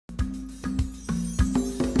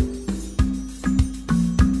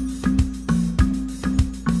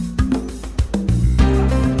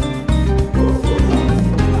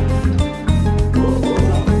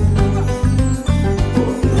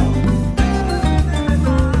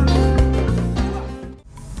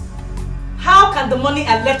the money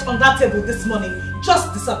I left on that table this morning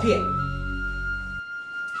just disappear?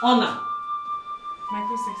 Honor. My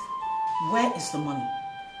princess. Where is the money?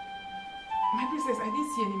 My princess, I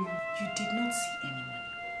didn't see any money. You did not see any money?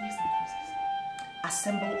 Yes, my princess.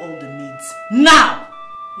 Assemble all the maids now!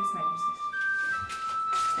 Yes, my princess.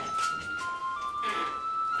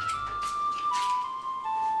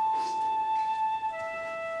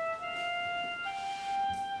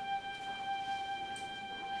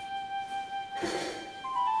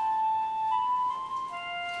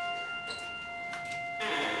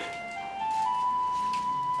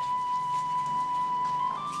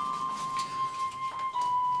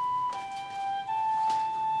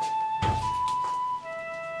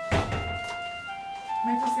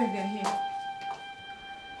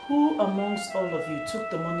 Amongst all of you took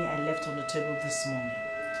the money I left on the table this morning?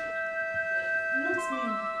 Not me,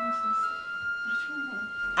 princess.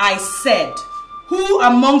 I said, who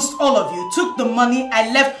amongst all of you took the money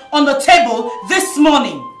I left on the table this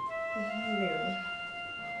morning? Mary.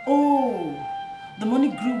 Oh, the money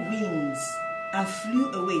grew wings and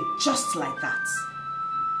flew away just like that.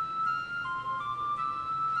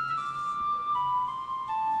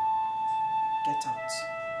 Get out.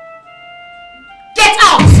 Get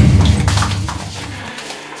out!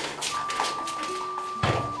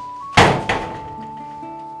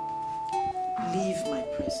 Leave my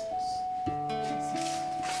presence.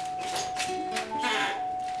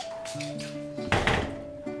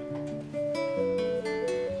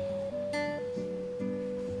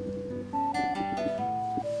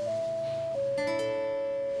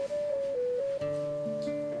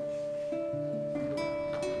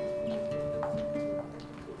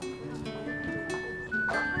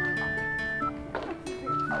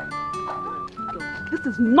 This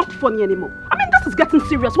is not funny anymore. I mean, this is getting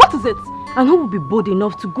serious. What is it? And who will be bold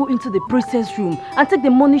enough to go into the princess room and take the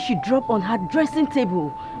money she dropped on her dressing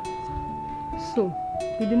table? So,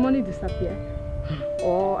 did the money disappear?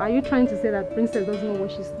 Or are you trying to say that princess doesn't know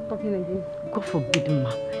what she's talking again? God forbid, ma.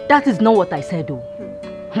 That is not what I said, though.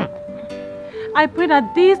 I pray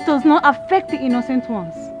that this does not affect the innocent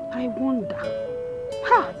ones. I wonder.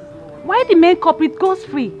 Ha! Why the main culprit goes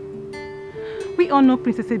free? We all know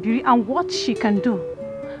Princess Ebiri and what she can do.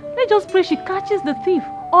 Let's just pray she catches the thief,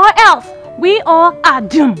 or else we all are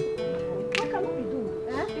doomed. What can we do?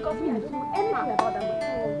 Because me, I don't know anything about that.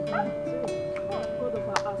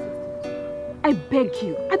 I beg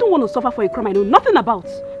you, I don't want to suffer for a crime I know nothing about.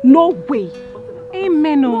 No way.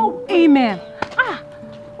 Amen, oh, no amen. Ah,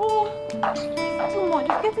 oh, it's too much.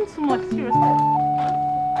 It's getting too much, seriously.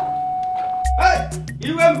 Hey,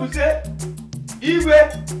 Iwe Mbuse, Iwe,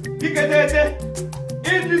 Iketete,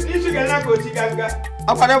 Isu Gana Kochiganga.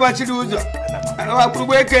 Apadaba Chiruzo,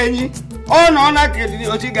 Apubu Ekeh, oh no, not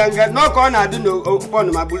Ochiganga, no corner, do no upon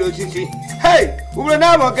Mabulo City. Hey, we will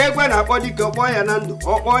never get when I body to boy and Nando,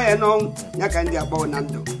 or boy and on Yakandia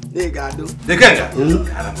Bonando. Negado. The Ganga.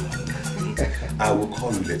 I will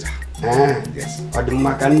call you later. Yes. Or the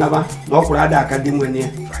Macanava, no Prada Academy.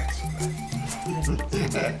 Right.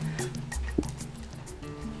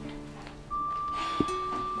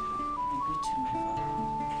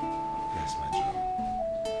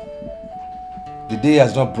 The day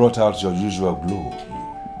has not brought out your usual glow.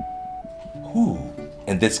 Who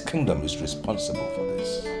in this kingdom is responsible for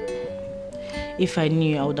this? If I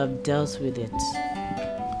knew, I would have dealt with it.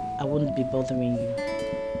 I wouldn't be bothering you.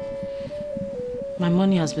 My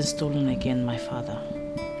money has been stolen again, my father.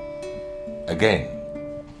 Again?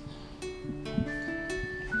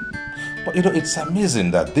 But you know, it's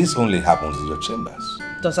amazing that this only happens in your chambers.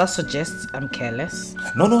 Does that suggest I'm careless?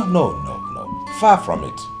 No. Far from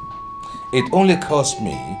it. It only caused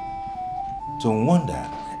me to wonder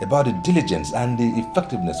about the diligence and the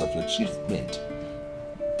effectiveness of your chief mate.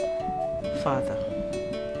 Father,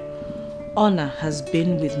 Honor has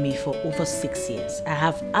been with me for over 6 years. I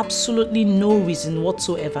have absolutely no reason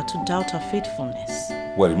whatsoever to doubt her faithfulness.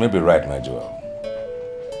 Well, you may be right, my jewel.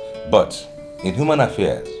 But in human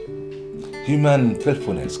affairs, human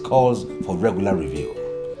faithfulness calls for regular review.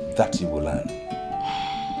 That you will learn.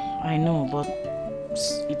 I know, but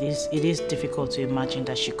it is difficult to imagine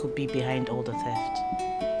that she could be behind all the theft.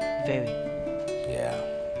 Very. Yeah,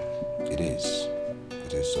 it is.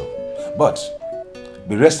 It is so. But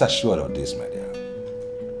be rest assured of this, my dear.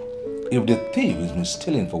 If the thief has been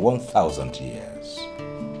stealing for 1,000 years,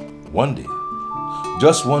 one day,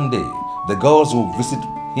 just one day, the gods will visit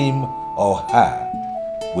him or her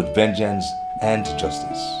with vengeance and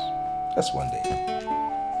justice. Just one day.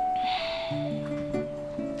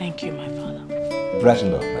 Thank you, my father.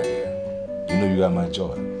 Brighten up, my dear. You know you are my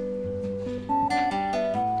joy.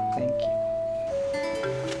 Thank you.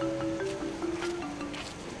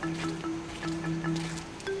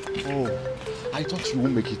 I thought you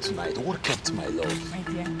won't make it tonight. What kept my love? My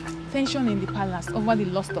dear, tension in the palace over the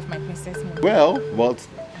loss of my princess moon. Well, but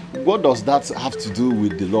what does that have to do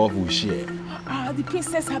with the love we share? The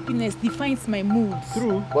princess happiness defines my mood.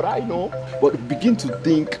 True, but I know. But begin to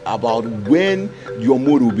think about when your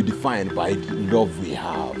mood will be defined by the love we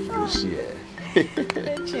have, we share.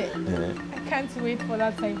 Eche, I can't wait for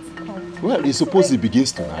that time to come. Well, you suppose it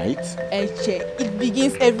begins tonight? Eche, it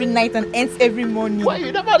begins every night and ends every morning. Well,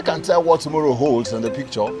 you never can tell what tomorrow holds in the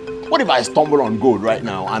picture. What if I stumble on gold right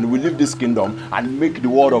now and we leave this kingdom and make the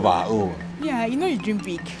world of our own? Yeah, you know you dream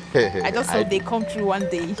big. I just hope they come true one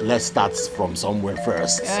day. Let's start from somewhere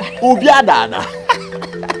first. Obiadana.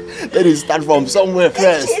 Let us start from somewhere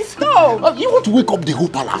first. Stop! You want to wake up the whole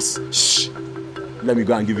palace? Shh. Let me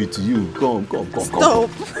go and give it to you. Come. Stop.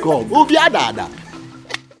 Come. Obiadana.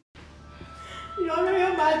 Your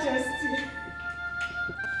Royal Majesty,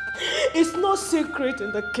 it's no secret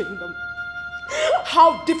in the kingdom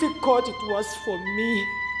how difficult it was for me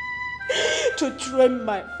to train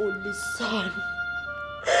my only son.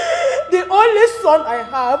 The only son I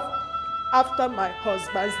have after my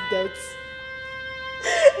husband's death.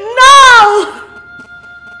 Now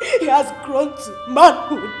he has grown to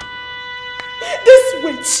manhood. This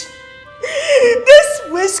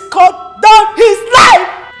witch cut down his life.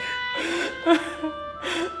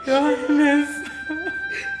 Your Highness,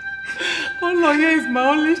 Oloye is my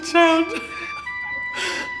only child.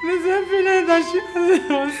 There's evidence that she has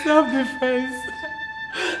it on self-defense.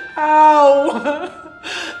 How?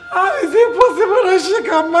 How is it possible that she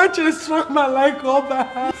can match a strong man like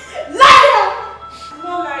Oba? Liar!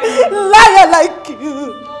 No liar. Liar like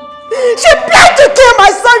you. She planned to kill my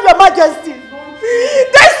son, Your Majesty.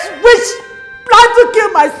 This witch planned to kill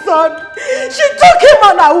my son. She took him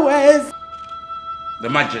unawares. The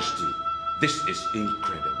Majesty, this is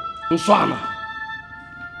incredible. Nswana,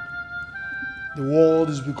 the world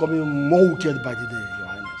is becoming more wicked by the day, Your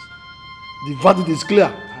Highness. The verdict is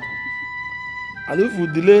clear. And if we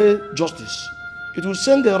delay justice, it will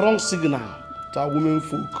send the wrong signal to our women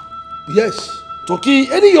folk. Yes, to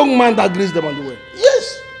kill any young man that greets them on the way.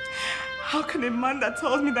 Yes. How can a man that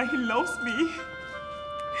tells me that he loves me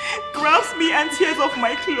grabs me and tears off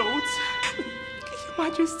my clothes? Your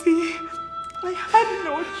Majesty, I had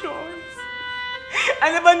no choice.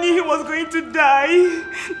 I never knew he was going to die.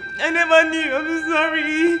 I never knew. I'm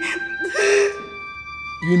sorry.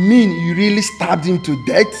 You mean you really stabbed him to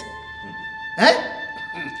death? Eh?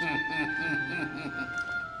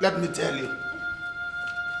 Let me tell you.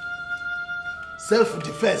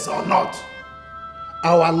 Self-defense or not,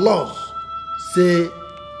 our laws say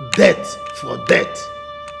death for death.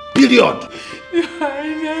 Period. Your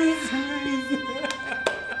Highness, please.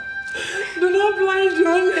 Do not blind your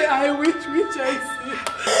only eye which I see.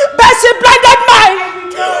 But she blinded mine!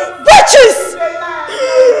 Witches!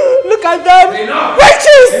 Look at them! Enough!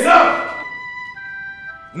 Witches! Enough!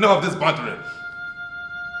 Enough of this bantering.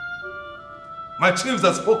 My chiefs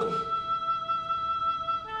have spoken.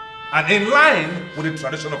 And in line with the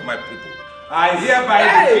tradition of my people, I hereby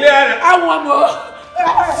declare... I want more!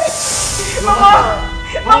 Mama!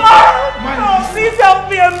 Mama! Oh, please help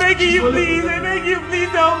me, I'm begging you, please. I beg you, please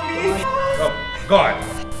help me. Oh, God,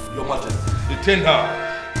 Your Majesty, detain her.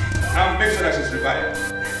 Now make sure that she's revived.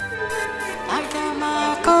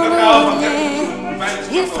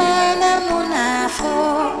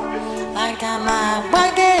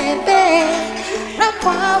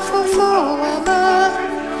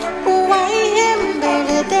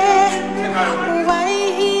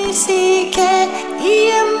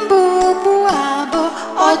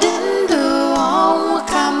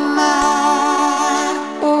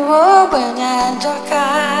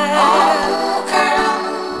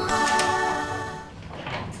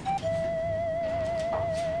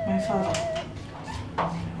 My father.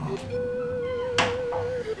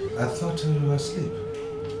 I thought you were asleep.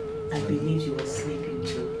 I believe you were sleeping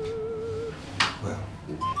too. Well,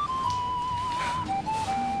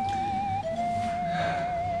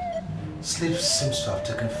 sleep seems to have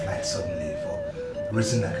taken flight suddenly for a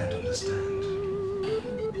reason I can't understand.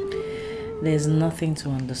 There's nothing to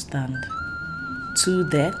understand. 2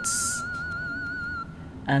 deaths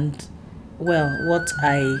and, well, what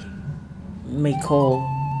I may call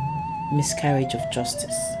miscarriage of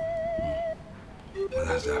justice. Well,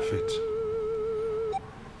 that's their fate.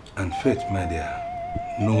 And fate, my dear,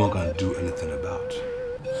 no one can do anything about.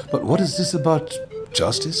 But what is this about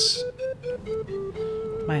justice?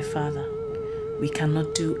 My father, we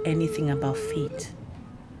cannot do anything about fate.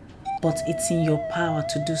 But it's in your power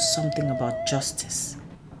to do something about justice.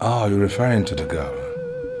 Oh, you're referring to the girl.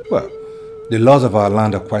 Well, the laws of our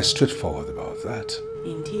land are quite straightforward about that.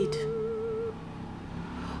 Indeed.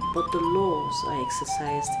 but the laws are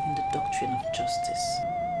exercised in the doctrine of justice.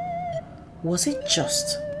 Was it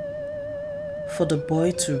just for the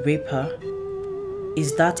boy to rape her?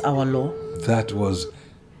 Is that our law? That was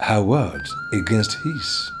her word against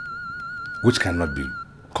his, which cannot be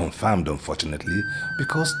confirmed, unfortunately,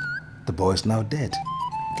 because the boy is now dead.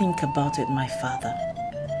 Think about it, my father.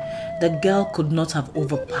 The girl could not have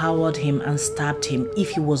overpowered him and stabbed him if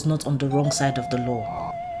he was not on the wrong side of the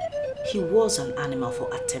law. He was an animal for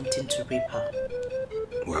attempting to rape her.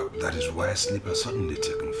 Well, that is why sleep has suddenly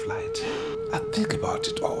taken flight. I think about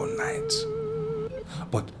it all night.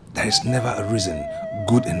 But there is never a reason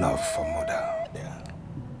good enough for murder. Yeah.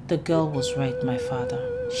 The girl was right, my father.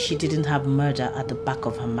 She didn't have murder at the back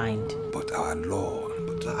of her mind. But our laws...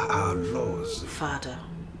 Father,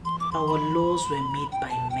 our laws were made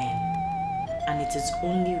by men. And it is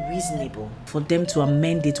only reasonable for them to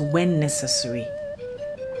amend it when necessary.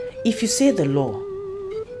 If you say the law,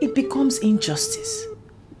 it becomes injustice.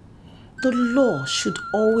 The law should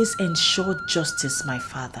always ensure justice, my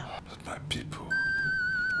father. But my people,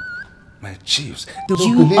 my chiefs,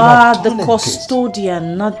 you are the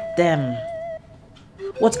custodian, not them.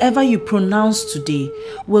 Whatever you pronounce today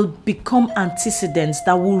will become antecedents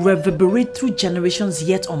that will reverberate through generations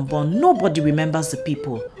yet unborn. Nobody remembers the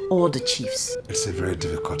people or the chiefs. It's a very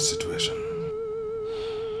difficult situation.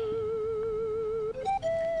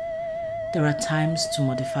 There are times to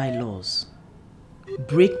modify laws,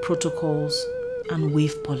 break protocols, and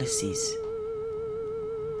waive policies.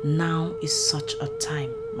 Now is such a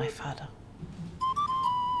time, my father.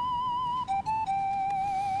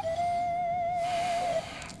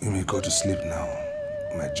 You may go to sleep now,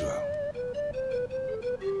 my jewel.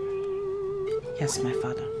 Yes, my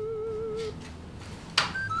father.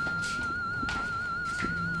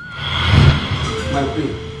 My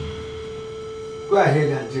queen, go ahead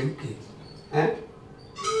and drink it. Eh?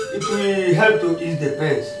 It will help to ease the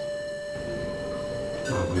pains.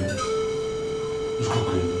 My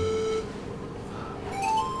queen,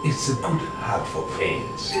 it's a good herb for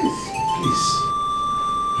pains. Please.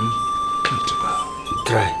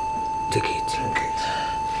 Try. Take it. Drink it.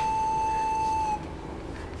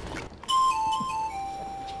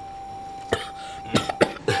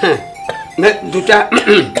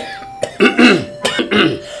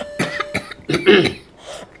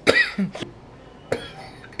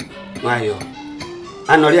 Why you?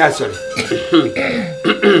 I'm not sorry.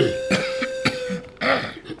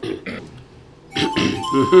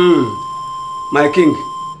 My king,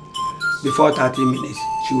 before 30 minutes,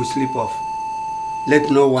 she will sleep off.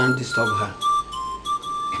 Let no one disturb her.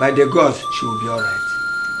 By the gods, she will be all right.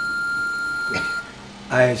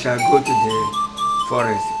 I shall go to the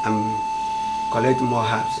forest and collect more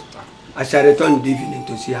herbs. I shall return this evening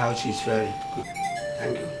to see how she is faring.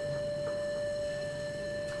 Thank you.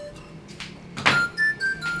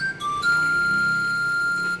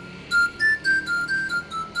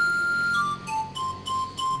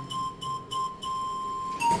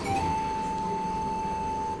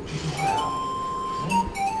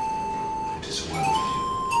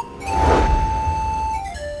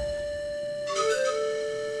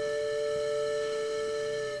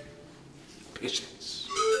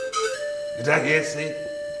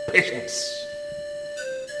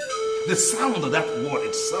 The sound of that word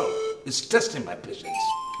itself is testing my patience.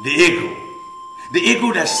 The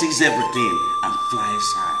eagle that sees everything and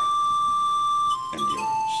flies high. And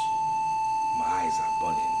yours.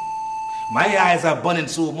 My eyes are burning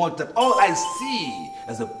so much that all I see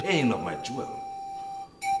is the pain of my jewel.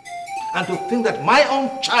 And to think that my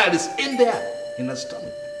own child is in there, in her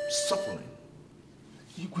stomach, suffering.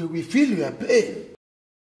 We feel your pain.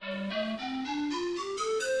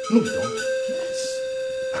 No, you don't. Yes.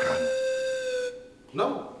 I can't.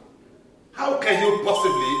 No. How can you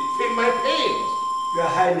possibly feel my pain? Your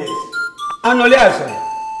Highness, Anoliason,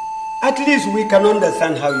 at least we can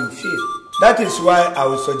understand how you feel. That is why I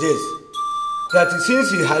would suggest that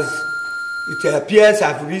since it appears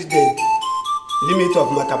I've reached the limit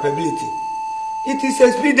of my capability, it is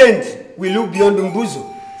expedient we look beyond Mbuzu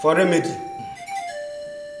for remedy.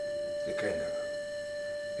 Ekeh,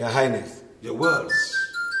 Your Highness, your words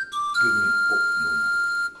give me hope no more.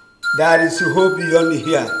 There is hope beyond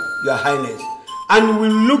here, Your Highness, and we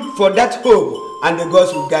will look for that hope, and the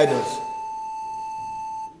gods will guide us.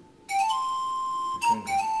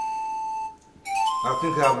 I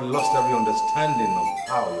think I have lost every understanding of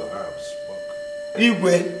how your herbs work.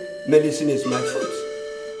 Igwe, medicine is my fruit,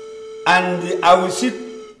 and I will seek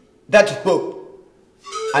that hope,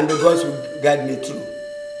 and the gods will guide me through.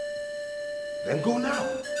 Then go now.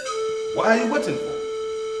 What are you waiting for?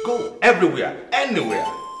 Go everywhere, anywhere,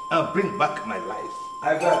 and bring back my life.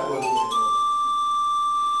 I got one.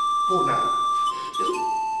 Go now.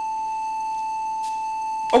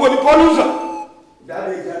 Oh, what the police? That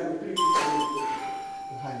is that will bring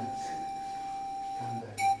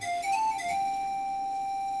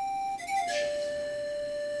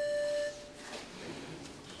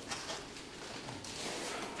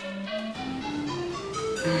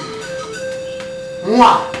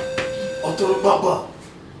Baba,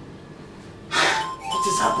 what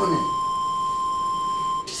is happening?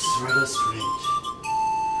 This is rather strange.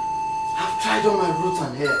 I've tried all my roots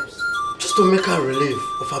and herbs just to make her relief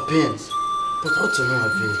of her pains, but all to no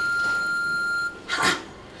avail.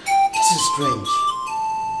 This is strange.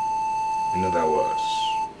 In other words,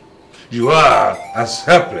 you are as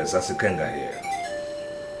helpless as Ekeh here.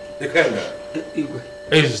 Ekeh,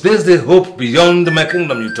 is this the hope beyond my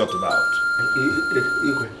kingdom you talked about?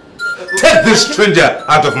 Take this stranger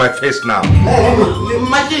out of my face now.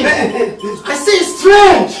 My king, I say it's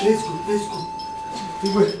strange. Let's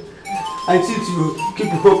go. I see you keep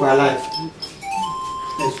hope alive.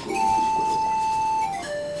 Let's go.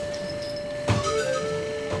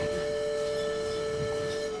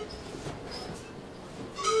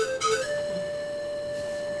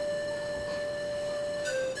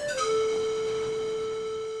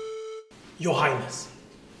 Your Highness,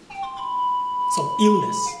 some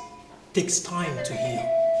illness takes time to heal.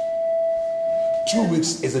 2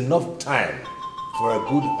 weeks is enough time for a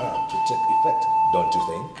good herb to take effect, don't you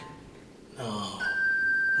think?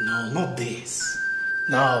 No, not this.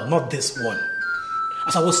 No, not this one.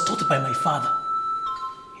 As I was taught by my father,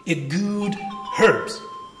 a good herbs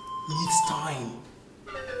needs time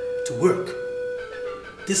to work.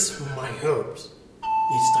 This my herbs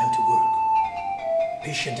needs time to work.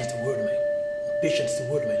 Patient is the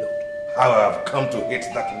word, my lord. How I have come to hate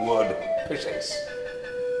that word, patience.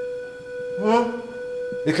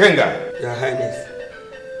 Ekeh, Your Highness,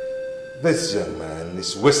 this young man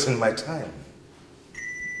is wasting my time.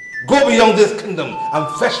 Go beyond this kingdom and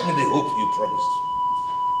fetch me the hope you promised.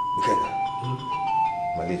 Ekeh,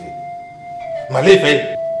 Malife.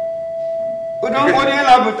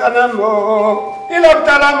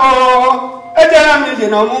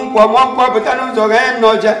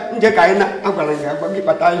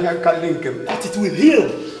 That it will heal.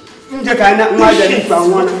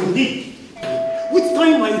 With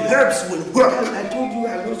time my herbs will work. I told you I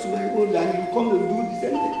lost my own and you come and do the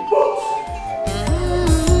same thing.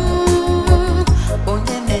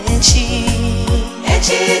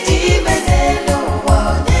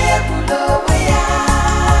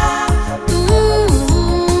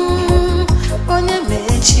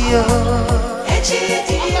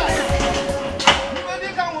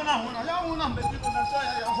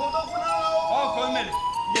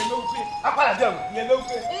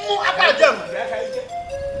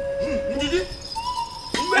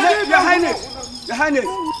 Your Highness,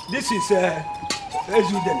 this is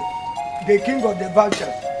Ezuden, the king of the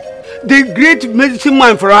vultures. The great medicine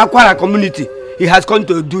man for our Akwara community. He has come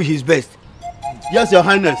to do his best. Yes, Your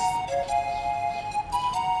Highness.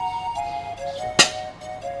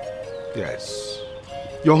 Yes.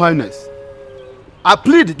 Your Highness, I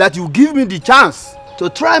plead that you give me the chance to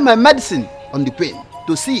try my medicine on the pain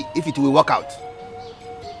to see if it will work out.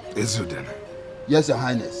 Ezuden. Yes, Your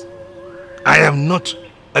Highness. I am not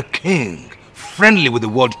a king friendly with the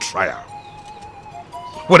word trial.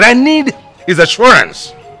 What I need is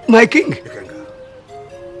assurance. My king.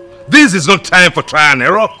 This is not time for trial and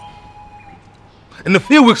error. In a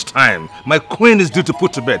few weeks' time, my queen is due to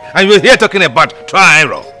put to bed, and you're here talking about trial and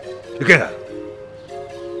error. Ekeh,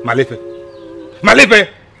 Malife.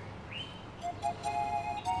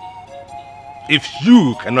 If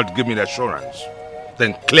you cannot give me the assurance,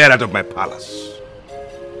 then clear out of my palace.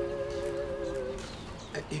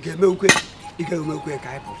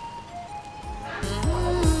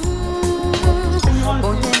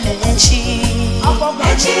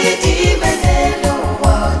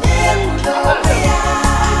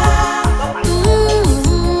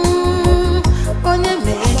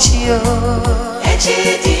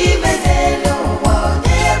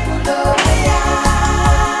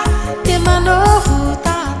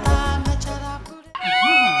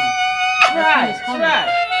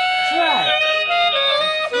 Try.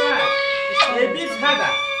 A bit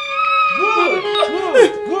harder. Good.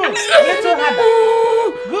 Little harder.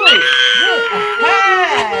 Good.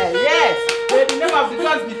 Yes. May the name of the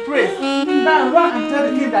gods be praised. Now run and tell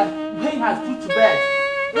the king that he has put to bed.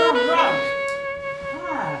 Run.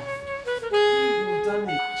 You've done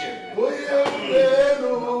it.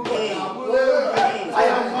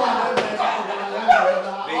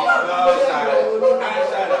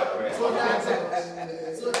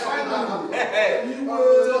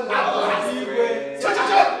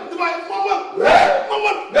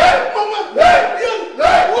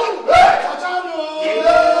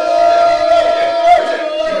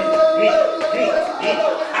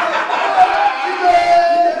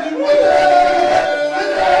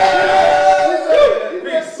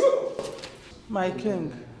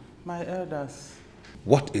 Yes.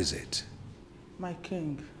 What is it? My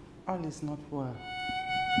king, all is not well.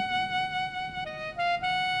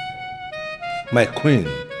 My queen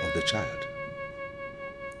of the child.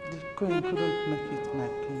 The queen couldn't make it, my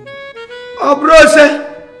king. Oh, brother!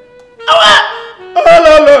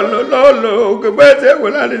 Oh, goodbye,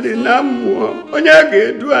 well, I didn't know.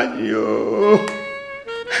 Onyaga, do you?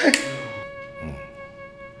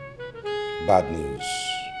 Bad news.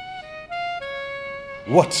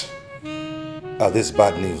 What are these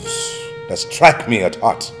bad news that strike me at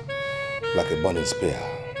heart like a burning spear?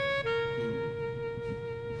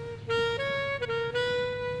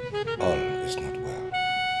 All is not well.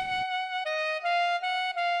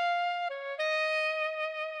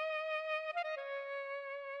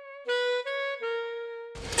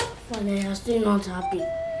 Father, you are still not happy.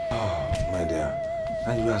 Oh, my dear.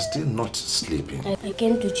 And you are still not sleeping. I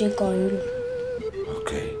came to check on you.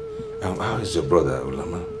 Okay. How is your brother,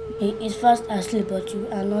 Ulama? He is fast asleep, but you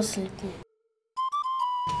are not sleeping.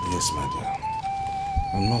 Yes, my dear.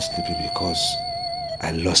 I'm not sleeping because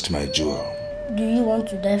I lost my jewel. Do you want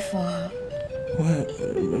to die for her? Well,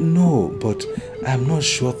 no, but I'm not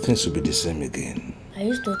sure things will be the same again. I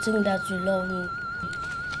used to think that you love me.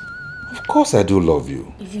 Of course I do love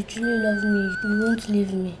you. If you truly love me, you won't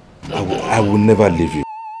leave me. I will never leave you.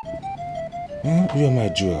 You are my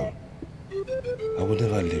jewel. I will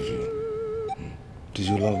never leave you. Do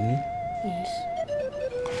you love me? Yes.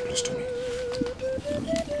 Come close to me.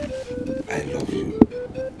 I love you.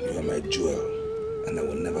 You are my jewel, and I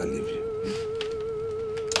will never leave you.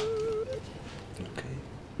 Okay?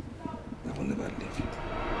 I will never leave you.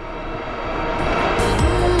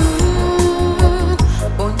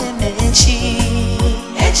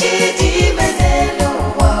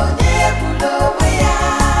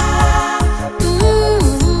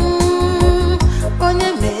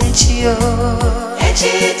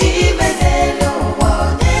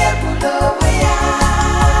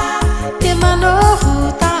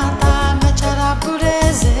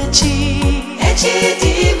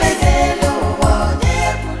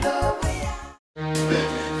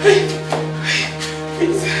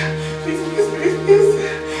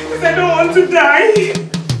 I don't want to die.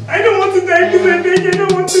 I don't want to die, please, I beg you. I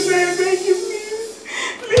don't want to die, I beg you, please.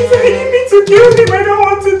 Please, I didn't mean to kill him. I don't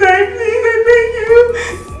want to die, please, I beg you.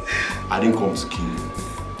 I didn't come to kill you.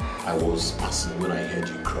 I was passing when I heard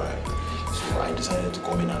you cry. So I decided to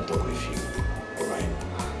come in and talk with you. Alright?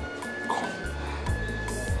 Come.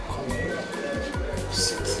 Come here.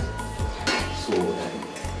 Sit. So,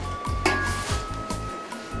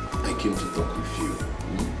 I came to talk with you.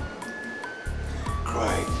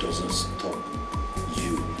 Cry doesn't stop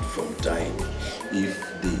you from dying. If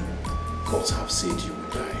the gods have said you will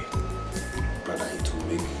die, rather it will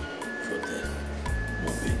make your death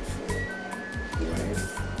more painful. Right?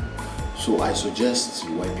 So I suggest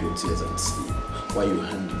you wipe your tears and sleep while you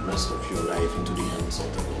hand the rest of your life into the hands of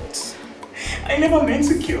the gods. I never meant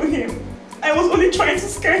to kill him. I was only trying to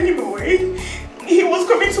scare him away. He was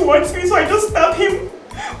coming towards me, so I just stabbed him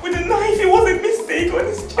with a knife. It was a mistake on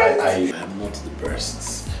his chest. I am not the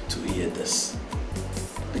best to hear this.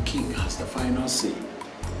 The king has the final say.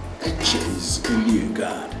 Ekeh is only a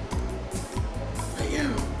god. I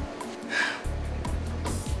am.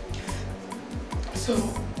 So,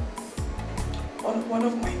 one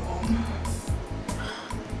of my mom.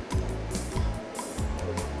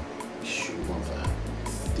 Your mother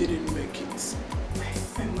didn't make it.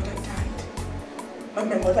 My mother died. But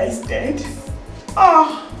my mother is dead.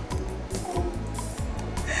 Ah!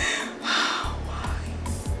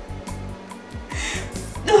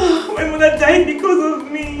 My mother died because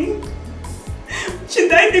of me. She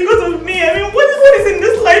died because of me. I mean, what is in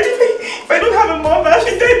this life? If I don't have a mother,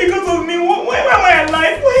 she died because of me. Why am I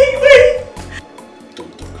alive? Why?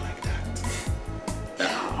 Don't talk like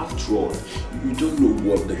that. After all, you don't know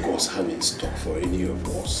what the gods have in stock for any of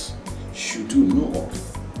us. You do know.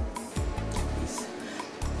 Please.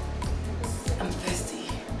 I'm thirsty.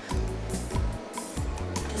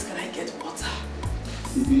 Please, can I get water?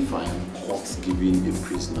 If I am caught giving a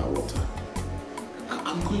prisoner water,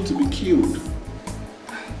 I'm going to be killed.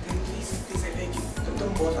 Then please, I beg you,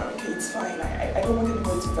 don't bother, okay? It's fine. I don't want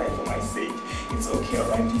anybody to die for my sake. It's okay,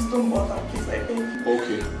 alright? Please don't bother, please, I beg you.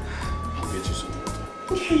 Okay, I'll get you some water.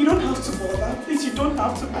 Okay, you don't have to bother. Please, you don't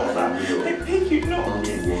have to bother. I beg you, no. Don't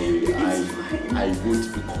worry, I won't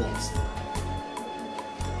be caught.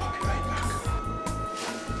 I'll be right back.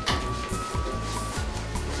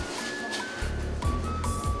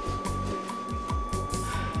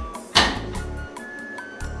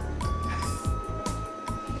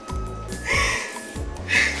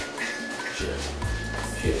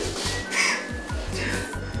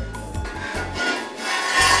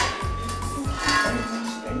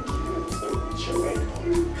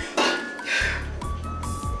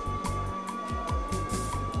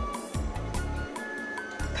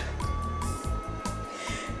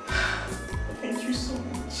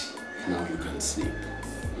 now you can sleep.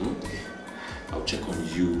 I'll check on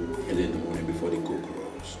you early in the morning before the cook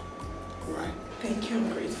rolls. Alright? Thank you, I'm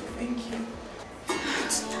grateful. Thank you.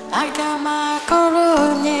 Agama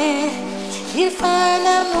korone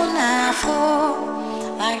ifala munafo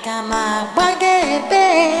agama bagebe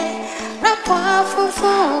rapwa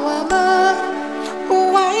fufu wama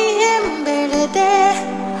uwaiyembelede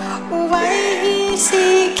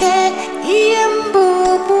uwaiyisike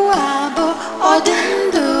iyembubu abo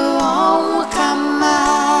odindu owukama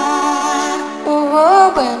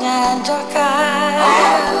uwobanyanjoka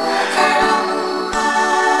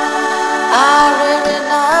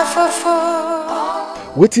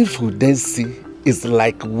Waiting for Udensi is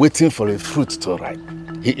like waiting for a fruit to ripe.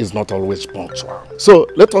 He is not always punctual. So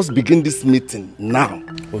let us begin this meeting now.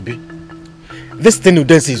 Obi, this thing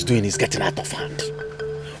Udensi is doing is getting out of hand.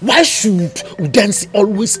 Why should Udensi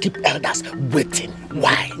always keep elders waiting?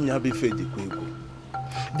 Why?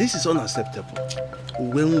 This is unacceptable.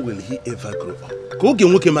 When will he ever grow up?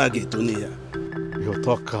 You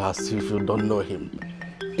talk as if you don't know him.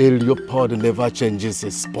 A leopard never changes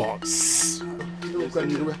his spots.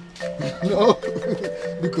 No,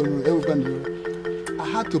 I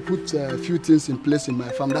had to put a few things in place in my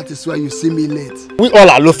farm. That is why you see me late. We all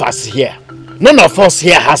are loafers here. None of us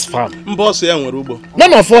here has farm.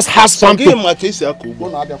 None of us has farm to...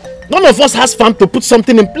 None of us has farm to put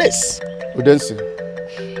something in place. Udensi,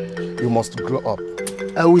 you must grow up.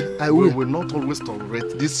 I will. We will not always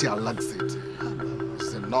tolerate this your laxity.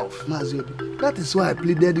 It's enough. Maziobi, that is why I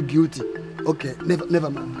pleaded guilty. Okay, never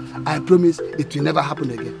mind. I promise it will never happen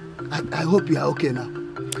again. I hope you are okay now.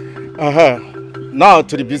 Now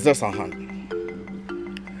to the business at hand.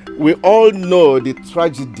 We all know the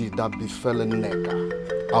tragedy that befell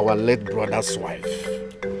Neka, our late brother's wife.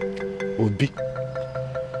 Obi,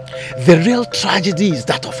 the real tragedy is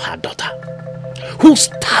that of her daughter, who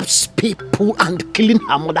stabs people and killing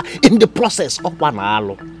her mother in the process of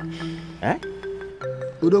Wanalo. Eh?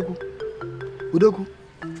 Udoku,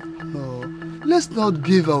 no, let's not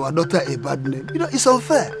give our daughter a bad name. You know, it's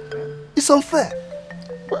unfair. It's unfair.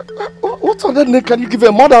 What other name can you give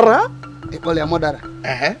a murderer? They call her a murderer.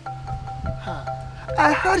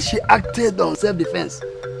 I heard she acted on self-defense,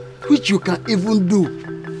 which you can even do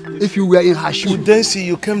if you were in her shoes. Udensi,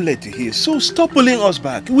 you came late here, so stop pulling us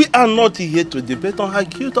back. We are not here to debate on her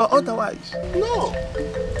guilt or otherwise. No.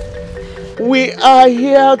 We are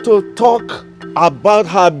here to talk about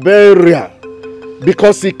her burial,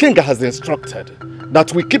 because the king has instructed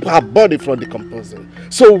that we keep her body from decomposing.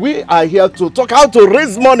 So we are here to talk how to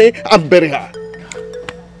raise money and bury her.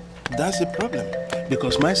 That's the problem.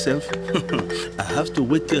 Because myself, I have to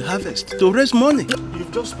wait till harvest to raise money.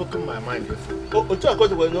 You've just spoken my mind.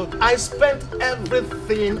 I spent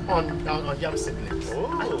everything on yam seedlings.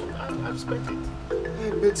 I've spent it.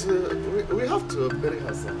 But we have to bury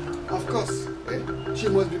her, sir. Of course. She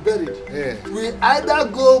must be buried. We either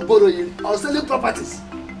go borrowing or selling properties.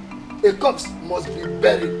 A corpse must be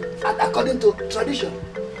buried according to tradition.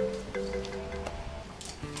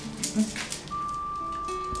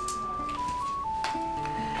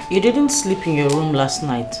 You didn't sleep in your room last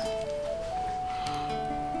night.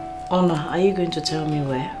 Honor, are you going to tell me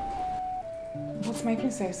where? But my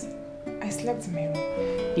princess, I slept in my room.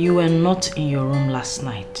 You were not in your room last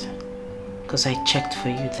night, because I checked for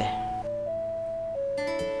you there.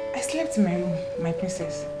 I slept in my room, my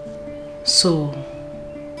princess. So,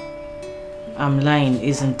 I'm lying,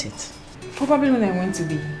 isn't it? Probably when I went to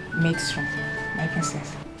the maid's room, my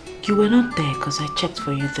princess. You were not there because I checked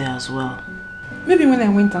for you there as well. Maybe when I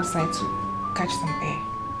went outside to catch some air,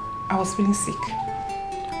 I was feeling sick.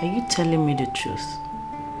 Are you telling me the truth?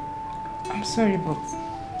 I'm sorry, but...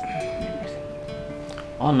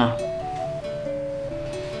 Honor,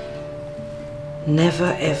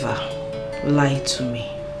 never ever lie to me.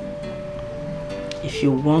 If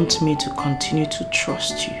you want me to continue to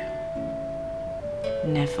trust you,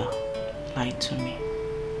 never lie to me.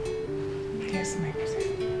 Yes, my princess.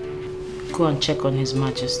 Go and check on His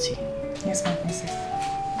Majesty. Yes, my princess.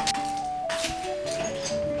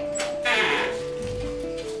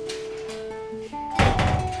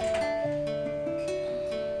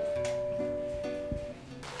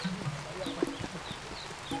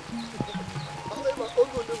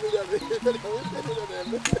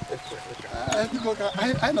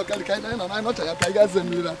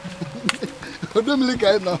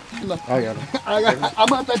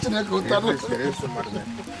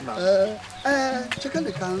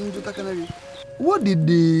 What did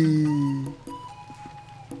the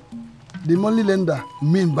money lender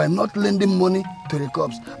mean by not lending money to the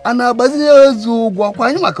cops?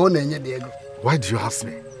 Why do you ask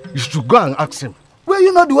me? You should go and ask him. Where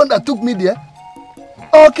you not the one that took me there?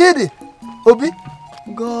 Okay, Obi,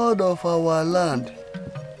 God of our land.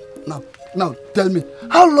 Now, tell me,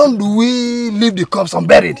 how long do we leave the corpse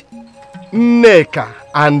unburied? Nneka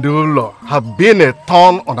and Ulo have been a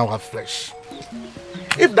thorn on our flesh.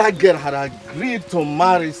 If that girl had agreed to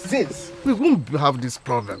marry since, we wouldn't have this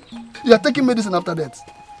problem. You are taking medicine after death.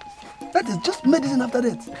 That is just medicine after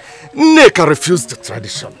death. Nneka refused the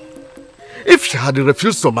tradition. If she had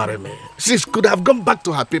refused to marry me, she could have gone back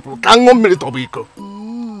to her people.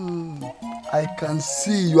 I can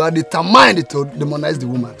see you are determined to demonize the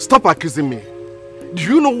woman. Stop accusing me. Do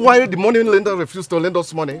you know why the money lender refused to lend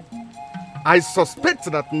us money? I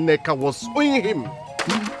suspect that Nneka was owing him.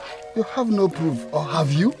 You have no proof, or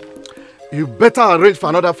have you? You better arrange for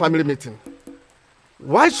another family meeting.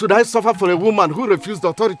 Why should I suffer for a woman who refused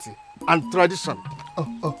authority and tradition?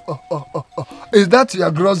 Is that your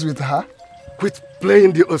gross with her? Quit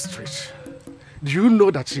playing the ostrich. Do you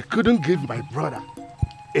know that she couldn't give my brother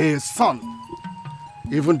a son?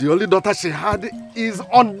 Even the only daughter she had is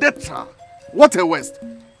on death. What a waste.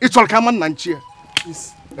 It shall come on Nanchia.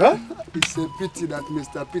 It's a pity that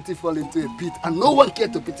Mr. Pity fell into a pit and no one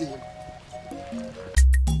cared to pity him.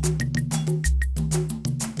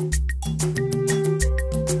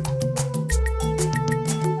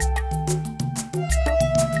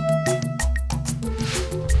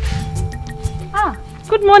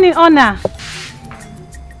 Good morning, Honor.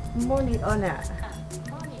 Good morning, Honor.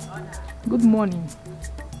 Good morning.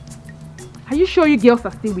 Are you sure you girls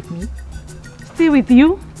are still with me? Still with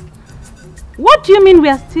you? What do you mean we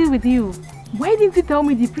are still with you? Why didn't you tell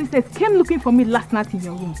me the princess came looking for me last night in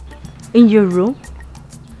your room? In your room?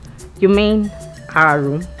 You mean our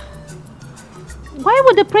room? Why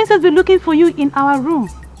would the princess be looking for you in our room?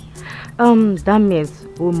 That means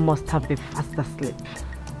we must have been fast asleep.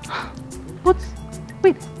 But,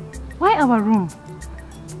 wait, why our room?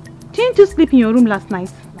 Didn't you sleep in your room last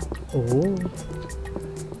night? Oh.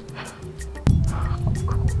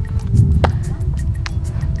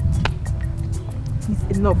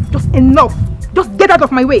 It's enough. Just enough. Just get out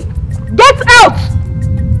of my way. Get out!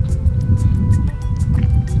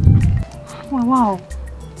 Wow.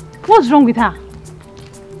 What's wrong with her?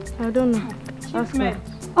 I don't know. Ask her.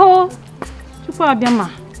 Oh, Chukwu Abiama.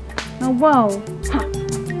 Now, wow.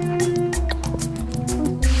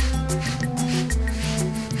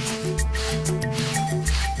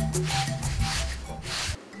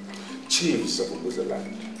 Chiefs of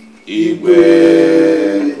Obuzaland,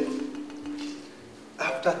 Igwe.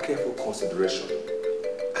 After careful consideration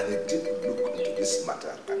and a deep look into this matter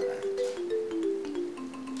at hand,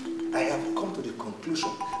 I have come to the conclusion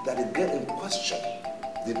that the girl in question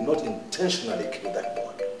did not intentionally kill that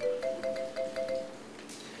boy.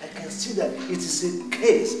 I can see that it is a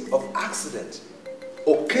case of accident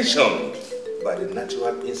occasioned by the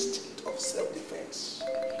natural instinct of self-defense.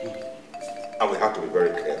 And we have to be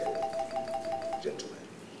very careful, gentlemen.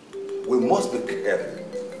 We must be careful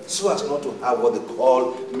so as not to have what they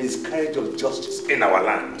call miscarriage of justice in our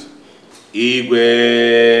land.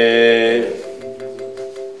 Igwe.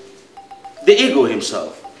 The ego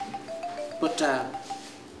himself. But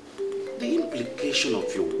the implication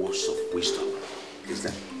of your words of wisdom is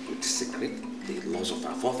that we desecrate the laws of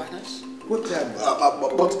our forefathers? But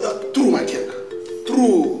true, my king.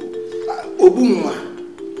 True. Obumma.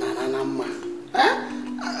 Nananama.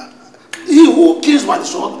 He who kills by the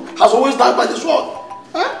sword has always died by the sword.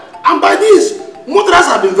 And by this, mudras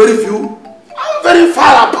have been very few and very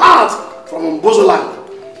far apart from Mbozoland.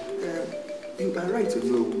 You are right to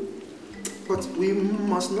know, but we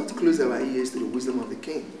must not close our ears to the wisdom of the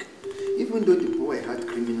king, even though the boy had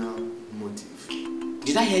criminal motive.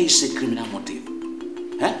 Did I hear you say criminal motive?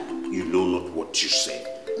 Huh? You know not what you say.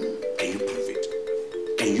 Can you prove it?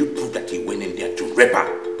 Can you prove that he went in there to rape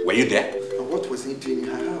her? Were you there? And what was he doing in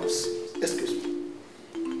her house? Excuse me.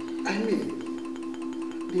 I mean,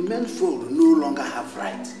 the men folk no longer have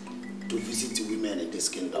right to visit the women in this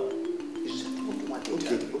kingdom.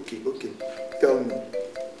 Okay. Tell me,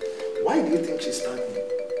 why do you think she stabbed me?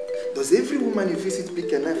 Does every woman you visit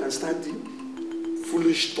pick a knife and stab you?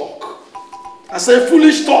 Foolish talk. I say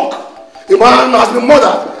foolish talk. The man has been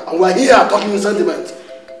murdered and we are here talking sentiment.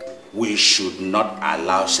 We should not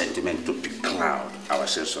allow sentiment to becloud our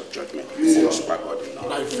sense of judgment.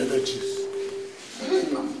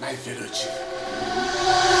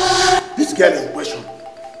 This girl in question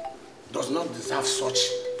does not deserve such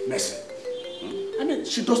mercy. I mean,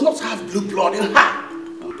 she does not have blue blood in her.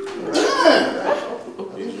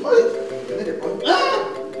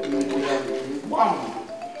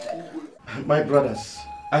 My brothers,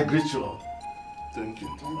 I greet you all. Thank you.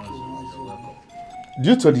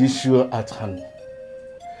 Due to the issue at hand,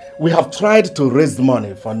 We have tried to raise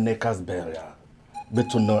money for Nneka's burial,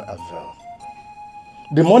 but to no avail.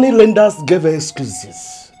 The money lenders gave her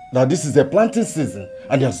excuses. Now this is a planting season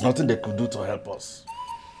and there's nothing they could do to help us.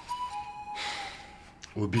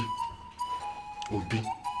 Obi,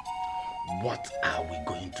 what are we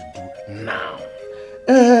going to do now?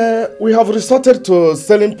 We have resorted to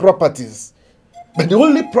selling properties. But the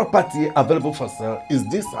only property available for sale is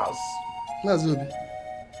this house. Nazobi,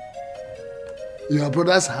 your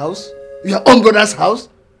brother's house? Your own brother's house?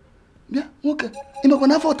 Yeah, okay. Do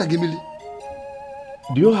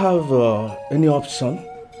you have any option?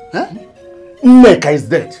 Huh? Nneka is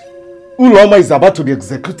dead. Uloma is about to be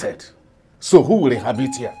executed. So who will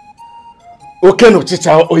inhabit here? Okeno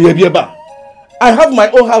Chicha Oyebieba. I have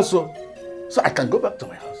my own house, so I can go back to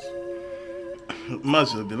my house.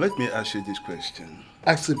 Mazobi, let me ask you this question.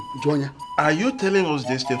 Ask him, Jonya. Are you telling us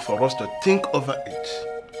this thing for us to think over it?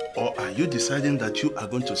 Or are you deciding that you are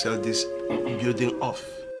going to sell this building off?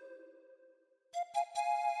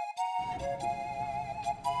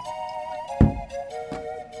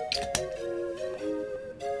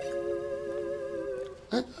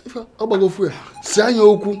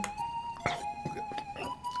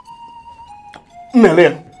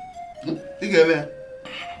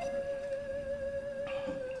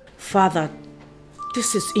 Father,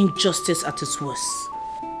 this is injustice at its worst.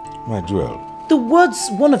 My jewel. The words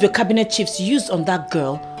one of your cabinet chiefs used on that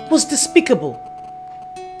girl was despicable.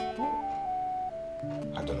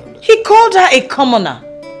 I don't understand. He called her a commoner.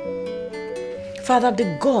 Father,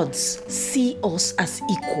 the gods see us as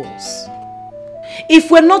equals. If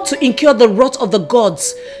we're not to incur the wrath of the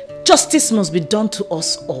gods, justice must be done to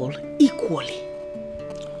us all equally.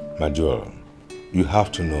 My jewel, you have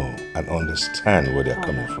to know and understand where they're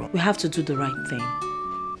coming from. We have to do the right thing.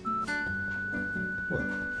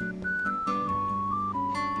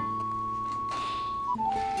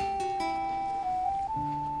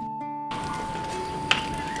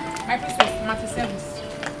 My princess, I'm at the service.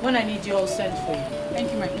 When I need you, I'll send for you.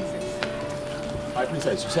 Thank you, my princess. My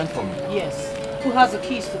princess, you sent for me? Yes. Who has the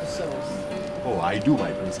keys to the cells? Oh, I do,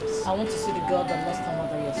 my princess. I want to see the girl that lost her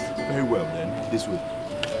mother yesterday. Very well, then. This way.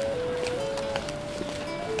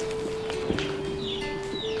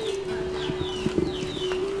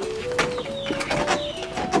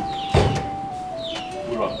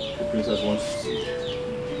 The princess wants to see you.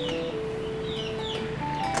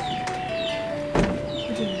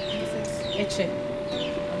 Ekeh,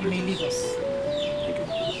 you may leave us.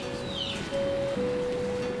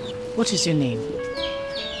 What is your name?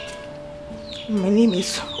 My name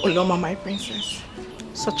is Oloma, my princess.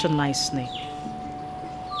 Such a nice name.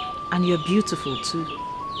 And you're beautiful too.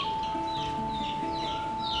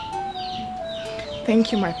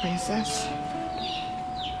 Thank you, my princess.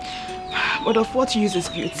 But of what use is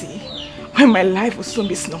beauty when my life will soon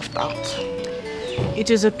be snuffed out? It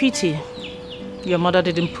is a pity your mother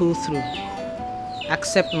didn't pull through.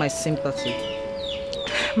 Accept my sympathy.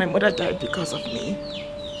 My mother died because of me.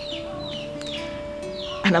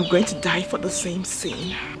 And I'm going to die for the same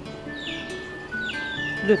sin.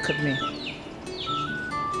 Look at me.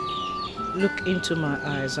 Look into my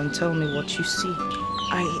eyes and tell me what you see.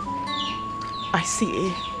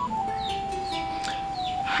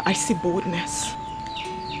 I see boldness,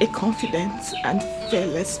 a confident and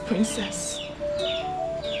fearless princess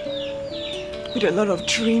with a lot of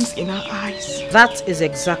dreams in her eyes. That is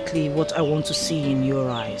exactly what I want to see in your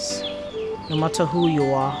eyes. No matter who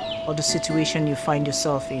you are or the situation you find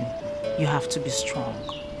yourself in, you have to be strong.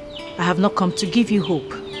 I have not come to give you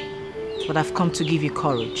hope, but I've come to give you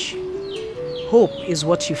courage. Hope is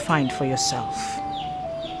what you find for yourself.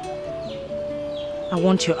 I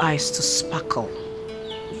want your eyes to sparkle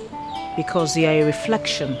because they are a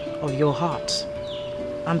reflection of your heart,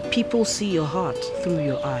 and people see your heart through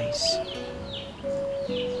your eyes.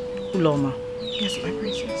 Uloma. Yes, my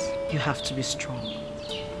princess. You have to be strong.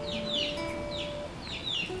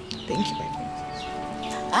 Thank you, my princess.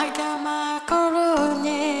 Agama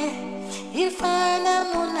korone ifana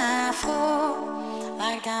munafo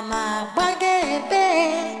agama bagebe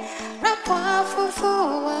rapwa fufu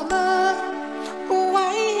wama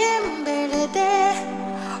uwaiyembelede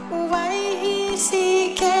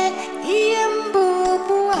uwaiyisike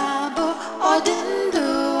iyembubu abo odindu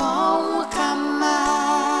omukama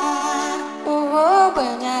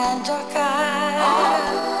uwobanyanjoka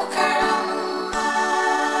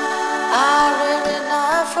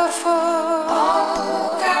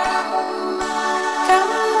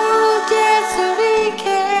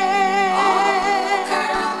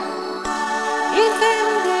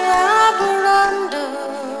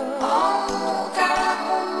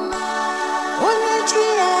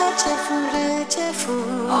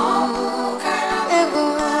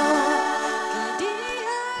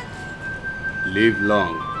Live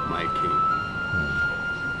long, my king.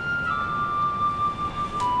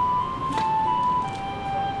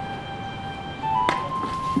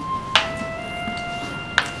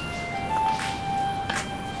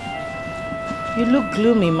 You look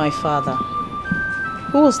gloomy, my father.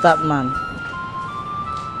 Who was that man?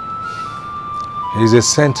 He's a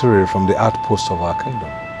century from the outpost of our kingdom.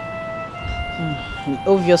 He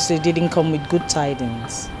obviously didn't come with good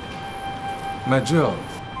tidings. My jewel,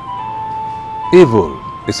 evil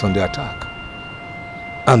is on the attack.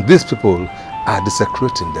 And these people are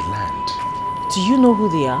desecrating the land. Do you know who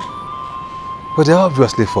they are? But they're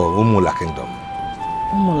obviously for Umula Kingdom.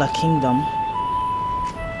 Umula Kingdom?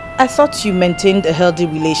 I thought you maintained a healthy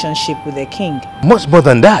relationship with the king. Much more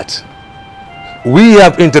than that. We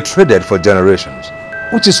have intertraded for generations,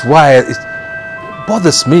 which is why it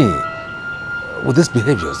bothers me with these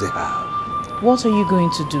behaviors they have. What are you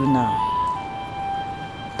going to do now?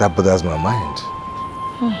 That bothers my mind.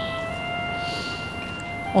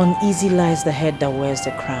 Uneasy lies the head that wears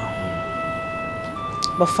the crown.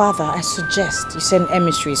 But father, I suggest you send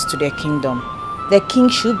emissaries to their kingdom. Their king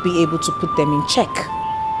should be able to put them in check.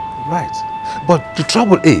 Right. But the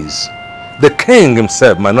trouble is, the king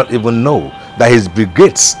himself might not even know that his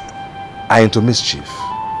brigades are into mischief.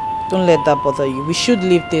 Don't let that bother you. We should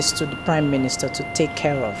leave this to the Prime Minister to take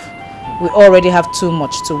care of. We already have too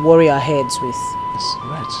much to worry our heads with. Yes,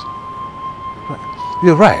 right.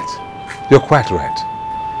 You're right. You're quite right.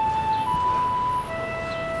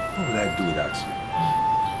 What would I do without you?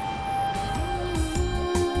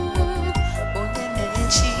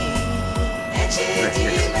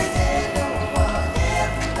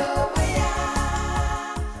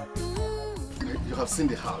 You have seen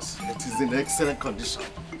the house. It is in excellent condition.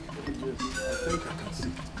 Yes, I think I can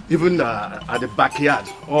see. Even at the backyard,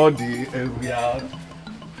 all the area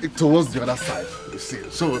towards the other side, you see.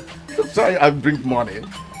 So I bring money.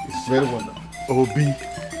 It's very wonderful. Obi,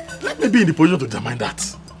 let me be in the position to determine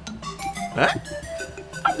that. Eh?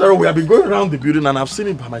 After all, we have been going around the building and I've seen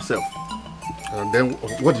it by myself. And then,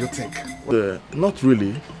 what do you think? Not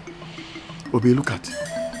really. Obi, look at it.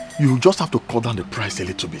 You just have to cut down the price a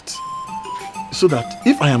little bit. So that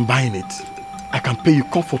if I am buying it, I can pay you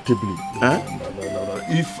comfortably. No.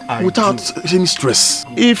 If I without any stress.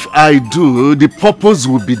 If I do, the purpose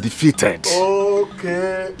will be defeated.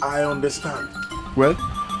 Okay, I understand. Well,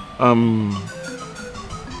 I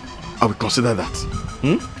will consider that.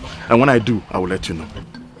 And when I do, I will let you know.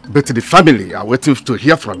 But the family are waiting to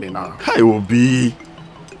hear from me now. I will be.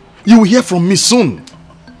 You will hear from me soon.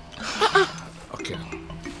 Okay.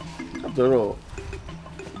 After all,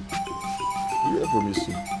 you hear from me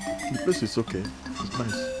soon. The place is okay. It's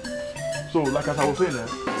nice. So, like as I was saying,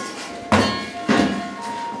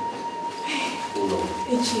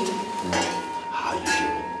 Echi. How you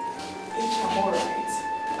doing? Echi, I'm alright.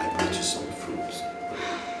 I brought you some fruits.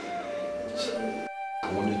 I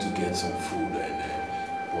wanted to get some food and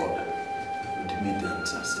the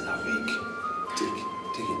maidens are still awake. Take it.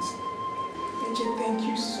 Echi, thank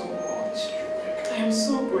you so much. I am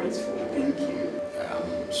so grateful. Thank you.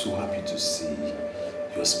 I'm so happy to see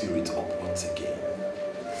your spirit up once again.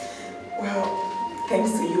 Well,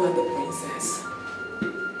 thanks to you and the princess.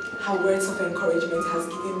 Her words of encouragement has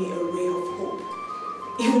given me a ray of hope,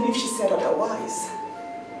 even if she said otherwise.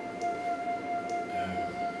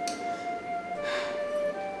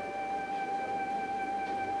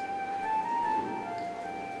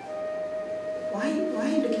 Why are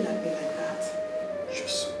you looking at me like that? You're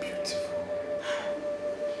so beautiful.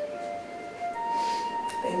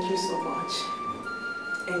 Thank you so much.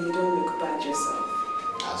 And you don't look bad yourself.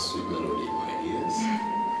 A sweet melody in my ears.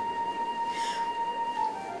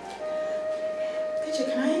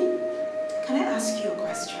 Can I ask you a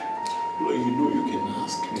question? Well, you know you can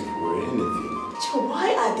ask me for anything. Chico, why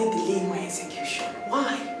are they delaying my execution?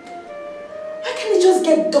 Why? Why can't they just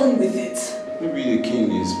get done with it? Maybe the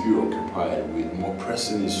king is preoccupied with more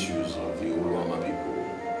pressing issues of the Urama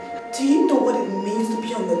people. Do you know what it means to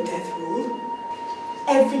be on the death row?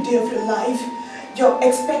 Every day of your life, you're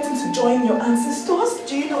expecting to join your ancestors?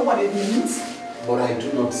 Do you know what it means? But I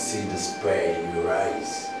do not see despair in your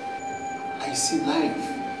eyes. I see life,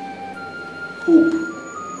 hope,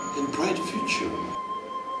 and bright future.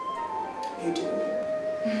 You do.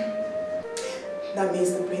 That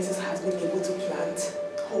means the princess has been able to plant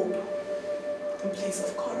hope in place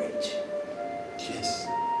of courage. Yes.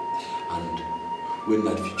 And when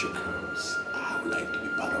that future comes, I would like to be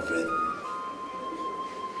part of it.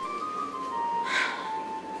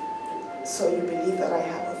 So you believe that I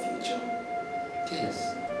have a future?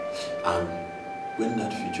 Yes. And when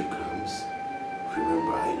that future comes,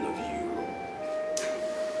 remember I love you.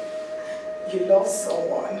 You love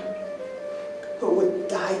someone who would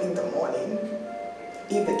die in the morning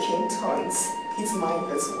if the king turns his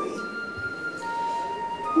mind this way.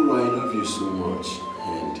 Oh, I love you so much,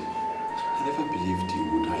 and I never believed you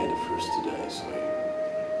would die the first to die, so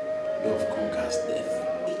love conquers death.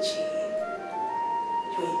 Edochie,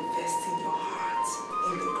 you're investing your heart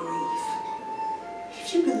in the grave. If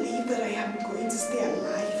you believe that I am going to stay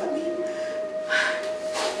alive, I mean,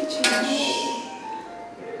 Edochie,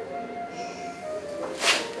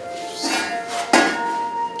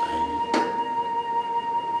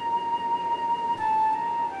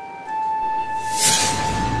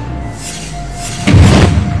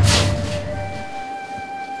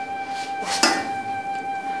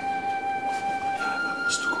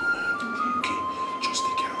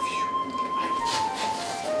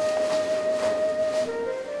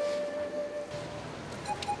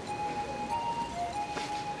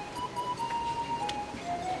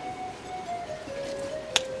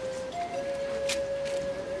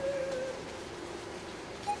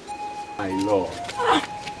 no.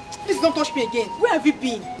 Please don't touch me again. Where have you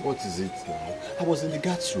been? What is it now? I was in the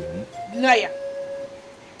guard's room. Liar.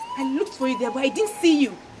 I looked for you there, but I didn't see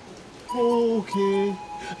you. Okay.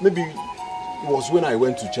 Maybe it was when I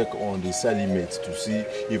went to check on the cell mates to see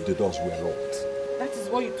if the doors were locked. That is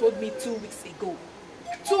what you told me 2 weeks ago.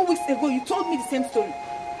 2 weeks ago, you told me the same story.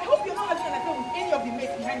 I hope you're not having an affair with any of the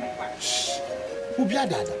mates behind my back. Shh.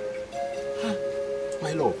 Ubiadada. Huh?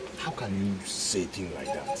 My love, how can you say things like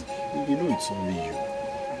that? You know it's only you.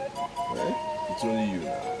 Right? It's only you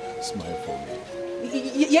now. Smile for me.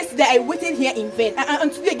 Yesterday I waited here in vain,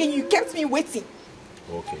 and today again you kept me waiting.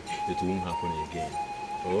 Okay, it won't happen again.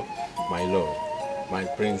 Oh, my love, my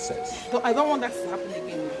princess. So I don't want that to happen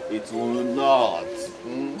again. It will not.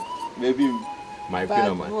 Maybe my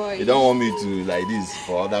Bad man. boy. You don't want me to like this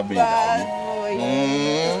for other babies. Bad boy.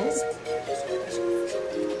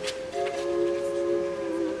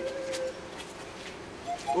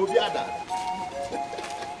 Obiada.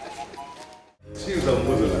 She's a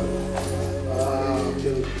Muslim.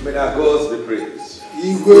 May our gods be praised.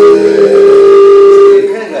 Igwe!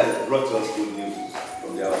 Ekeh brought us good news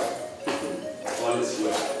from their honest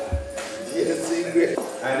way. Yes, Igwe.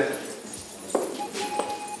 And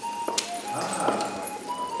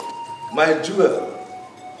my jewel,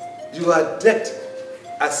 you are decked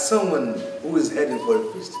as someone who is heading for a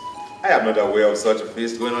feast. I am not aware of such a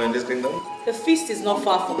feast going on in this kingdom. The feast is not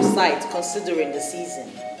far from sight, considering the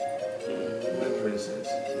season. My princess,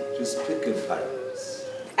 you speak in parables.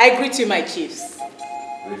 I greet you, my chiefs.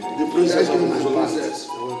 The princess of my princess.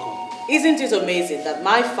 Welcome. Isn't it amazing that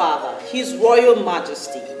my father, His Royal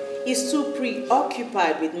Majesty, is too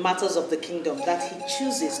preoccupied with matters of the kingdom that he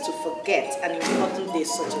chooses to forget an important day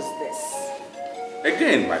such as this?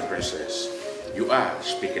 Again, my princess, you are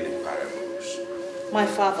speaking in parables. My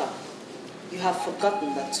father, you have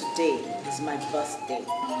forgotten that today is my birthday.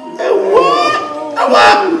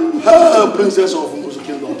 Princess of Umuzu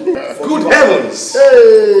Kingdom. Good heavens!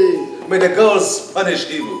 Hey! May the girls punish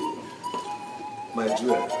evil. My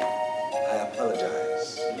jewel, I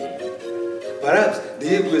apologize. Perhaps the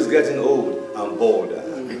eagle is getting old and bolder.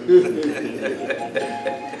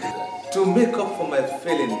 To make up for my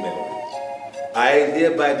failing memory, I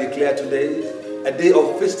hereby declare today a day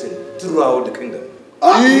of feasting throughout the kingdom.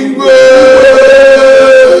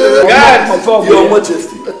 Guards, Your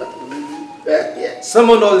Majesty.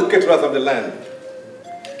 Summon all the caterers of the land.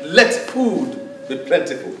 Let food be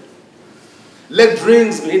plentiful. Let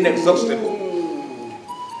drinks be inexhaustible.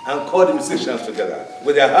 And call the musicians together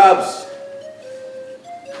with their harps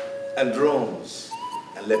and drums.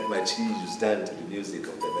 And let my chiefs dance to the music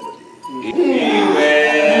of the melody.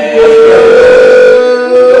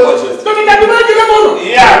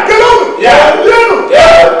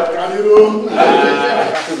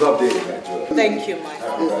 Thank you, my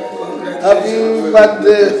father. Happy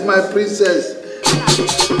birthday, my princess.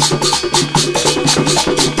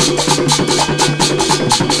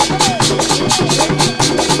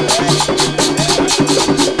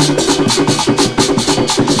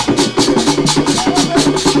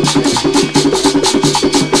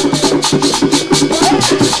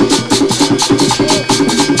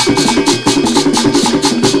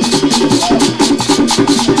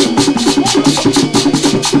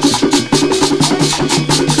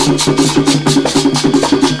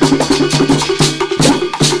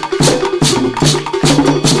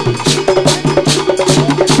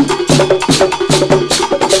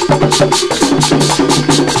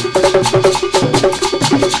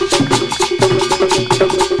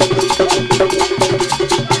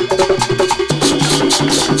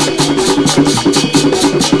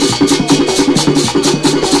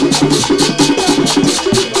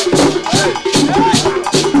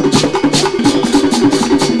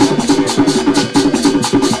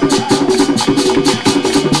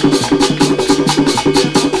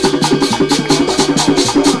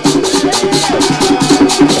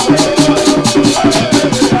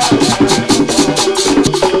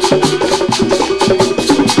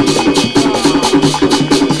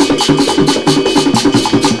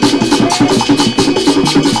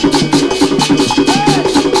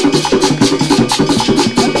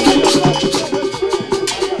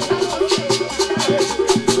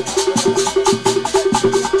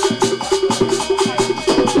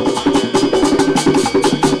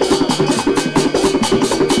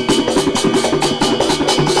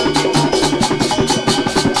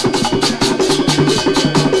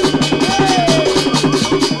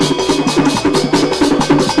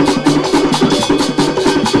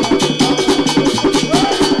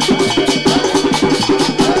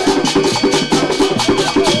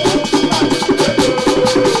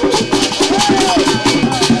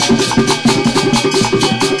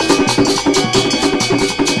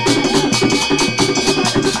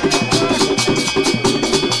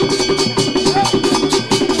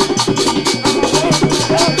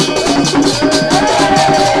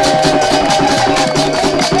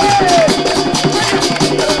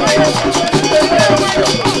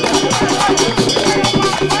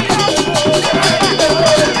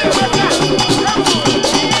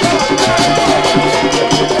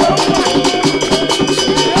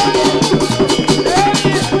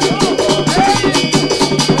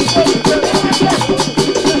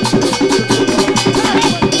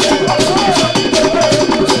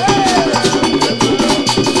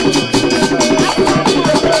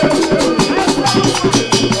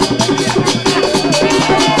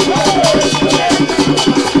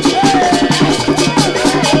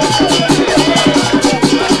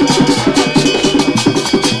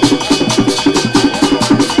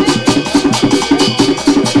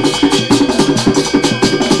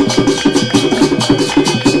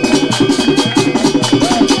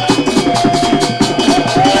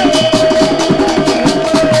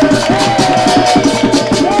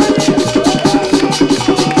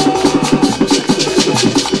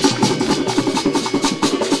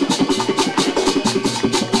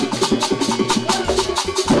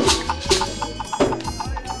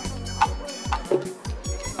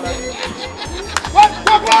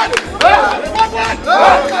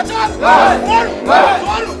 The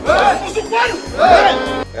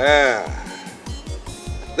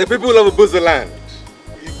people of Buza land,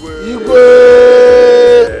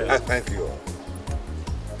 I thank you all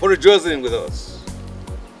for rejoicing with us.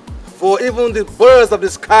 For even the birds of the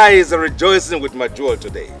skies are rejoicing with my jewel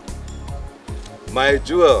today. My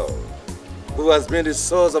jewel, who has been the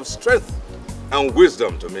source of strength and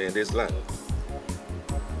wisdom to me in this land.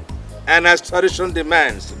 And as tradition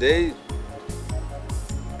demands today,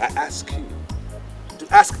 I ask you to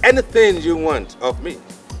ask anything you want of me,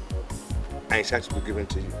 and it shall be given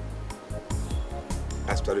to you,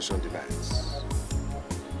 as tradition demands.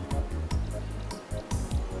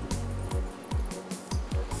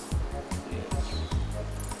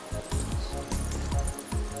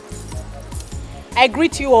 I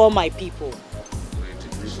greet you all, my people.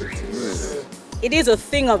 It is a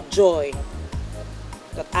thing of joy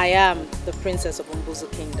that I am the princess of Umbuzu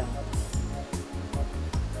Kingdom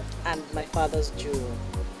and my father's jewel.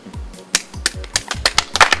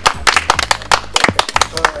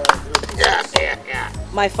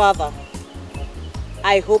 My father,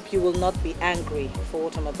 I hope you will not be angry for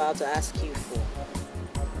what I'm about to ask you for.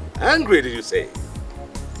 Angry, did you say?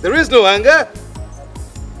 There is no anger.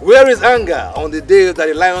 Where is anger on the day that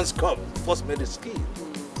the lion's cub first made its skin?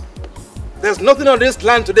 There's nothing on this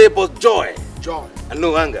land today but joy. Joy. And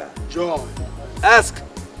no anger. Joy. Ask,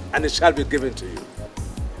 and it shall be given to you.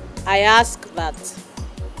 I ask that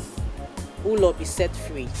Ulo be set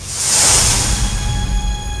free.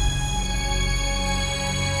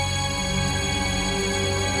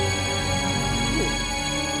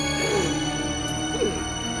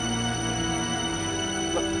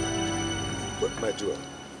 But my jewel,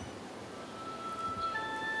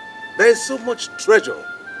 there is so much treasure,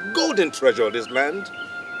 golden treasure in this land.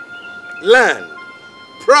 Land,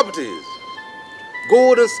 properties,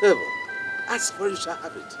 gold and silver. Ask for it, you shall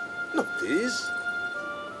have it. Not these.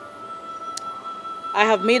 I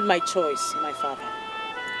have made my choice, my father.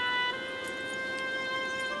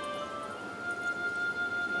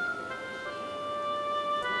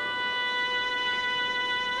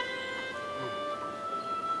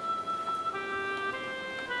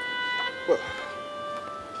 Well,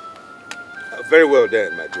 very well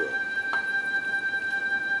then, my jewel.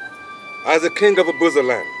 As the king of Umbuzu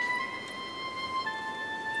land,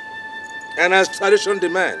 and as tradition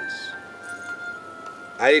demands,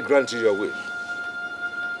 I grant you your wish.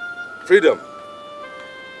 Freedom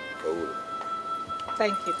for Ulo.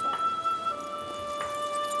 Thank you, Father.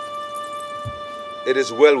 It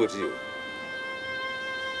is well with you.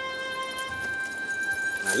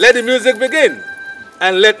 Now let the music begin,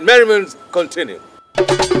 and let merriment continue.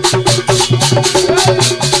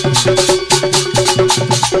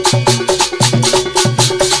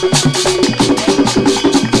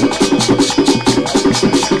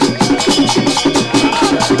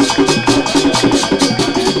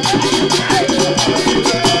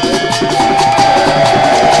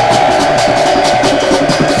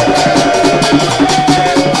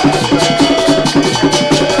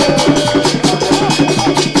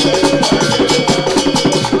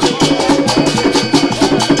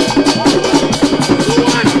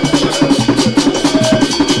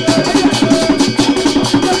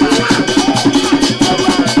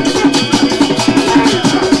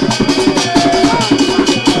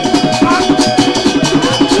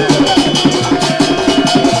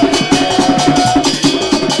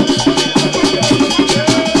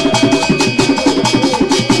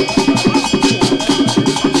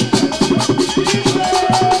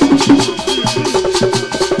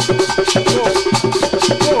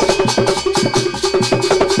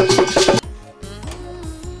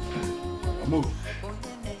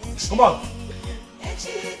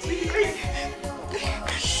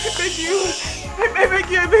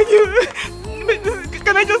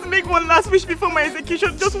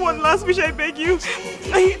 Just one last wish, I beg you.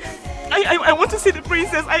 I want to see the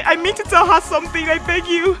princess. I mean to tell her something, I beg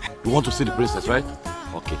you. You want to see the princess, right?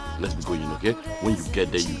 Okay, let's be going, okay? When you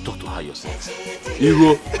get there, you talk to her yourself.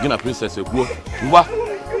 Hero, you're not princess. Ngwa.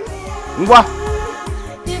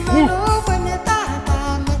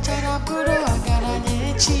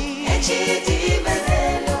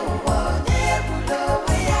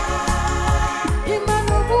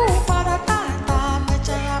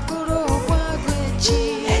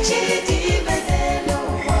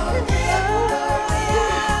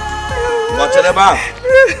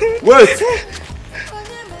 Wait!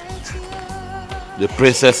 The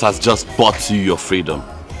princess has just bought you your freedom.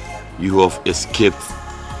 You have escaped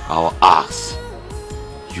our ass.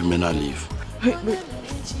 You may not leave. Wait,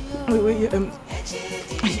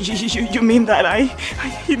 you mean that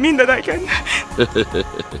you mean that I can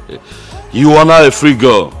You are now a free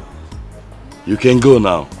girl. You can go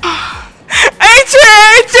now.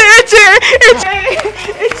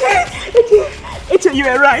 Eche, you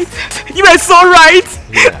were right. You were so right.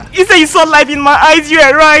 Yeah. You said you saw life in my eyes. You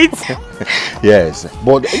were right. Yes,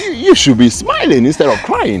 but you should be smiling instead of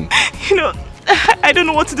crying. You know, I don't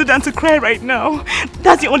know what to do than to cry right now.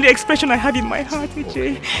 That's the only expression I have in my heart,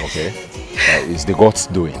 Eche. Okay. It's the gods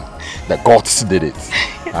doing. The gods did it.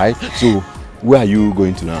 Right? So, where are you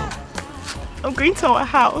going to now? I'm going to our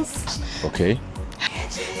house. Okay.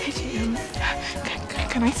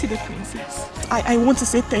 Can I see the princess? I want to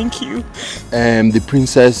say thank you. The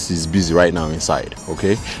princess is busy right now inside,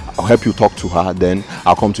 okay? I'll help you talk to her, then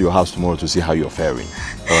I'll come to your house tomorrow to see how you're faring.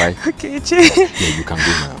 Alright? Okay, Che. Yeah, you can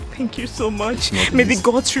go now. Thank you so much. May the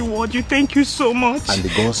gods reward you. Thank you so much. And the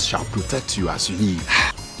gods shall protect you as you leave.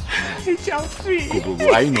 It's your free. Go.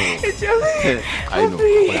 I know. It's your free. I know. Oh,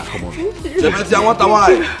 yeah, come on.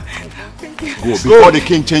 Thank you. Go before the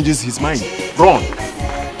king changes his mind. Run.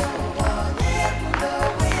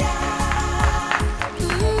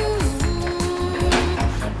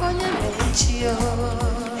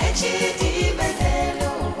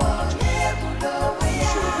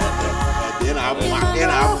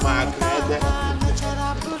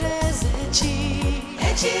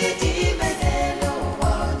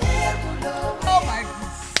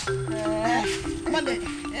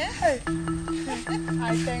 I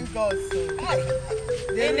thank God so.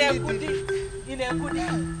 In a goodie,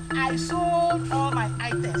 I sold all my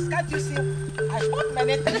items. Can't you see? I bought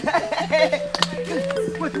many things.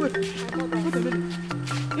 Wait a minute.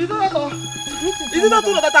 Is it not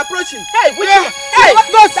two that are approaching? Hey, wait! Yeah. Hey,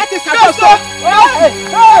 ghost! That is a ghost! Hey!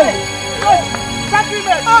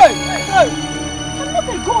 Sacrament! Hey! I'm not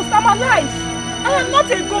a ghost. I'm alive. I am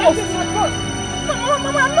not a ghost. That is a ghost. Mama,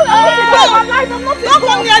 I'm not a ghost. I'm alive. I'm not a ghost. Don't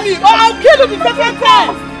come near me, or I'll kill you the second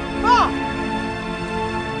time.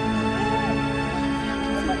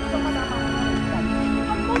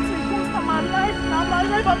 I'm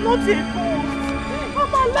alive. I'm not a ghost.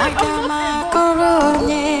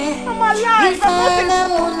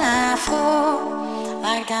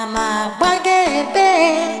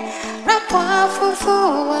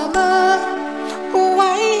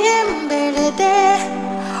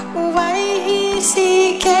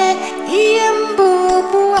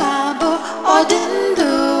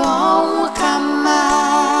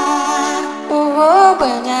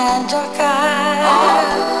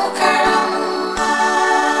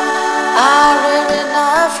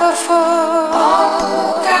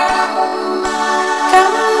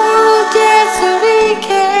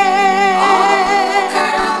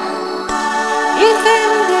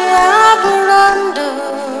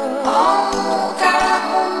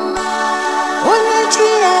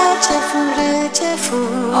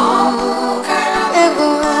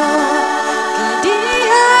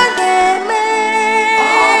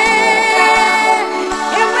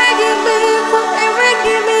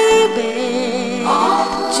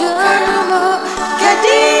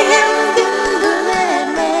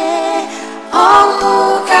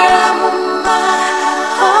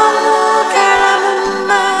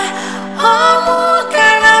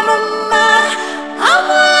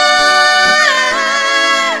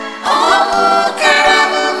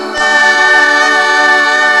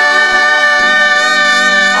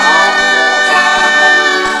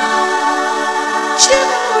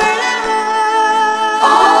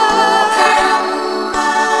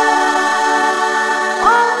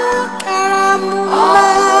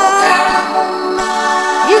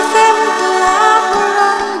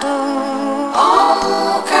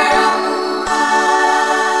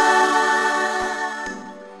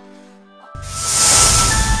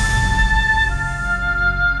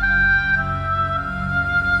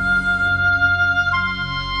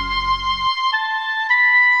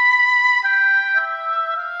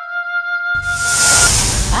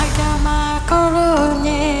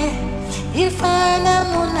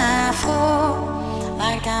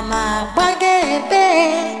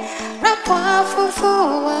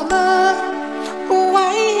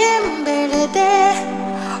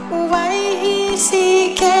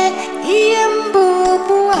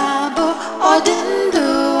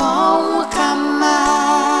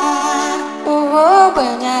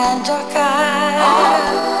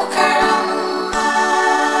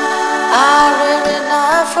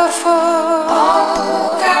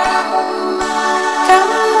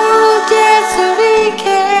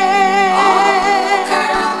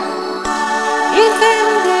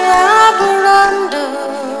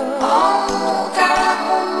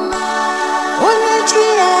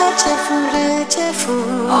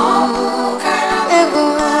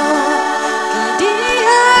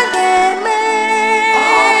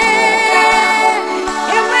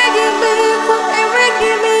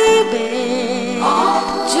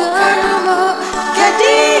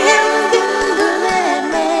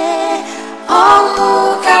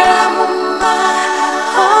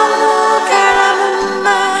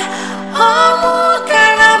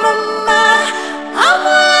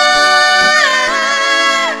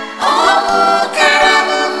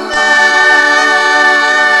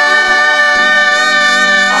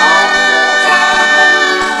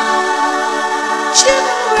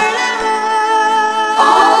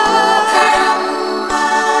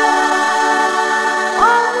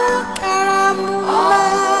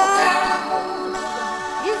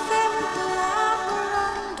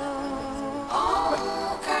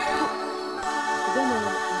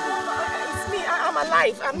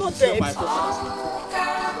 alive. I'm not dead. My forefathers.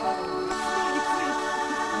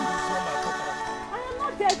 I am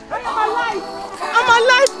not dead. I am alive. I'm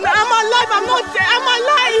alive. I'm alive. I'm not dead. I'm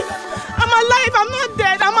alive. I'm alive. I'm not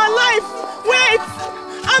dead. I'm alive. Wait.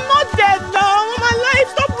 I'm not dead now. I'm alive.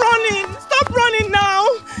 Stop running. Stop running now.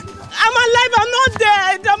 I'm alive. I'm not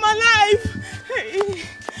dead. I'm alive.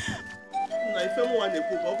 If anyone they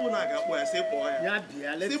put up on a boy, say boy. Yeah,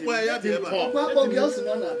 let's see why you have a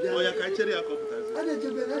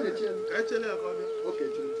Okay,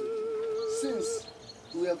 since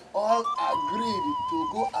we have all agreed to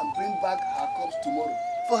go and bring back her corpse tomorrow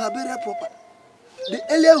for her burial proper, the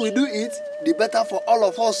earlier we do it, the better for all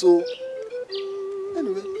of us. So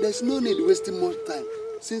anyway, there's no need wasting more time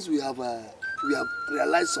since we have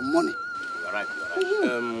realized some money. Right.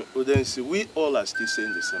 Udensi, we all are still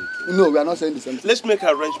saying the same thing. No, we are not saying the same thing. Let's make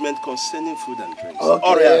arrangement concerning food and drinks. Okay.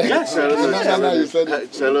 All right. Yes. Chelo.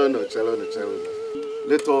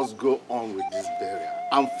 Let us go on with this burial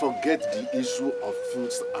and forget the issue of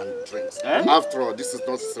foods and drinks. After all, this is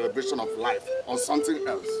not a celebration of life or something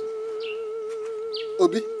else.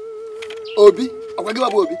 Obi, I'll give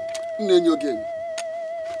up Obi.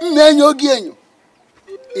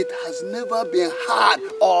 It has never been heard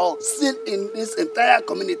or seen in this entire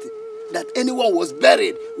community that anyone was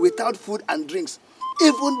buried without food and drinks.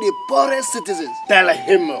 Even the poorest citizens. Tell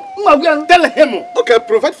him. Okay,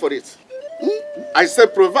 provide for it. I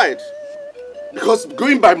said provide. Because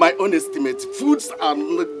going by my own estimate, foods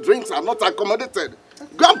and drinks are not accommodated.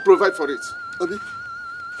 Go and provide for it. Obi,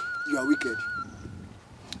 you are wicked.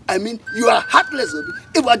 I mean, you are heartless, Obi.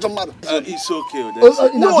 It's okay.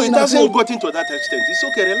 No, it hasn't gotten to that extent. It's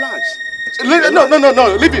okay, relax. No,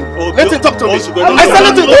 leave it. Okay. Let him talk to me. I said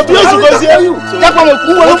let him talk to you.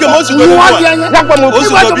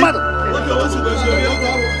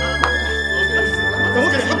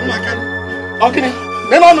 Okay,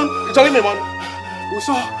 no, it's only me, man. We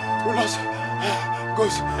lost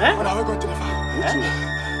ghosts when I was going to the farm.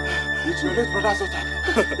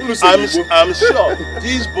 I'm sure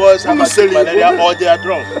these boys have malaria or they are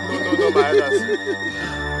drunk. No, my elders.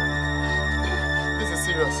 This is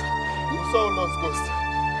serious. We saw lost ghosts.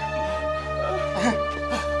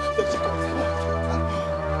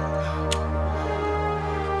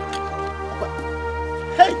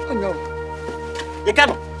 Hey! Oh no. You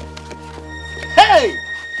can't. Hey!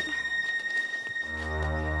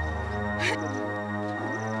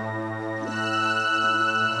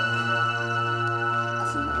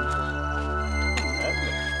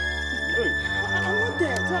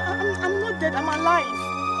 I'm not dead. I'm alive.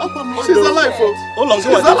 She's alive, folks. How long? She's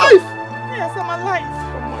alive. Yes, I'm alive.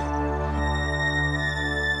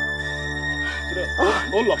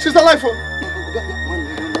 Hold on. She's alive, folks.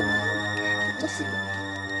 Just sit down.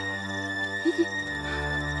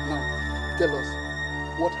 Now, tell us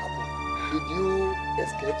what happened. Did you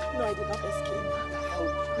escape? No, I did not escape.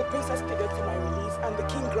 The princess pleaded for my release and the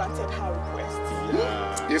king granted her request.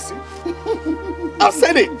 You see? I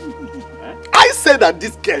said it. I said that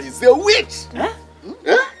this girl is a witch.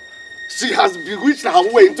 She has bewitched her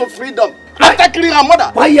way into freedom after killing her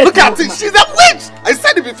mother. Look at it. She's a witch. I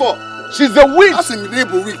said it before. She's a witch. That's a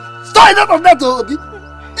witch. Stop enough of that, Obi.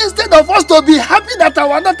 Instead of us to be happy that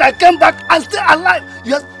our daughter came back and still alive,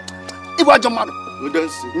 yes, it was your mother. We don't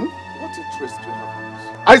see. What interest do you have?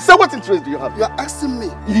 I said, what interest do you have? You are asking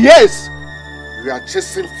me. Yes. You are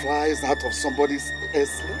chasing flies out of somebody's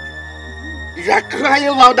sleep. You are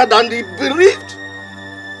crying louder than the bereaved.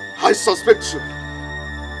 I suspect you.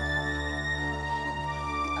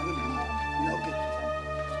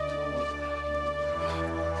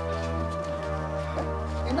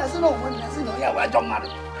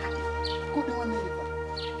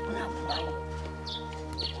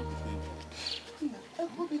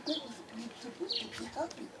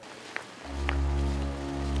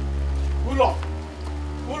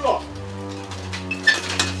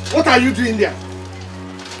 What are you doing there?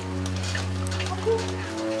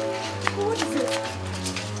 What is it?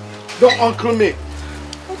 Don't uncle me.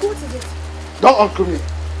 Uncle, what is it? Don't uncle me.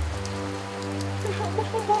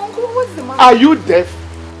 Uncle, what's the matter? Are you deaf?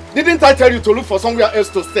 Didn't I tell you to look for somewhere else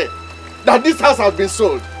to stay? That this house has been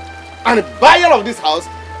sold. And the buyer of this house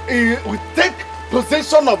will take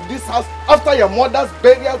possession of this house after your mother's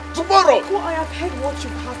burial tomorrow. Well, I have heard what you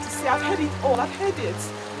have to say. I've heard it all. I've heard it.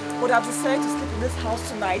 But I've decided to sleep in this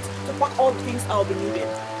house tonight to pack all the things I'll be needing.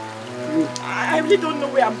 I really don't know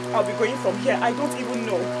where I'll be going from here. I don't even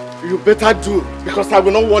know. You better do, because I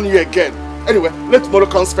will not warn you again. Anyway, let tomorrow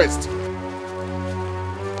comes first.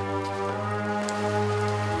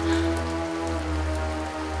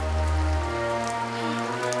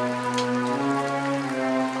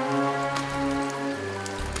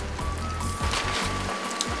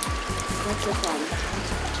 Stefan,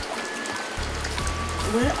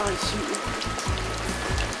 where are you?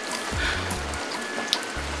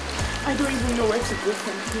 I don't even know where to go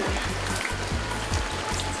from here.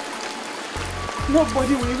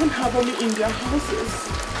 Nobody will even have me in their houses.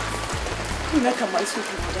 Like my sweet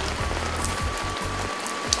mother.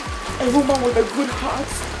 A woman with a good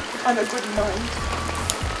heart and a good mind.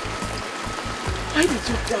 Why did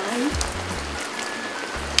you die?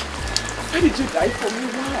 Why did you die for me?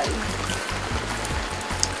 Why?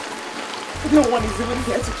 No one is even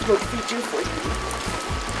here to keep a vigil for you.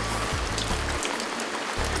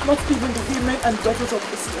 Not even the women and daughters of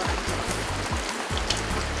this land.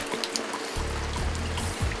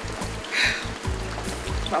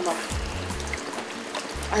 Mama,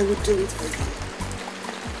 I will do it for you.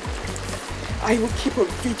 I will keep a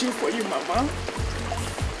vigil for you, Mama.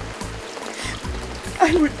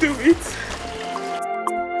 I will do it.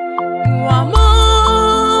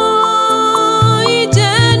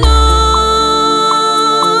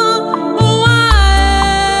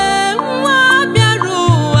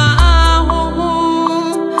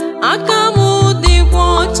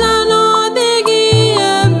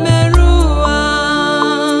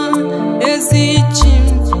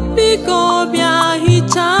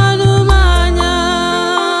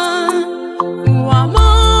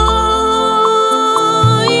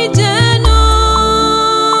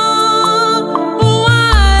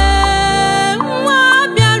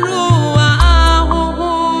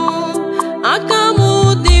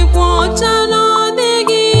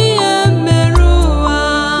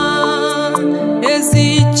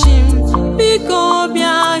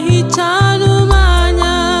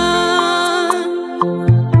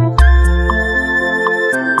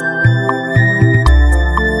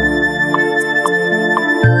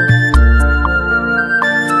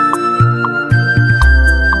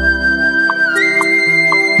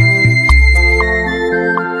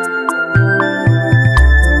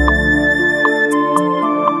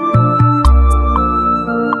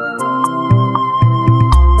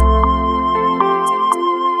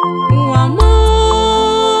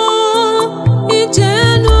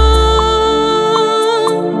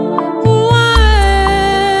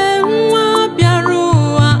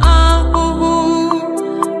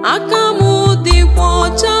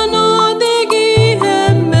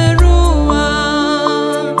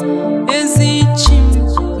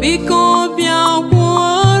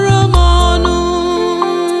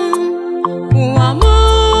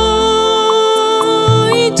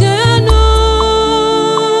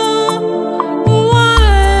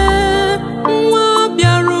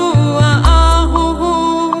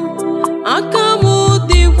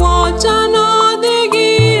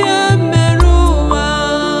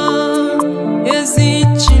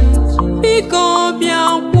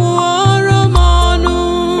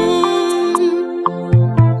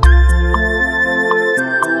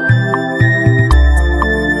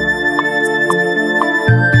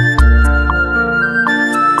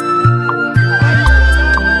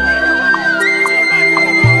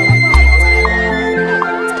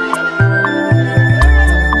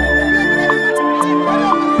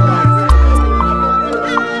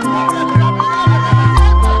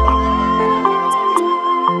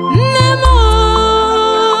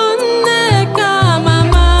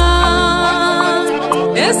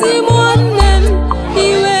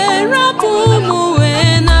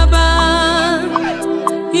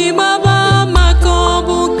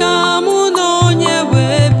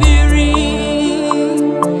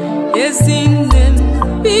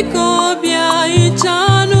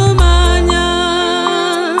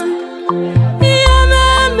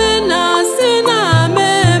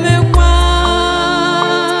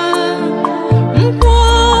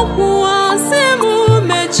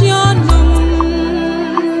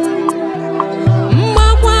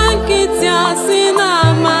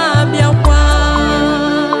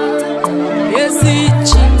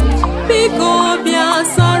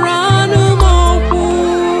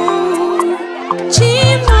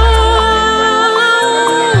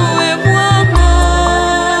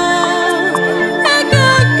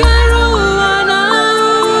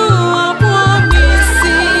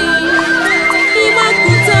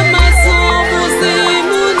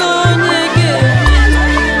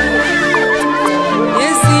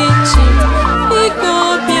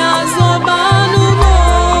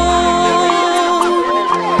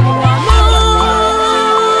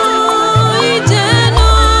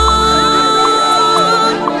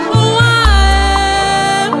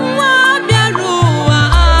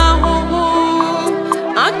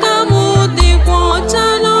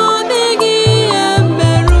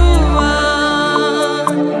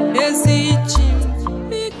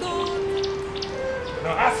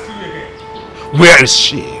 Where is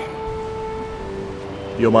she?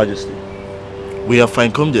 Your Majesty, we have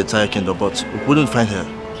fine-combed the entire kingdom, but we couldn't find her.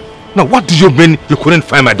 Now, what do you mean you couldn't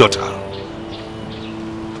find my daughter?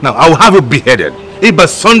 Now, I will have you beheaded if by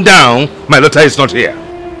sundown my daughter is not here.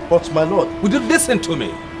 But my lord... Would you listen to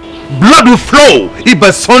me? Blood will flow if by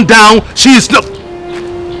sundown she is not...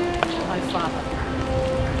 My father.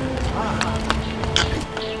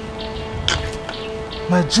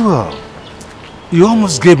 My jewel, you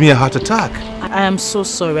almost gave me a heart attack. I am so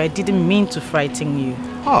sorry. I didn't mean to frighten you.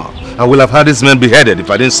 Oh, I will have had this man beheaded if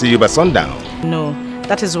I didn't see you by sundown. No,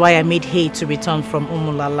 that is why I made hay to return from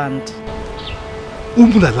Umula land.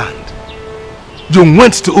 Umula land? You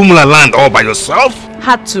went to Umula land all by yourself?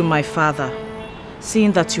 Had to, my father.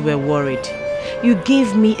 Seeing that you were worried. You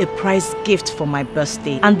gave me a prize gift for my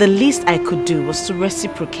birthday, and the least I could do was to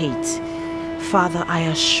reciprocate. Father, I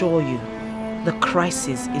assure you, the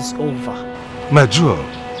crisis is over. My jewel,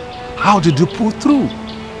 how did you pull through?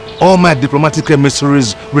 All my diplomatic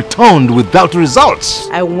emissaries returned without results.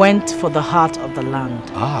 I went for the heart of the land.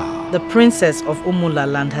 The princess of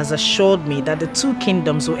Umula land has assured me that the two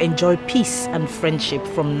kingdoms will enjoy peace and friendship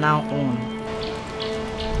from now on.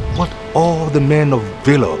 What all the men of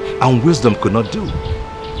valor and wisdom could not do,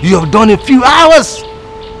 you have done in a few hours.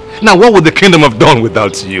 Now what would the kingdom have done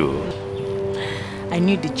without you? I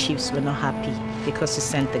knew the chiefs were not happy because you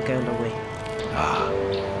sent the girl away.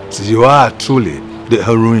 So you are truly the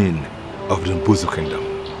heroine of the Mbuzu kingdom.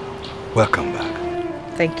 Welcome back.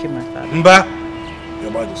 Thank you, my father. Mba,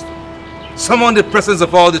 Your Majesty. summon the presence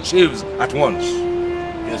of all the chiefs at once.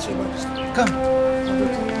 Yes, Your Majesty. Come.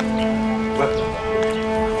 Welcome.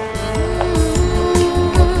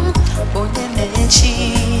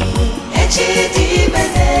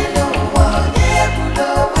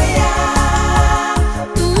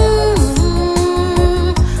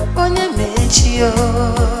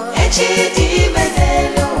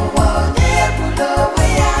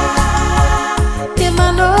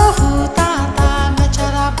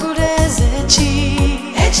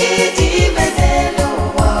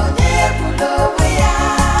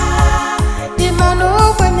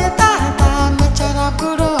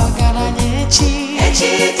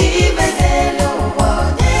 Echi di menelo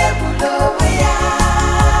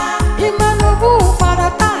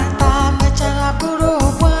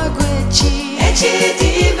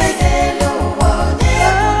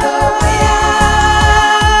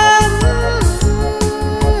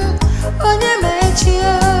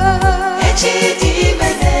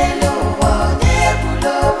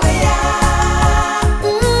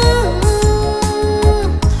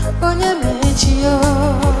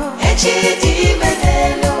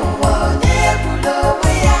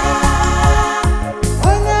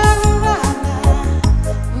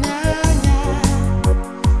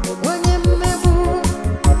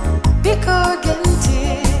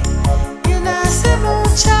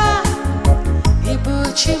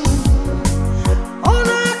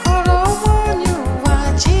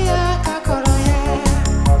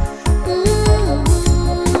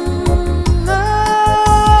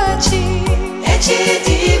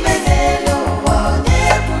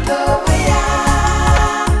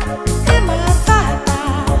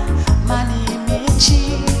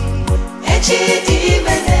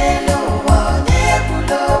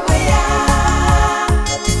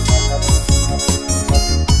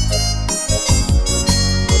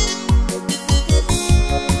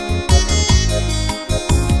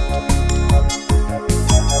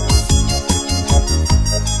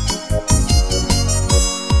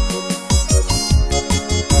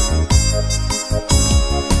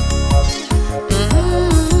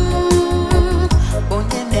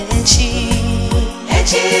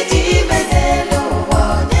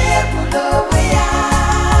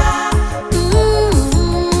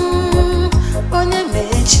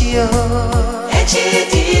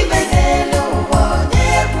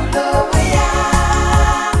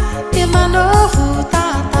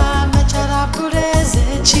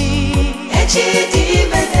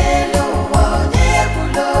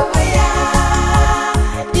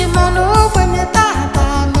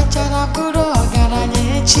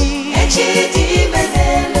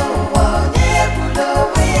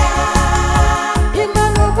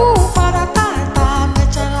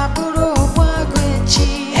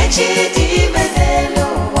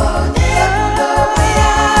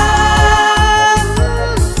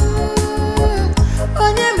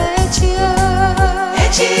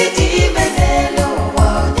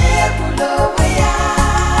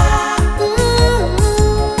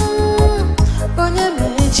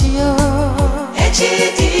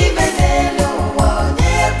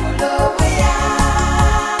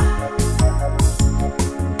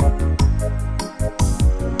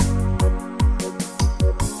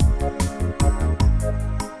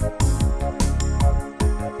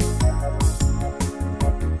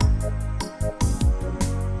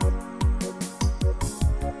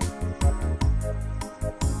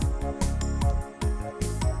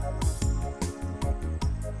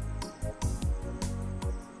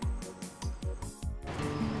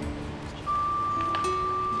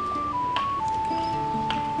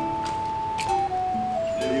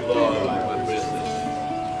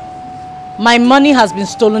My money has been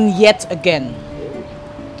stolen yet again.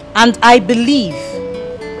 And I believe,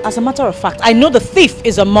 as a matter of fact, I know the thief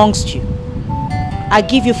is amongst you. I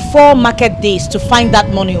give you 4 market days to find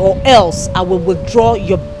that money, or else I will withdraw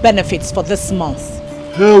your benefits for this month.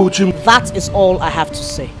 That is all I have to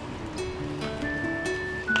say.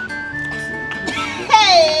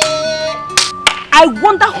 Hey! I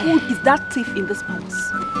wonder who is that thief in this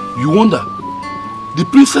palace. You wonder? The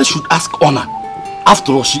princess should ask Honor.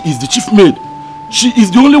 After all, she is the chief maid. She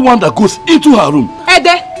is the only one that goes into her room.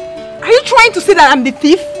 Ede, are you trying to say that I'm the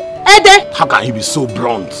thief? Ede! How can he be so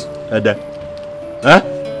blunt? Ede. Eh?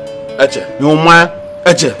 Eche. You mind?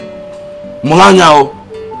 Eche. Mulanya.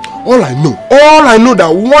 All I know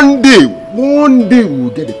that one day we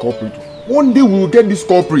will get the culprit. One day we will get this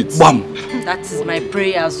culprit. Bam. That is my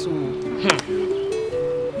prayer, so.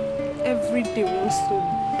 Every day one story.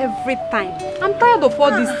 Every time. I'm tired of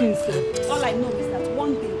all these things. All I know is that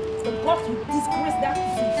one day the gods will disgrace that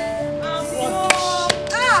thief.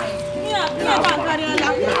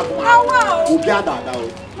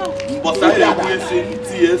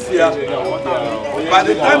 But by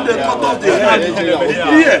the time they cut off the head, the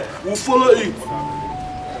ear will follow it.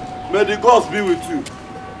 May the gods be with you.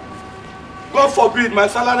 God forbid my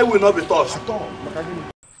salary will not be touched.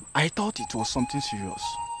 I thought it was something serious.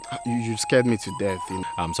 You scared me to death.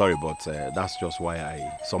 I'm sorry, but that's just why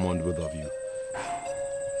I summoned both of you.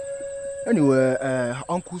 Anyway,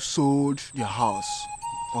 Uncle sold their house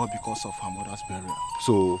all because of her mother's burial.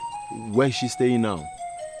 So, where is she staying now?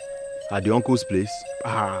 At the uncle's place?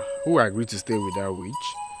 Who agreed to stay with that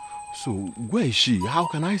witch? So, where is she? How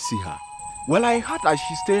can I see her? Well, I heard that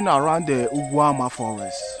she's staying around the Uguama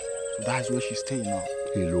forest. So that's where she's staying now.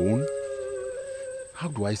 Alone? How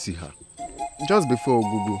do I see her? Just before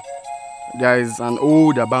Ogugu, there is an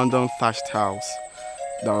old abandoned thatched house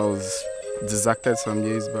that was deserted some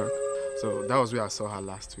years back. So that was where I saw her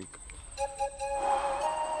last week.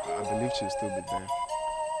 I believe she'll still be there.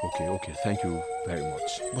 Okay, thank you very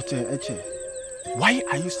much. But Eche, why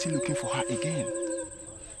are you still looking for her again?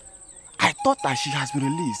 I thought that she has been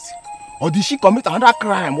released. Or did she commit another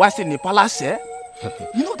crime whilst in the palace? You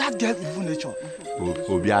know that girl evil nature.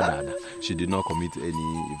 Obiadada, she did not commit any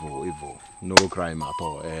evil. No crime at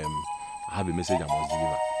all. I have a message I must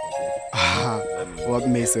deliver. What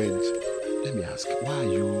message? Let me ask, why are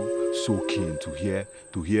you so keen to hear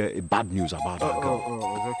a bad news about that girl?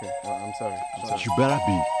 It's okay. I'm sorry. You better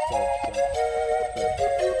be.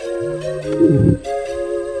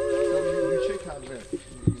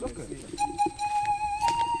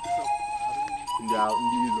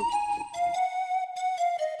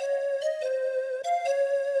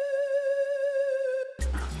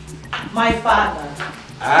 My father.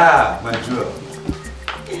 My jewel.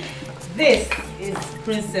 This is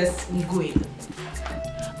Princess Ngwe,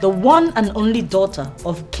 the one and only daughter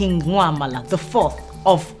of King Nwamala, the 4th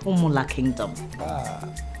of Umula Kingdom.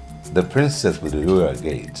 The princess with the royal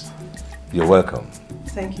gate. You're welcome.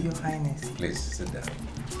 Thank you, Your Highness. Please sit down.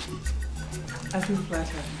 I feel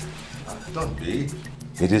flattered. Don't be.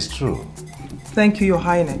 It is true. Thank you, Your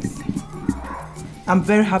Highness. I'm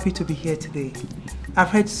very happy to be here today. I've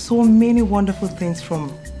heard so many wonderful things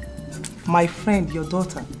from my friend, your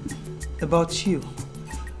daughter, about you.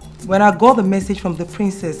 When I got the message from the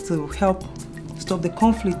princess to help stop the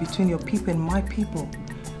conflict between your people and my people,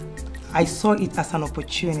 I saw it as an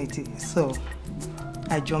opportunity, so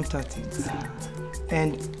I jumped at it.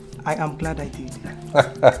 And I am glad I did.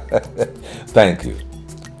 Thank you.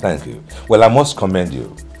 Thank you. Well, I must commend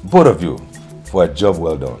you, both of you, for a job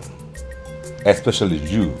well done. Especially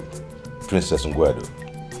you, Princess Ngwedo.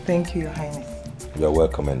 Thank you, Your Highness. You are well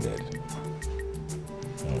commended.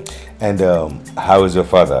 And how is your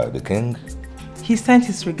father, the king? He sent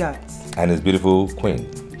his regards. And his beautiful queen?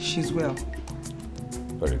 She's well.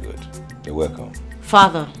 Very good. You're welcome.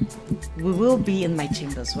 Father, we will be in my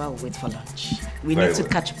chambers while we wait for lunch. We Very need to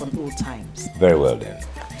well. catch up on old times. Very well then.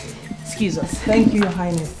 Excuse us. Thank you, Your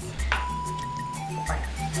Highness.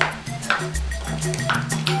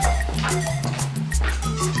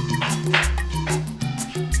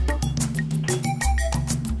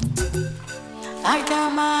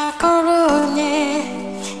 Agama korone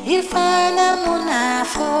ifana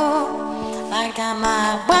munafo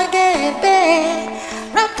agama bagebe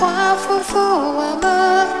rapwa fufu wama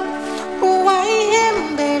uwaiye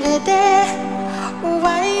mbelede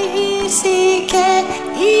uwaiye sike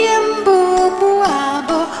iyembubu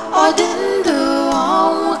abo odindu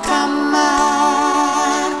omukama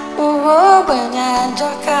uwo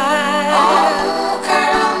banyanjoka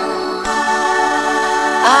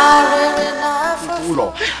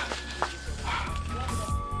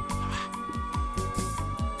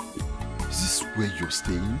you're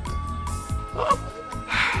staying?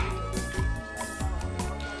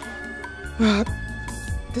 Well,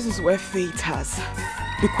 this is where fate has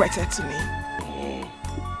bequeathed to me.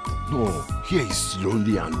 No, here is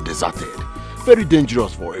lonely and deserted. Very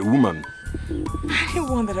dangerous for a woman.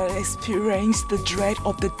 Anyone that has experienced the dread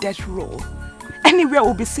of the death row, anywhere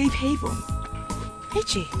will be safe haven.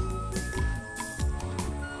 Edochie,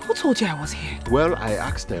 who told you I was here? Well, I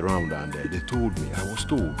asked around and they told me. I was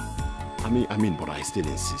told. I mean, but I still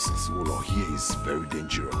insist. Well, here is very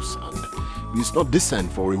dangerous and it's not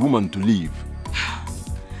decent for a woman to leave.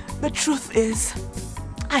 The truth is,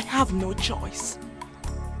 I have no choice.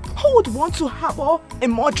 Who would want to harbor a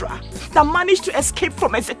murderer that managed to escape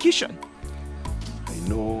from execution? I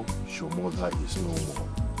know your mother is no more.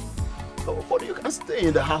 Oh, but you can stay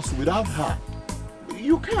in the house without her.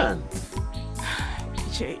 You can.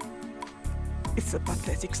 Edochie, it's a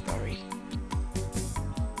pathetic story.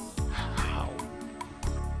 How?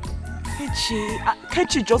 Edochie,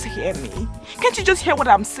 can't you just hear me? Can't you just hear what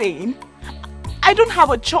I'm saying? I don't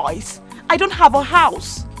have a choice. I don't have a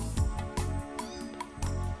house.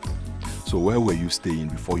 So where were you staying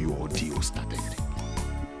before your ordeal started?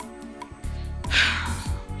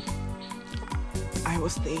 I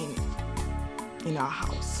was staying in our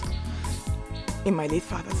house. In my late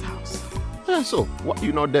father's house. Yeah, so why are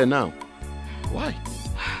you not there now? Why?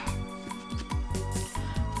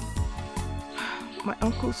 My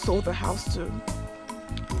uncle sold the house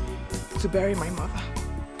to bury my mother.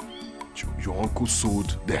 Your uncle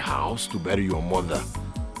sold the house to bury your mother?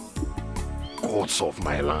 Gods of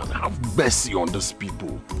my land, have mercy on these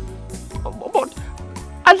people. But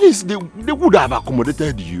at least they would have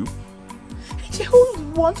accommodated you. Who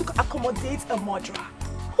would want to accommodate a murderer?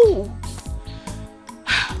 Who?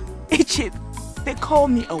 Edochie, they call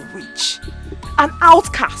me a witch, an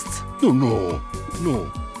outcast. No,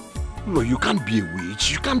 you can't be a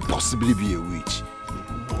witch. You can't possibly be a witch.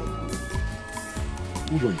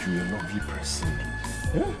 You're a lovely person.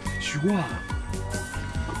 Yeah? You are.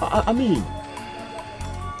 I mean,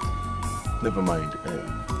 never mind.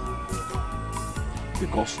 The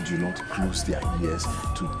gods do not close their ears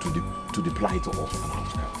to the plight of an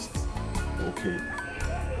outcast. Okay?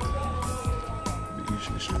 The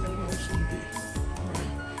issues shall be well someday.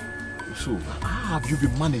 Right? So, how have you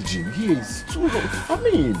been managing? Here is too long. I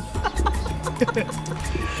mean,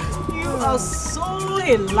 you are so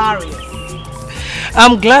hilarious.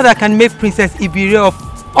 I'm glad I can make Princess Ibiri of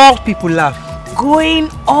all people laugh. Going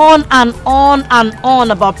on and on and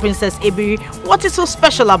on about Princess Ibiri. What is so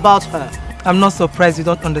special about her? I'm not surprised you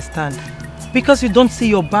don't understand. Because you don't see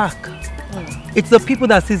your back. It's the people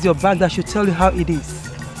that sees your back that should tell you how it is.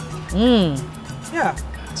 Yeah.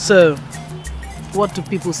 So, what do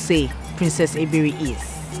people say Princess Ibiri is?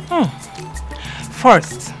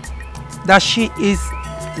 First, that she is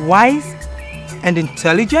wise and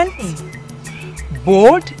intelligent,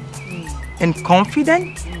 bold and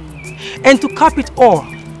confident, and to cap it all,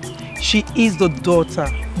 she is the daughter,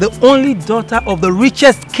 the only daughter of the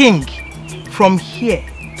richest king from here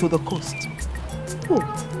to the coast. Oh,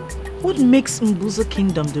 what makes Mbuzo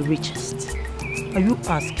Kingdom the richest? Are you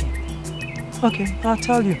asking? Okay, I'll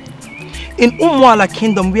tell you. In Umuala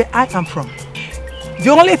Kingdom, where I am from, the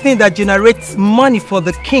only thing that generates money for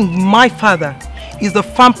the king, my father, is the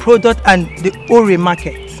farm product and the Ore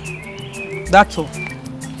market. That's all.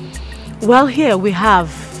 Well, here we have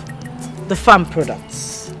the farm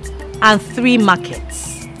products and 3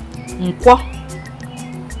 markets. Nkwo,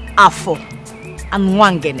 Afo, and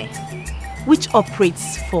Wangene, which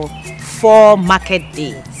operates for 4 market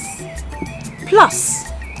days. Plus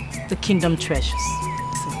the kingdom treasures.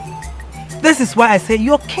 This is why I say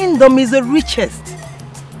your kingdom is the richest.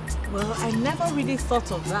 Well, I never really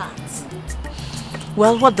thought of that.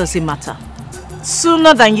 Well, what does it matter?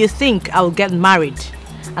 Sooner than you think, I'll get married.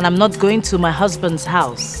 And I'm not going to my husband's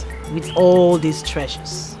house with all these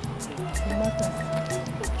treasures.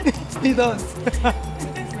 It does.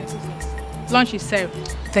 Lunch is served.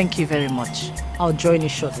 Thank you very much. I'll join you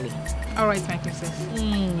shortly. All right, my princess.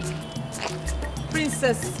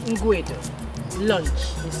 Princess Ngwedo, lunch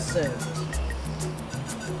is served.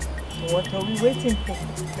 What are we waiting for?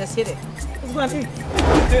 Let's hit it. Let's go and eat.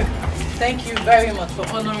 Thank you very much for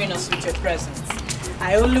honoring us with your presence.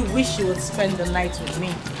 I only wish you would spend the night with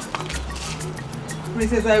me.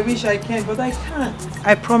 Princess, I wish I can, but I can't.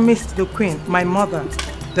 I promised the queen, my mother,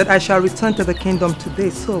 that I shall return to the kingdom today,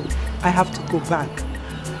 so I have to go back.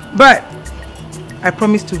 But I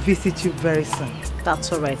promise to visit you very soon.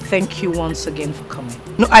 That's all right. Thank you once again for coming.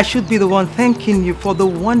 No, I should be the one thanking you for the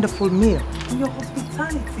wonderful meal and your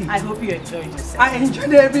hospitality. I hope you enjoyed yourself. I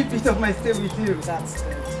enjoyed every bit of my stay with you. That's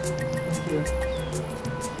good. Thank you.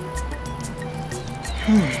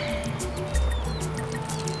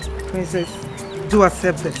 Princess, do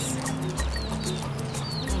accept this.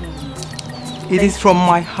 It is from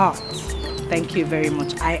my heart. Thank you very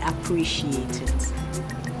much. I appreciate it.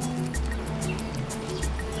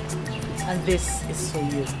 And this is for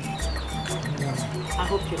you. I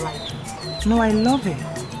hope you like it. No, I love it.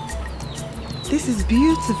 This is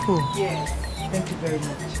beautiful. Yes. Thank you very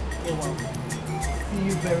much. You're welcome. See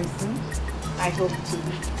you very soon. I hope to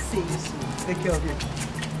see you soon. Take care of you.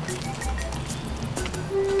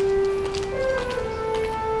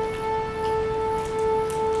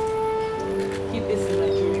 Keep this in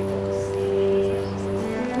Nigerian box.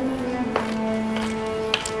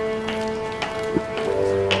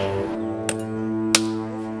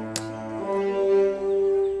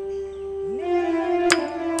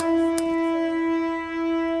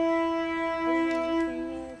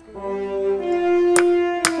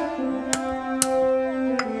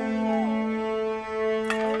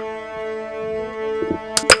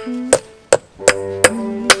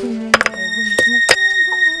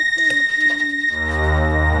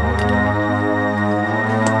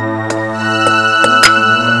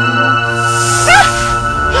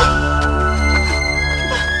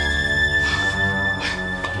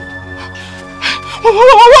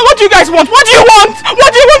 What do you guys want? What do you want?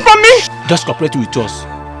 What do you want from me? Just cooperate with us.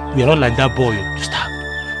 We are not like that boy. Stop.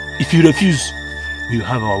 If you refuse, we will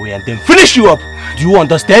have our way and then finish you up. Do you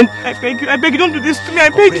understand? I beg you, don't do this to me, I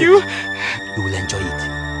beg you. You will enjoy it.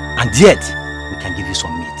 And yet, we can give you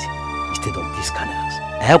some meat instead of these canals.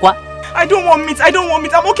 I don't want meat,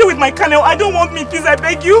 I'm okay with my canal. I don't want meat, please, I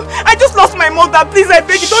beg you. I just lost my mother, please, I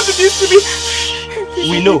beg you, don't do this to me.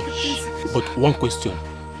 We know, but one question.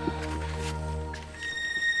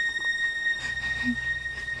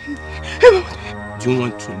 Do you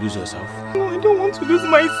want to lose yourself? No, I don't want to lose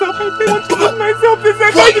myself. I don't want to lose myself. Please,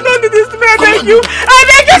 I beg you, don't do this to me. I beg you. I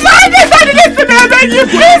beg you, don't do this to me. I beg you.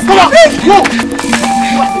 Please, come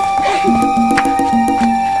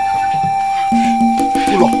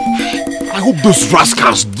on. I hope those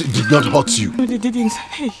rascals did not hurt you. No, they didn't.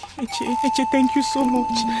 Hey, Ekeh, thank you so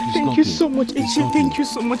much. Thank you so much, Ekeh. Thank you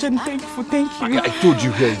so much. I'm thankful. Thank you. I told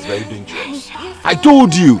you here is very dangerous. I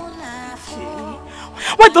told you.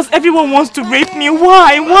 Why does everyone want to rape me?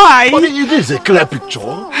 Why? But it is a clear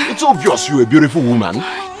picture. It's obvious you're a beautiful woman.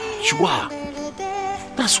 You are.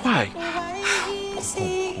 That's why.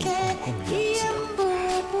 Come here. Sit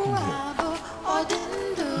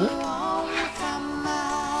down.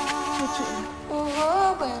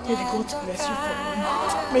 May the gods bless you for me.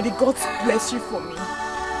 May the gods bless you for me.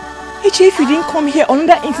 Ekeh, if you didn't come here,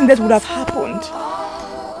 another incident would have happened.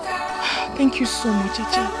 Thank you so much,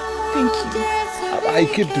 Ekeh. Thank you. I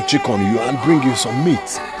came to check on you and bring you some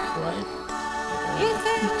meat.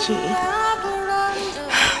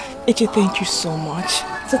 Ekeh, thank you so much.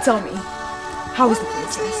 So tell me, how is the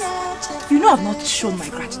princess? You know I've not shown my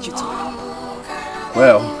gratitude to her.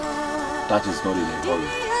 Well, that is not in a hurry.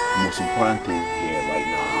 The most important thing here right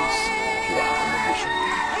now is your accommodation.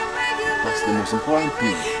 That's the most important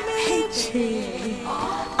thing. Ekeh,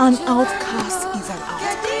 an outcast is an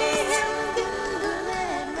outcast.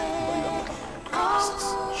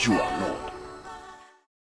 You are not.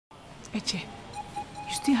 Ekeh,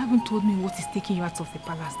 you still haven't told me what is taking you out of the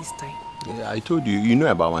palace this time. Yeah, I told you. You know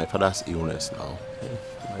about my father's illness now.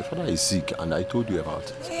 My father is sick and I told you about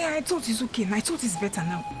it. Yeah, I thought it's okay. I thought it's better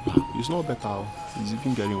now. It's not better. It's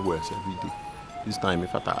even getting worse every day. This time, in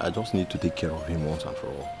fact, I just need to take care of him once and for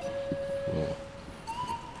all.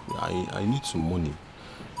 I need some money.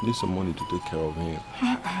 I need some money to take care of him.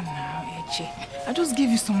 Now, Ekeh, I just gave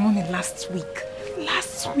you some money last week.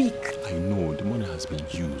 Last week. I know, the money has been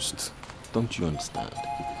used. Don't you understand?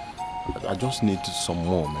 I just need some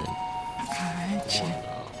more, man. Ekeh,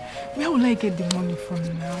 where will I get the money from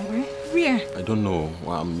now? Where? I don't know.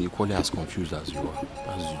 I'm equally as confused as you are.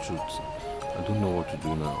 That's the truth. I don't know what to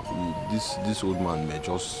do now. This old man may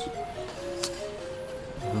just...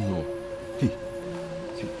 I don't know. Hey.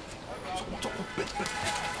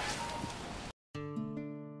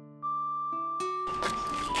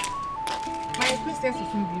 My princess will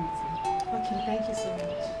soon be with you. Okay, thank you so much.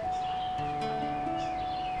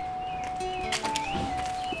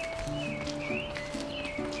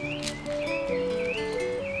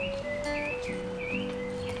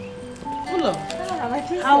 Hello. My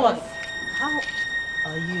princess. How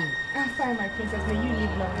are you? I'm fine, my princess. May you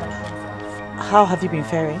live long, my princess. How have you been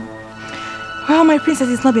faring? Well, my princess,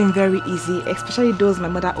 it's not been very easy, especially those my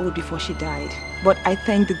mother owed before she died. But I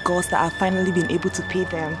thank the gods that I've finally been able to pay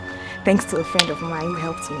them, thanks to a friend of mine who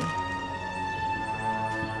helped me.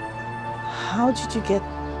 How did you get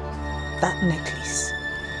that necklace?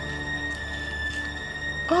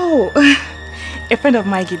 Oh, a friend of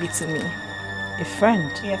mine gave it to me. A friend?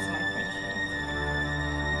 Yes, my friend.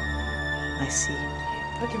 I see.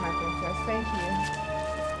 Okay, my princess. Thank you.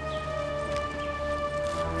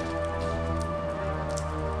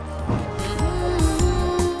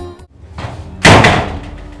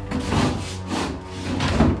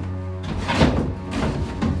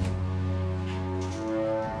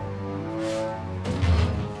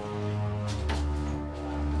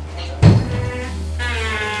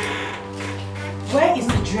 Where is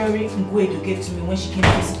the jewelry Ngwedu gave to me when she came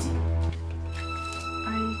visiting? I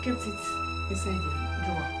kept it inside the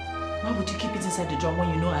drawer. Why would you keep it inside the drawer when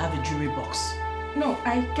you know I have a jewelry box? No,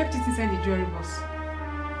 I kept it inside the jewelry box.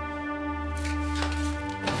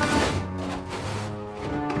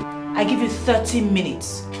 I give you 30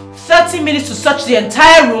 minutes. 30 minutes to search the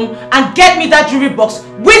entire room and get me that jewelry box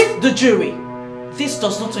with the jewelry. This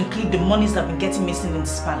does not include the monies that have been getting missing in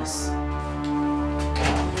this palace.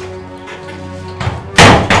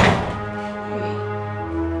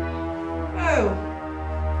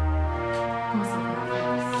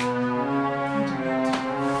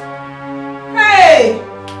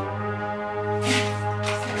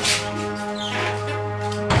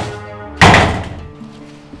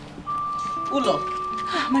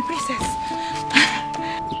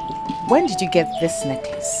 When did you get this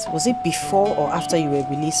necklace? Was it before or after you were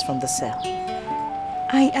released from the cell?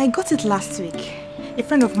 I got it last week. A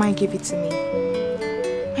friend of mine gave it to me.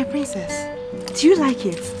 My princess, do you like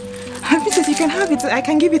it? My princess, you can have it. I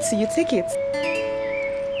can give it to you. Take it.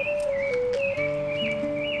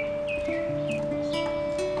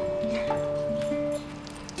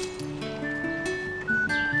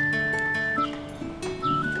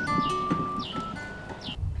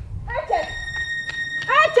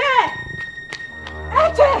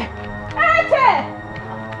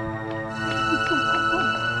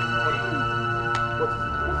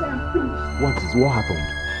 What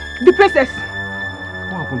happened? The princess.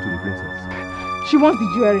 What happened to the princess? She wants the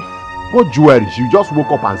jewelry. What jewelry? She just woke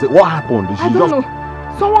up and said, what happened? I don't know.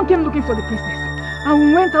 Someone came looking for the princess and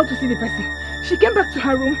we went out to see the person. She came back to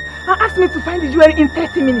her room and asked me to find the jewelry in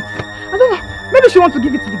 30 minutes. I don't know. Maybe she wants to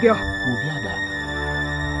give it to the girl. Obiada,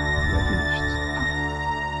 we are finished.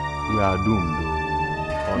 We are doomed.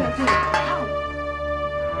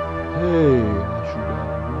 Hey,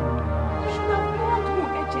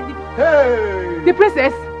 Hey! The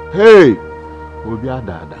princess! Hey!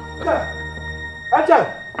 Obiada. Eche!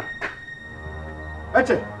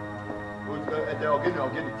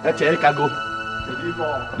 Eche, Ekeh, go.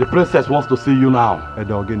 The princess wants to see you now.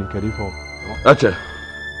 Eche,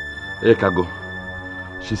 Ekeh, go.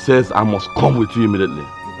 She says I must come with you immediately.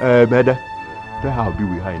 Mede, tell her I'll be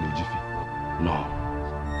with her in a jiffy. No.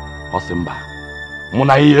 Osimba.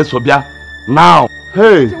 Muna iye sobia now.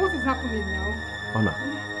 Hey! What is happening now? Honor.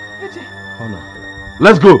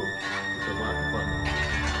 Let's go.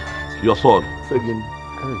 Your sword. Again.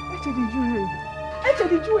 Eche the jewelry. Eche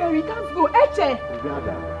the jewelry. Can't go. Eche.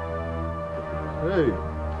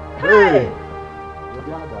 Hey.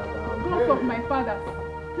 God of my father,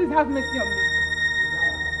 please have mercy on me.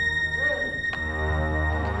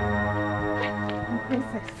 My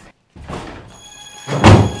princess.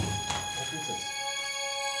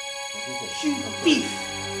 You thief!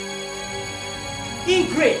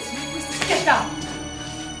 Ingrate! Get down!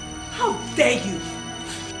 How dare you!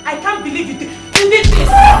 I can't believe you did this!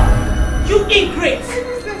 You ingrate!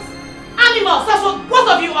 Animals, that's what both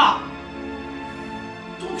of you are!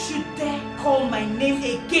 Don't you dare call my name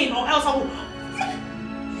again or else I will...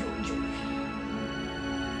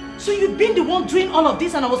 So you've been the one doing all of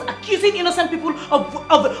this and I was accusing innocent people of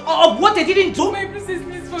what they didn't do? My princess,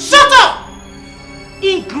 please forgive me. Shut up!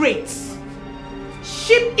 Ingrates!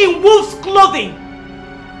 Sheep in wolf's clothing!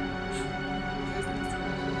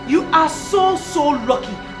 You are so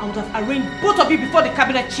lucky. I would have arranged both of you before the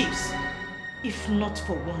cabinet chiefs. If not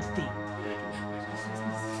for one thing.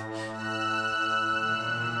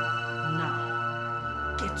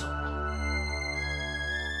 Now, get up.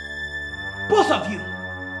 Both of you.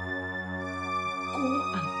 Go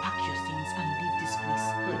and pack your things and leave this place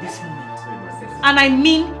this moment. And I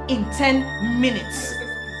mean in 10 minutes.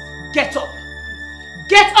 Get up.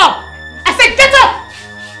 Get up! I said get up!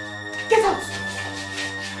 Get out!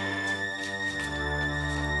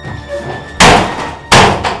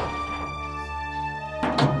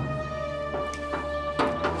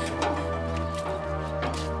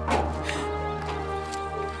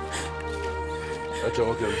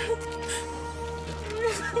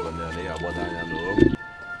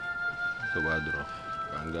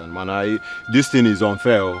 Man, this thing is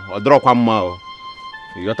unfair. I drop one mile.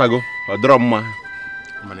 You gotta go. I drop my.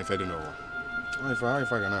 Man, if I don't know. If I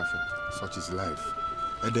can afford, such is life.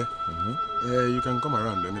 Ede, you can come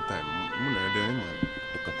around anytime.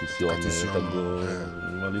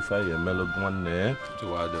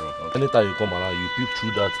 Anytime you come around, you peep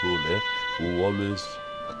through that hole, we'll always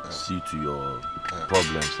see to your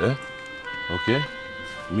problems, Okay?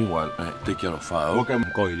 Meanwhile, take care of her. Okay,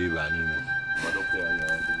 call you leave an email.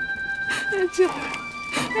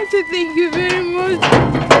 Eche, thank you very much.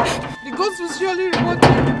 The gods will surely reward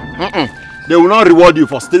you. They will not reward you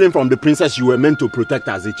for stealing from the princess you were meant to protect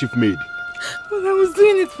as a chief maid. But I was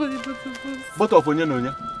doing it for the both of us. Both of you,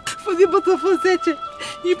 For the both of us, Eche.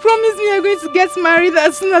 You promised me you're going to get married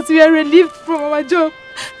as soon as we are relieved from our job.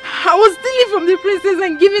 I was stealing from the princess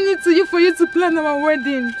and giving it to you for you to plan our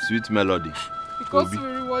wedding. Sweet melody. Because we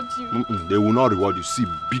will reward you. They will not reward you. See,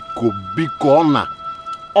 Biko,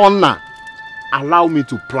 honor. Allow me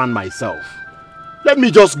to plan myself. Let me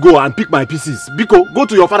just go and pick my pieces. Biko, go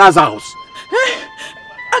to your father's house.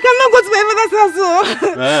 I cannot go to my father's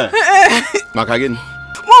house. Back again.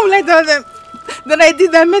 What will I tell them? That I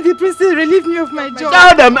did that made the princess relieve me of my job.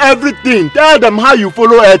 Tell them everything. Tell them how you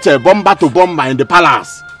follow Eche bomba to bomba in the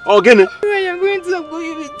palace. Again. Anywhere you're going to, I'm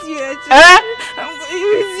going with you, Eche. I'm going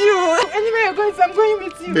with you. Anywhere you're going to, I'm going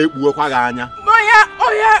with you.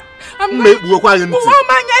 Oh yeah. I'm going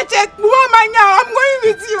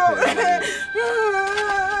with you.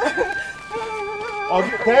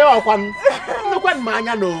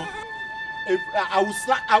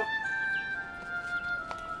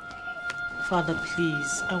 Father,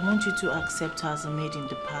 please, I want you to accept her as a maid in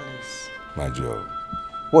the palace. My dear,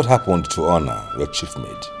 what happened to Honor, your chief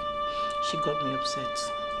maid? She got me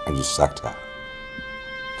upset. And you sacked her.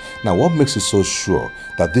 Now, what makes you so sure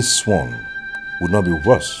that this one would not be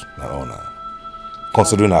worse than Honor,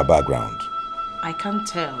 considering her background? I can't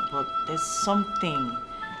tell, but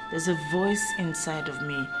there's a voice inside of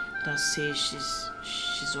me that says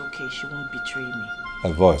she's okay, she won't betray me.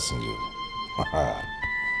 A voice in you?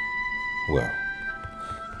 Well,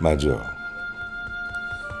 my dear,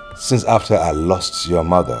 since after I lost your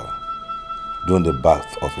mother during the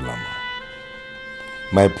birth of Ilama,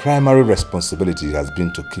 my primary responsibility has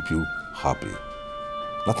been to keep you happy.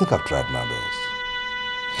 I think I've tried my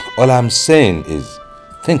best. All I'm saying is,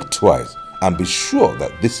 think twice and be sure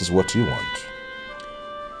that this is what you want.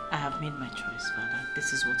 I have made my choice, Father.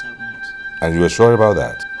 This is what I want. And you are sure about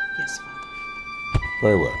that? Yes, Father.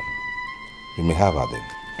 Very well. You may have her then.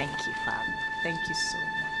 Thank you, Father. Thank you so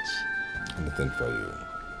much. Anything for you.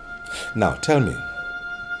 Now, tell me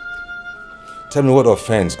what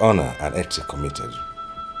offense Honor and Ekeh committed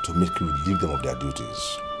to make you relieve them of their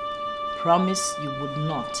duties. Promise you would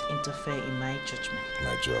not interfere in my judgment.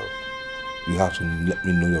 My job. You have to let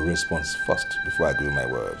me know your response first before I give you my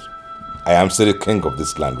word. I am still the king of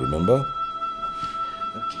this land, remember?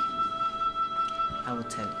 Okay. I will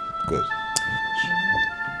tell you. Good.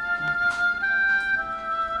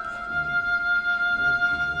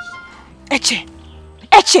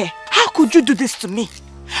 Ekeh, how could you do this to me?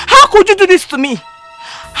 How could you do this to me?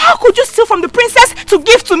 How could you steal from the princess to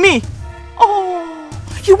give to me? Oh,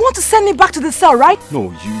 you want to send me back to the cell, right? No,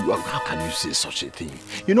 how can you say such a thing?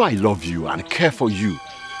 You know I love you and care for you.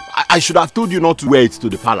 I should have told you not to wear it to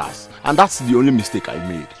the palace. And that's the only mistake I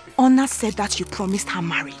made. Honor said that you promised her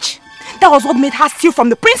marriage. That was what made her steal from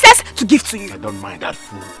the princess to give to you. I don't mind that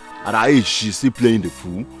fool. At her age, she's still playing the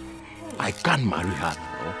fool. I can't marry her.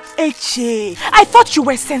 Ekeh, I thought you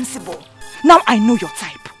were sensible. Now I know your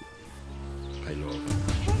type. I love you.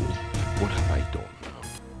 What have I done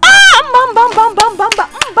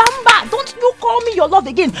now? Don't you call me your love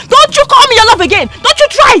again. Don't you call me your love again. Don't you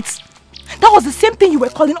try it. That was the same thing you were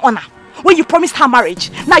calling Honor when you promised her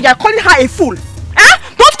marriage. Now you are calling her a fool.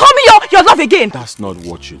 Don't call me your love again. That's not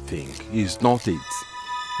what you think. It's not it.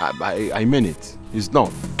 I mean it. It's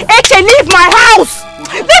not. Ekeh, leave my house!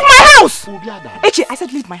 Leave my house! Ekeh, I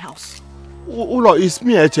said leave my house. Ula, it's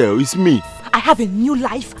me, Ekeh. It's me. I have a new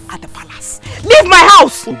life at the palace. Leave my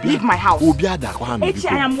house! Leave my house. Ekeh,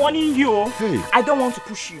 I am warning you. Hey. I don't want to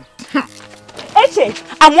push you. Ekeh,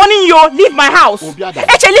 I'm warning you. Leave my house.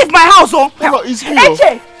 Ekeh, leave my house. Oh. Ula, it's me.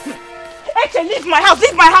 Ekeh. Ekeh, leave my house.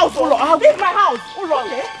 Leave my house. Oh. Leave my house.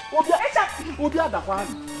 Okay.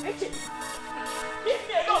 Ekeh. Leave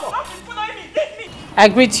me alone. I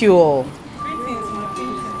greet you all.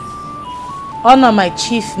 Honor, my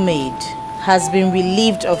chief maid, has been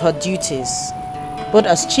relieved of her duties, both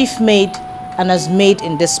as chief maid and as maid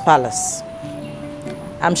in this palace.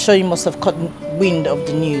 I'm sure you must have caught wind of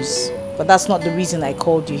the news, but that's not the reason I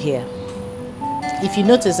called you here. If you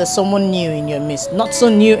notice there's someone new in your midst, not so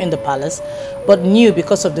new in the palace, but new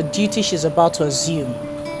because of the duty she's about to assume,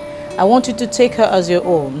 I want you to take her as your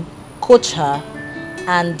own, coach her,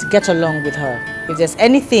 and get along with her. If there's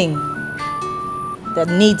anything that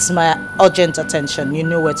needs my urgent attention, you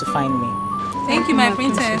know where to find me. Thank you, my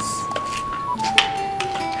princess.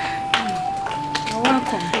 You're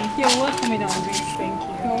welcome. You're welcome, Madam Grace. Thank you.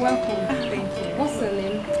 You're welcome. Thank you. What's your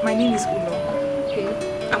name? My name is Ulo. Okay.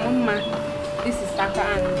 I'm Mama. This is Saka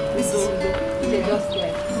and this is Udo. They're just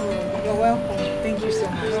like. You're welcome. Thank you so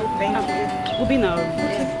much. Thank you. We'll be now.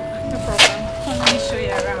 Okay. No problem. Come let me show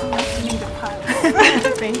you around. I'm in the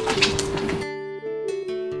palace. Thank you.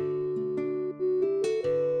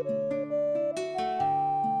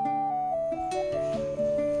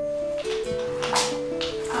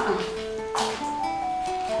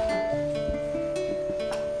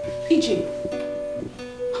 PJ,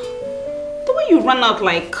 the way you ran out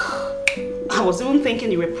like I was even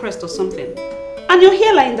thinking you were pressed or something. And you're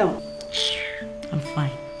here lying down. I'm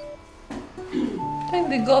fine. Thank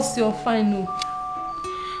the gods you're fine, no.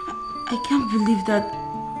 I can't believe that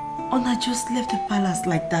Ona just left the palace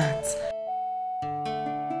like that.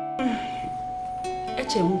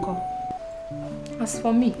 As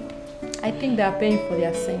for me, I think they are paying for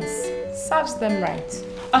their sins. Serves them right.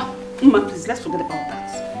 Ah, Uma, please, let's forget about that.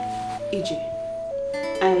 AJ,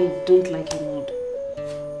 I don't like your mood.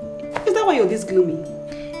 Is that why you're this gloomy?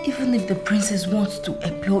 Even if the princess wants to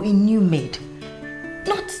employ a new maid,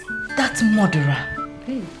 not that murderer.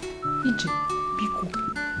 Hey, EJ, Biko,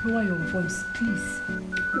 lower your voice, please.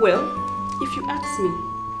 Well, if you ask me,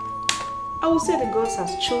 I will say the gods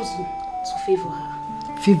has chosen to favor her.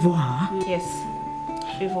 Favor her? Yes,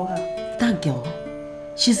 favor her. That girl,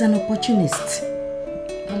 she's an opportunist.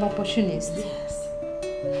 An opportunist? Yes.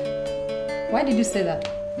 Why did you say that?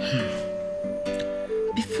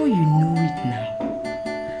 Before you know it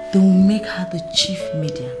now, they will make her the chief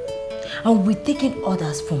medium and we're taking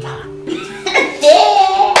orders from her.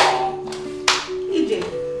 EJ,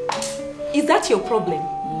 is that your problem?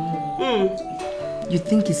 You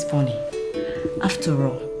think it's funny? After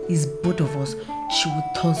all, it's both of us she will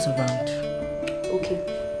toss around. Okay,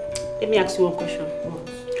 let me ask you one question.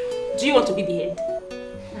 Do you want to be the head?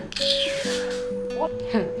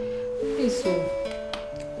 So,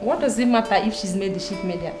 what does it matter if she's made the chief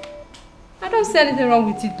medium? I don't see anything wrong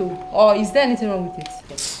with it though. Or is there anything wrong with it?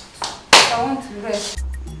 I want to rest.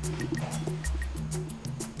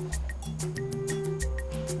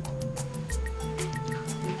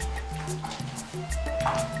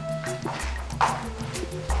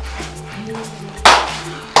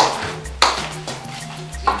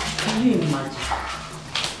 Can you imagine?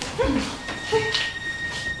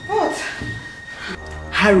 What?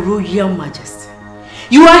 Her Royal Majesty.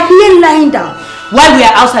 You are here lying down while we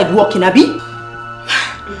are outside walking, Abi?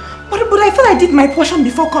 But I thought I did my portion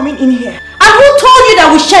before coming in here. And who told you that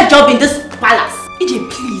we share job in this palace?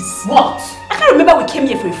 EJ, please. What? I can't remember we came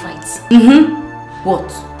here for a fight.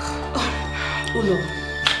 What? Oh no.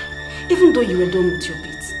 Even though you were done with your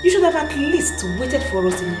bit, you should have at least waited for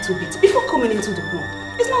us a little bit before coming into the home.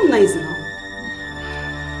 It's not nice now.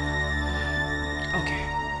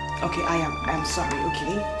 Okay, I am sorry,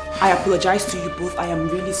 okay? I apologize to you both. I am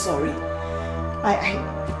really sorry.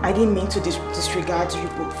 I didn't mean to disregard you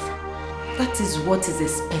both. That is what is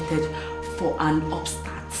expected for an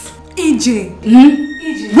upstart. EJ!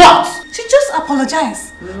 EJ! What? She just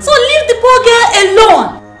apologized. So leave the poor girl alone!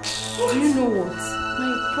 Do you know what?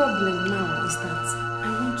 My problem now is that I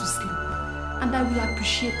want to sleep. And I will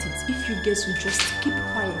appreciate it if you guys will just keep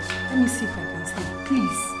quiet. Let me see if I can sleep.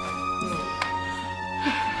 Please.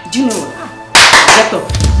 Do you know what? Get up.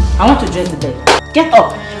 I want to dress the bed. Get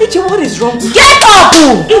up. EJ, what is wrong with you? Get up!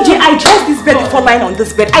 EJ, I dressed this bed before lying on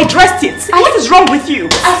this bed. I dressed it. What is wrong with you?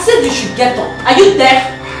 I said you should get up. Are you deaf?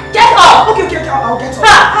 Get up! Okay, I'll get up.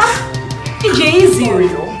 EJ, easy.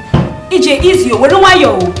 EJ, easy. We don't want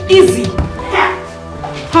you. Easy.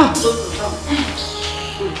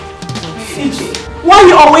 EJ, why are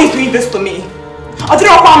you always doing this to me? Why are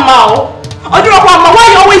you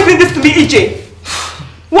always doing this to me, EJ?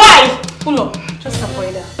 Why? Pull just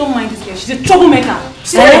avoid her. Don't mind this girl. She's a troublemaker.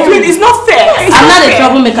 It's not fair. I'm not a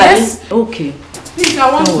troublemaker. Yes? Okay. Please,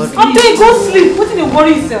 I want to sleep. I'm doing go sleep. What did you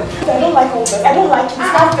worry yourself? I don't like all that. I don't like it. It's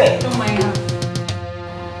not fair. Don't mind her.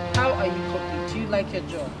 How are you coping? Do you like your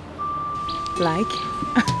job? Like?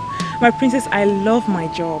 My princess, I love my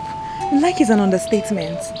job. Like is an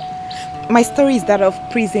understatement. My story is that of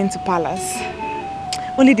prison to palace.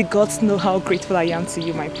 Only the gods know how grateful I am to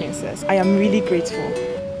you, my princess. I am really grateful.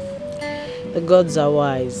 The gods are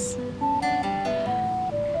wise.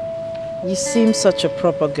 You seem such a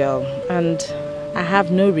proper girl, and I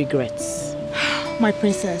have no regrets. My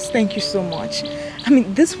princess, thank you so much. I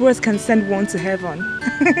mean, these words can send one to heaven.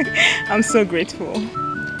 I'm so grateful.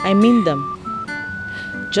 I mean them.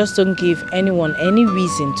 Just don't give anyone any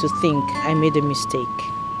reason to think I made a mistake.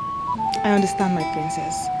 I understand, my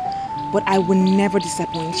princess. But I will never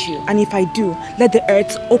disappoint you. And if I do, let the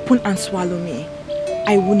earth open and swallow me.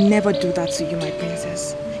 I will never do that to you, my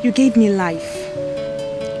princess. You gave me life.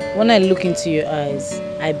 When I look into your eyes,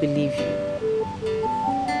 I believe you.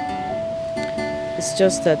 It's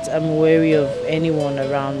just that I'm wary of anyone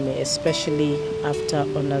around me, especially after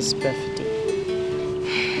Onna's birthday.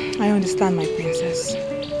 I understand, my princess.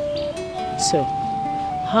 So,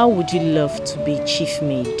 how would you love to be chief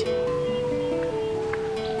maid?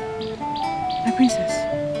 My princess?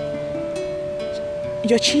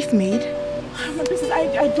 Your chief maid? My princess,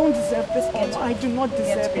 I don't deserve this honor. I do not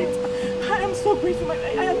deserve it. I am so grateful. I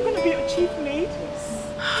am going to be your chief maid.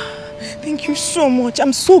 Thank you so much.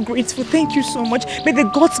 I'm so grateful. Thank you so much. May the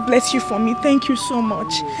gods bless you for me. Thank you so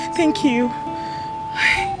much. Thank you.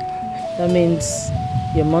 That means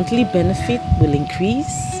your monthly benefit will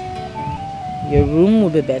increase, your room will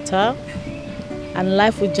be better, and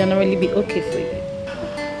life will generally be okay for you.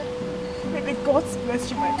 May the gods bless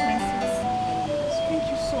you, my princess. Thank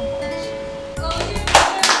you so much.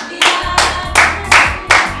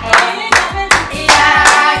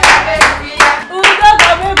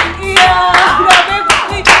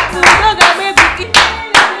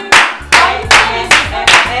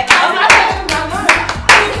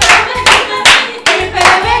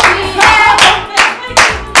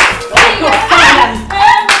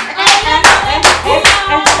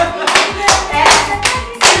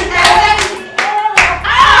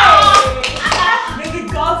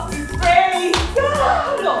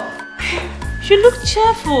 You look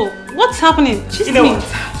cheerful. What's happening? You know what?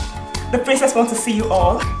 The princess wants to see you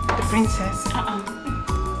all. The princess.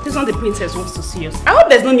 This one, the princess wants to see us. I hope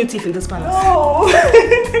there's no new thief in this palace. No.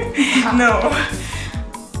 No.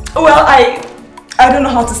 Well, I don't know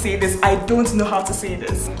how to say this. I don't know how to say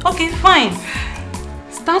this. Okay, fine.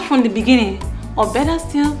 Start from the beginning. Or better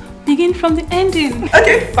still, begin from the ending.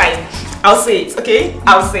 Okay, fine. I'll say it, okay?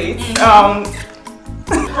 I'll say it. Now.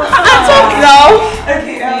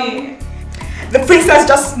 Okay, the princess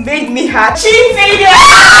just made me her chief maid.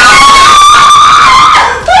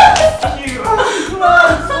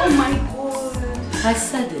 Oh my God. I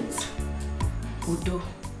said it. Udo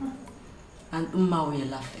and Umma were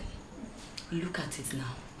laughing. Look at it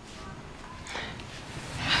now.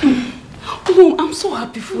 Oh, I'm so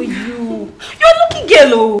happy for you. You're a lucky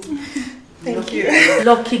girl, oh. Thank you.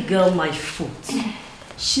 Lucky girl, my foot.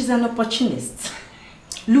 She's an opportunist.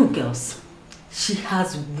 Look, girls. She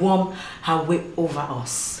has won her way over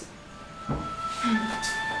us.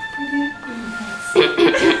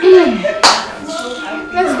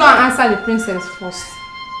 Let's go and answer the princess first.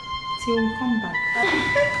 Till we come back.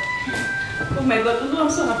 Oh my God, I'm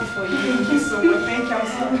so happy for you. Thank you so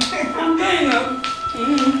much. Thank you. I'm going up.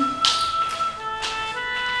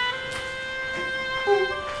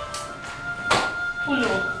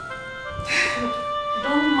 Ulo,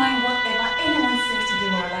 don't mind whatever anyone says to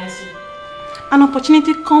demoralize you. An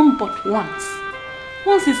opportunity comes but once.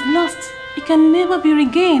 Once it's lost, it can never be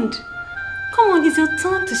regained. Come on, it's your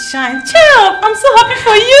turn to shine. Cheer up! I'm so happy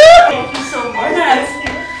for you! Thank you so much. Thank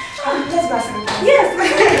you. Let's go. Yes!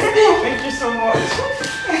 Thank you so much.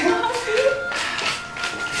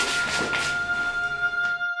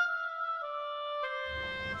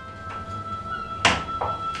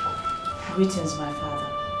 Greetings, my father.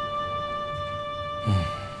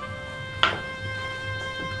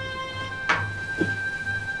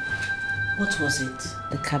 What was it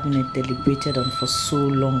the cabinet deliberated on for so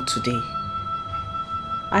long today?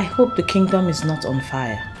 I hope the kingdom is not on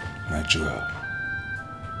fire. My jewel,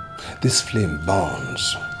 this flame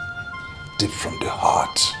burns deep from the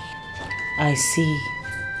heart. I see.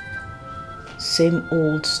 Same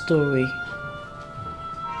old story.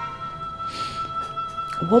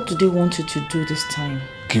 What do they want you to do this time?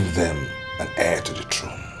 Give them an heir to the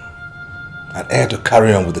throne. An heir to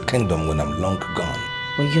carry on with the kingdom when I'm long gone.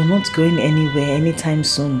 But you're not going anywhere anytime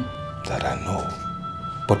soon. That I know.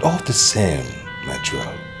 But all the same, my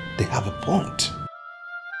jewel, they have a point.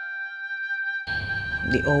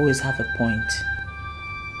 They always have a point.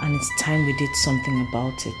 And it's time we did something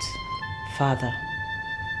about it. Father,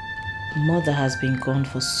 Mother has been gone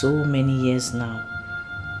for so many years now.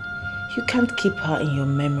 You can't keep her in your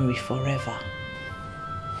memory forever.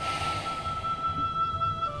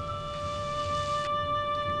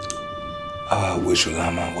 Our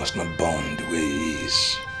Wishulama was not born the way he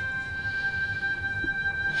is.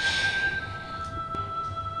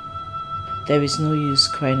 There is no use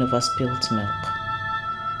crying over spilt milk.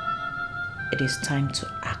 It is time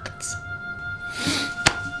to act.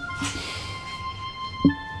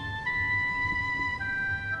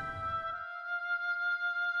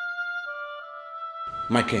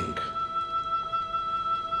 My king,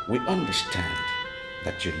 we understand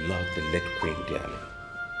that you love the late queen dearly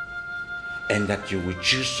and that you will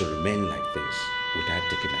choose to remain like this without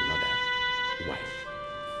taking another wife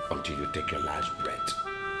until you take your last breath.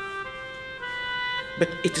 But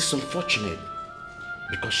it is unfortunate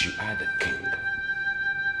because you are the king.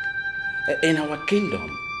 In our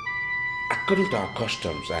kingdom, according to our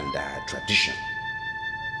customs and our tradition,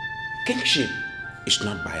 kingship is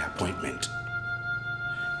not by appointment.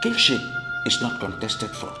 Kingship is not contested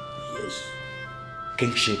for. Yes.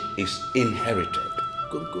 Kingship is inherited.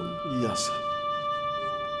 Yes.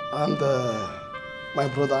 And my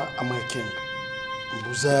brother and my king,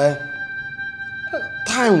 Mbuze,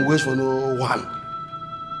 time waits for no one.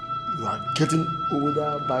 You are getting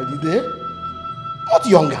older by the day, not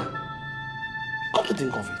younger. Come to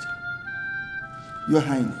think of it. Your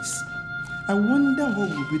Highness, I wonder what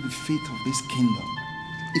will be the fate of this kingdom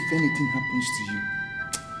if anything happens to you.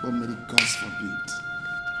 But may the gods forbid.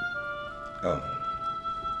 Oh,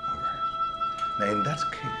 all right. Now in that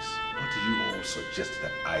case, what do you all suggest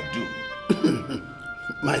that I do?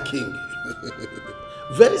 My king,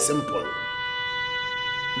 very simple.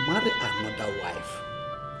 Marry another wife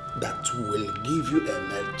that will give you a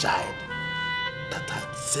male child that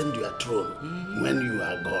has sent your throne when you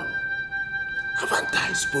are gone. Haven't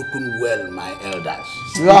I spoken well, my elders?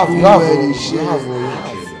 You have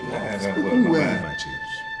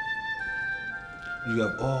You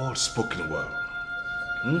have all spoken well.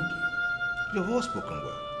 You have all spoken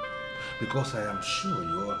well. Because I am sure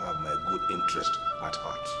you all have my good interest at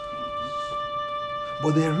heart.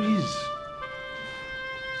 But there is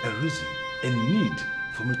a reason, a need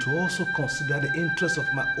for me to also consider the interest of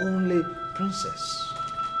my only princess.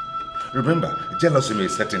 Remember, jealousy may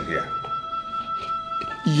set in here.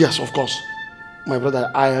 Yes, of course. My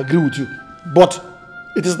brother, I agree with you. But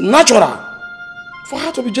it is natural for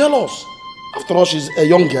her to be jealous. After all, she's a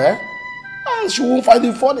young girl and she won't find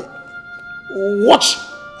it funny. Watch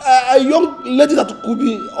a young lady that could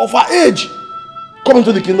be of her age come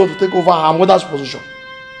into the kingdom to take over her mother's position.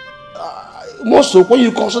 More so when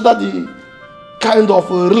you consider the kind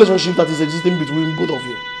of relationship that is existing between both of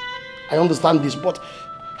you. I understand this, but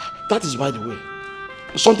that is by the way.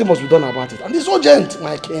 Something must be done about it. And it's urgent,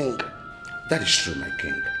 my king. That is true, my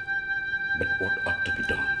king. But what ought to be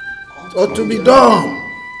done? Ought to be done.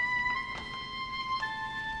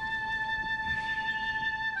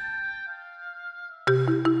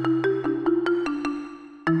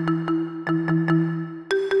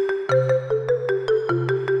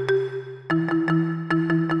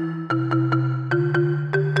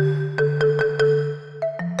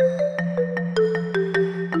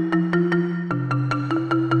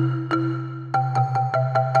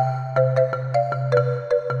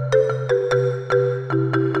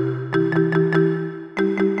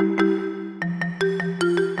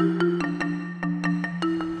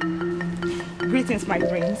 My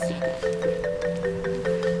brains.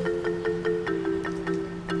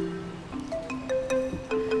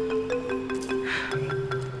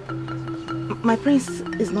 My prince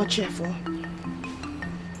is not cheerful.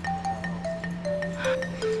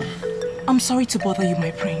 I'm sorry to bother you,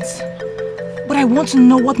 my prince, but I want to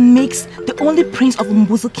know what makes the only prince of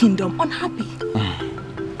Mbuzu kingdom unhappy.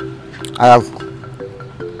 I have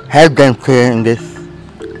held them here in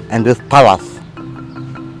this palace,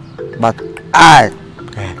 but I,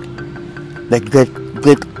 the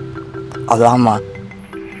great Olama,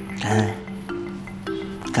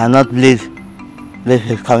 cannot leave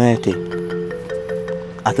his community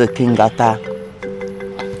as a king after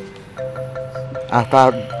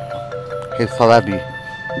his father.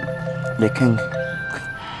 The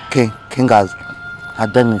king has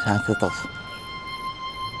done his ancestors.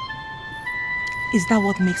 Is that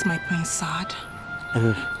what makes my prince sad?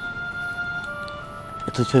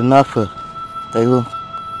 It is enough.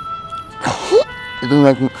 You don't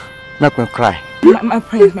make me cry. My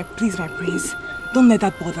prince, please, my prince, don't let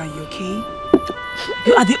that bother you, okay?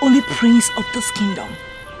 You are the only prince of this kingdom.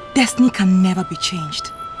 Destiny can never be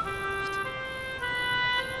changed.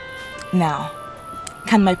 Now,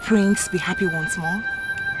 can my prince be happy once more?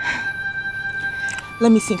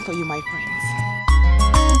 Let me sing for you, my prince.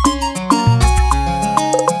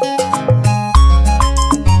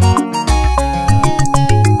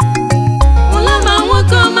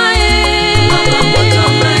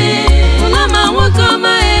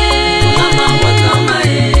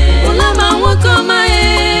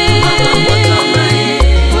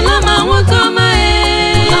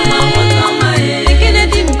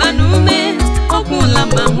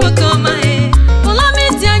 Ulami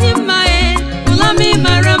tianyi mae, ulami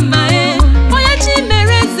maramae.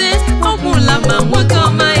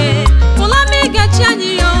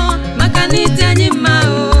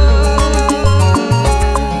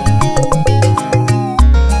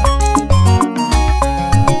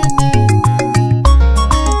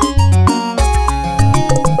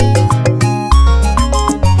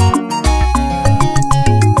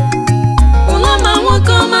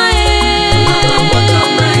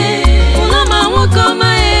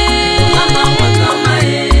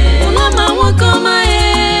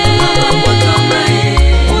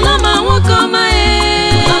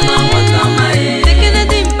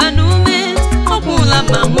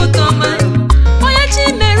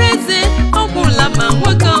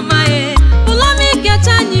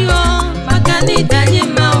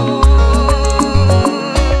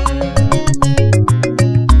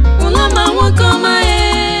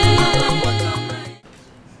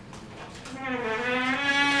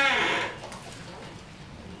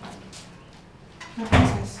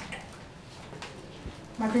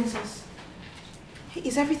 My princess,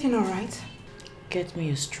 is everything alright? Get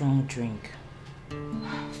me a strong drink.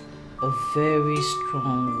 A very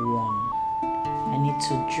strong one. I need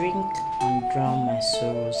to drink and drown my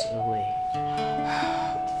sorrows away.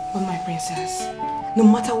 But my princess, no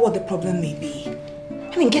matter what the problem may be,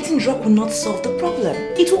 I mean, getting drunk will not solve the problem.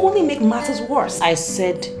 It will only make matters worse. I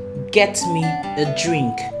said, get me a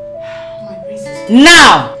drink. My princess.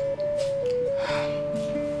 Now!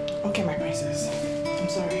 Okay, my princess. I'm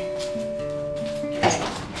sorry.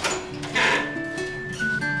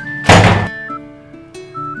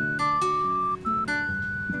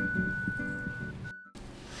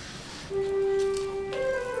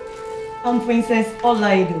 I'm Princess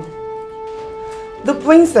Olaido, the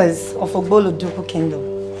princess of Ogboloduku Kingdom,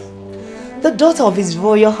 the daughter of His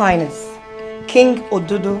Royal Highness, King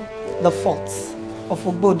Ododo IV of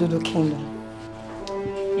Ogboloduku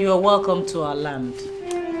Kingdom. You are welcome to our land.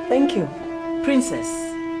 Thank you. Princess,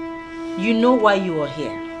 you know why you are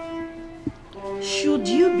here. Should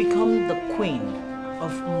you become the queen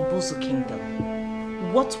of Mbuzu Kingdom,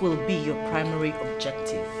 what will be your primary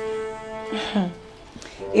objective?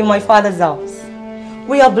 In my father's house,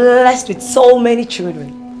 we are blessed with so many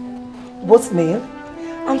children, both male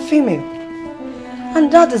and female.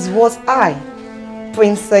 And that is what I,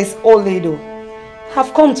 Princess Oledo,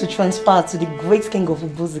 have come to transfer to the great king of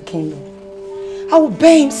Mbuzu Kingdom. I will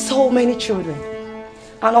bear him so many children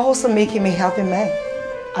and also make him a happy man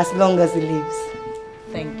as long as he lives.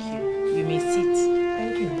 Thank you. You may sit.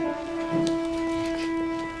 Thank you.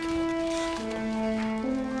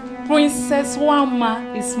 Princess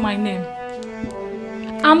Wama is my name.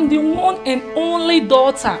 I'm the one and only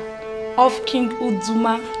daughter of King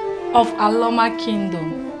Uduma of Aloma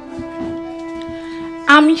Kingdom.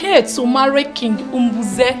 I'm here to marry King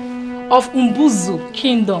Umbuze of Mbuzu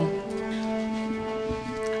Kingdom.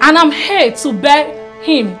 And I'm here to bear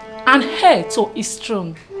him and heir to his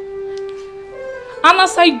throne. And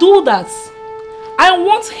as I do that, I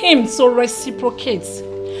want him to reciprocate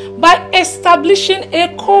by establishing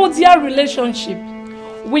a cordial relationship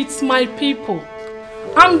with my people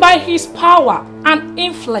and by his power and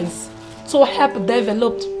influence to help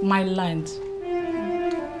develop my land.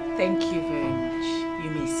 Thank you very much. You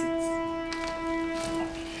may sit.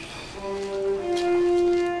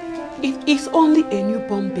 It is only a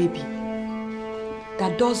newborn baby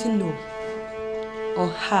that doesn't know or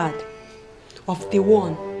heard of the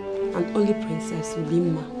one and only Princess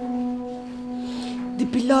Ulimma, the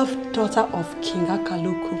beloved daughter of King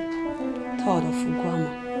Akaloku, third of Ugwama.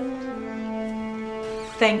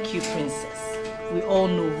 Thank you, Princess. We all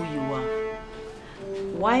know who you are.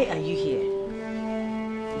 Why are you here?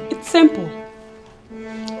 It's simple.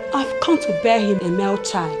 I've come to bear him a male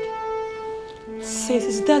child, since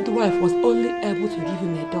his dead wife was only able to give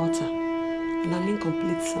him a daughter and an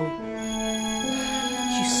incomplete son.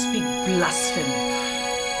 You speak blasphemy.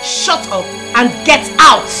 Shut up and get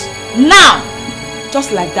out! Now!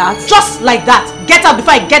 Just like that? Just like that! Get out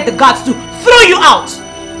before I get the guards to throw you out!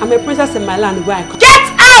 I'm a princess in my land where I come.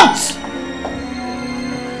 Get out!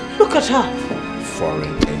 Look at her.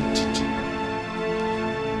 Foreign entity.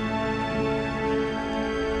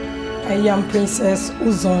 I am Princess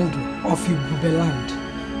Uzondu of Igube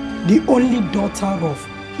land, the only daughter of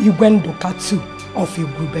Igwendokatu of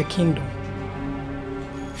Igube Kingdom.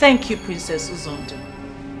 Thank you, Princess Uzondu.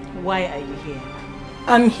 Why are you here?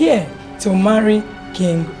 I'm here to marry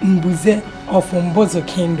King Mbuze of Mbuzu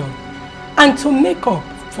Kingdom and to make up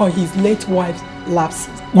for his late wife's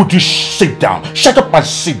lapses. Would you sit down? Shut up and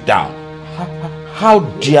sit down. How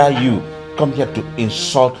dare you come here to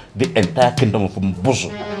insult the entire kingdom of Mbuzu?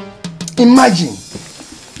 Imagine.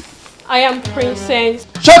 I am Princess.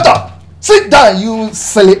 Shut up! Sit down, you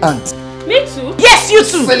silly ant. Me too? Yes, you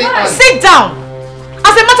too! Silly ant. Sit down!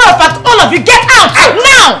 As a matter of fact, all of you get out!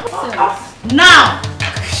 Now! Now!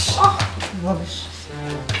 Rubbish.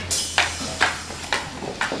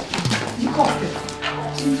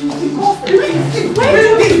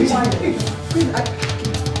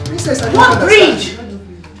 Princess, What breed?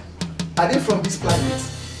 Are they from this planet?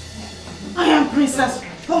 I am Princess.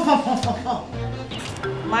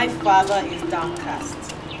 My father is downcast.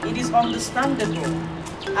 It is understandable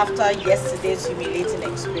after yesterday's humiliating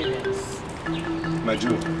experience.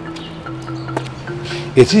 Maju,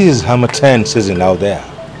 it is Hamatan season out there.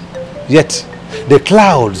 Yet, the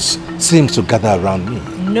clouds seem to gather around me.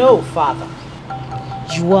 No, father.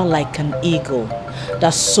 You are like an eagle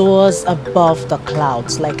that soars above the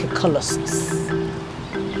clouds like a colossus.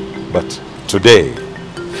 But today,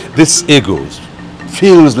 this eagle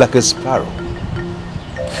feels like a sparrow.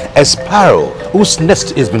 A sparrow whose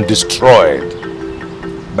nest has been destroyed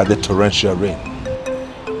by the torrential rain.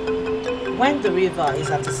 When the river is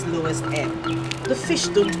at its lowest ebb, the fish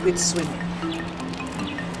don't quit swimming.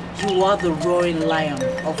 You are the roaring lion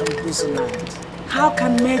of Mbuzu land. How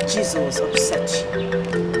can mere Jesus upset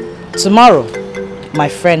you? Tomorrow, my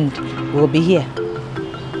friend will be here.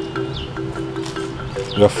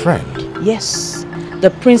 Your friend? Yes, the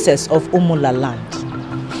princess of Umula land.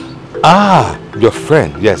 Ah, your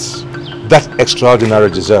friend, yes. That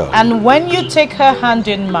extraordinary Giselle. And when you take her hand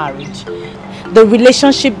in marriage, the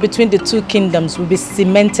relationship between the two kingdoms will be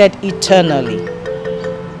cemented eternally.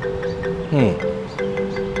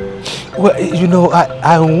 Well, you know,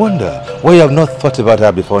 I wonder why you have not thought about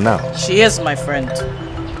her before now. She is my friend.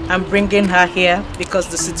 I'm bringing her here because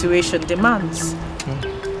the situation demands.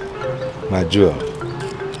 My jewel,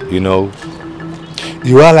 you know,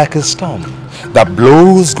 you are like a storm that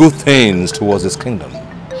blows good things towards this kingdom.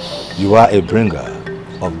 You are a bringer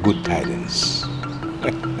of good tidings.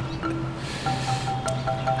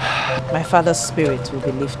 My father's spirit will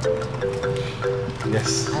be lifted.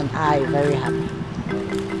 Yes. And I very happy.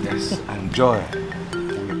 Yes, and joy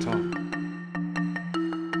will return.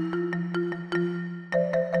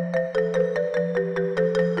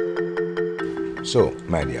 So,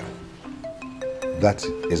 my dear, that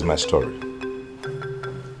is my story.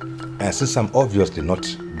 And since I'm obviously not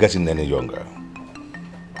getting any younger,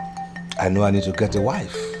 I know I need to get a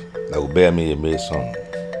wife that will bear me a male son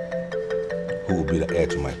who will be the heir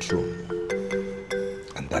to my throne.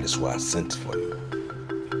 And that is why I sent for you.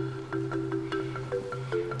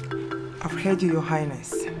 I've heard you, Your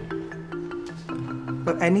Highness.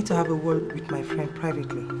 But I need to have a word with my friend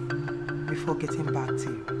privately before getting back to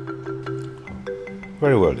you.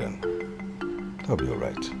 Very well then. That'll be all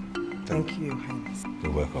right. Thank you, Your Highness.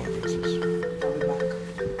 You're welcome, Princess. I'll be back.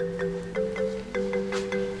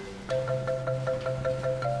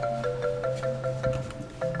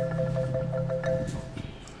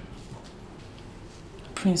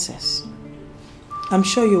 Princess. I'm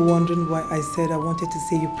sure you're wondering why I said I wanted to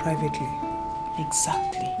see you privately.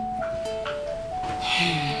 Exactly.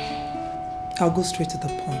 I'll go straight to the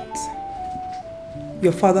point.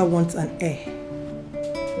 Your father wants an heir.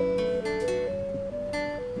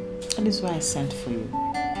 That is why I sent for you.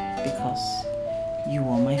 Because you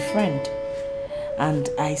are my friend. And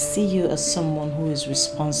I see you as someone who is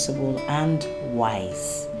responsible and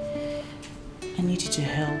wise. I need you to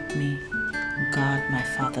help me guard my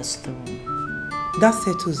father's throne. That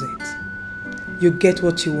settles it. You get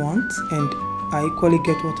what you want, and I equally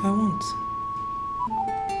get what I want.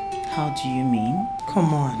 How do you mean?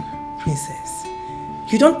 Come on, princess.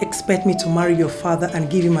 You don't expect me to marry your father and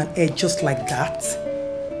give him an heir just like that?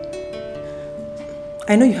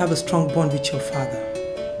 I know you have a strong bond with your father.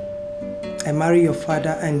 I marry your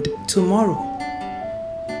father and tomorrow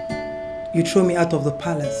you throw me out of the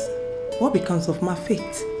palace. What becomes of my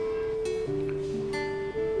fate?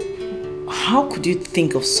 How could you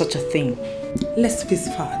think of such a thing? Let's face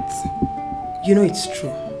facts. You know it's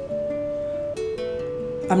true.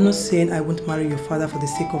 I'm not saying I won't marry your father for the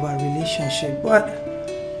sake of our relationship, but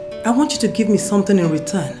I want you to give me something in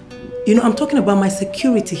return. You know, I'm talking about my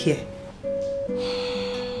security here.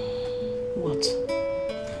 What?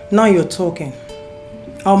 Now you're talking.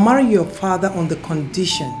 I'll marry your father on the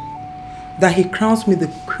condition that he crowns me the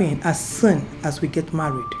queen as soon as we get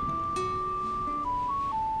married.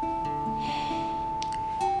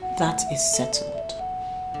 That is settled.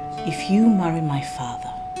 If you marry my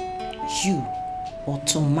father, you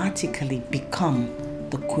automatically become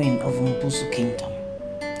the queen of Mbuzu Kingdom.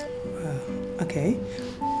 Okay,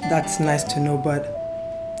 that's nice to know, but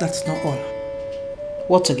that's not all.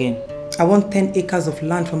 What again? I want 10 acres of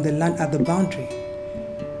land from the land at the boundary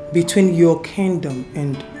between your kingdom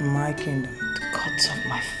and my kingdom. The gods of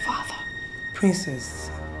my father.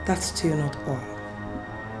 Princess, that's still not all.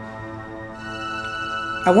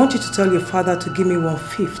 I want you to tell your father to give me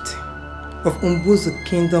 1/5 of Mbuzu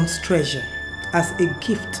Kingdom's treasure as a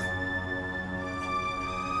gift.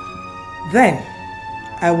 Then,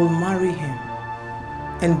 I will marry him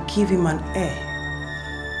and give him an heir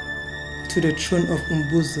to the throne of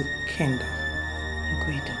Mbuzu Kingdom.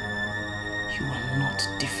 Guido, you are not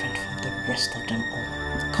different from the rest of them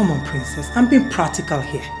all. Come on, princess, I'm being practical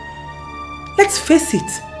here. Let's face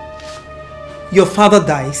it. Your father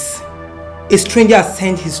dies, a stranger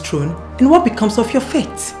ascends his throne, and what becomes of your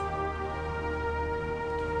fate?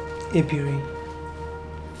 Ebiri,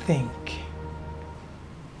 think.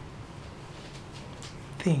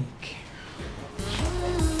 Think.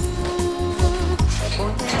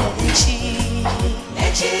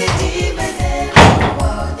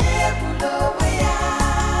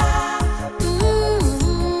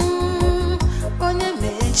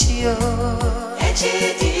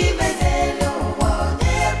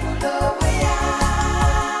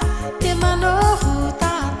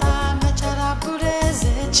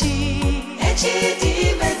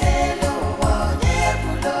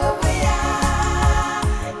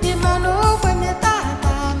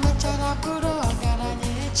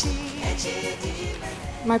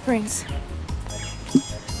 My prince,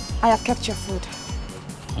 I have kept your food.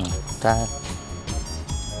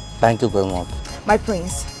 Thank you very much. My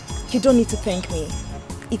prince, you don't need to thank me.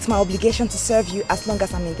 It's my obligation to serve you as long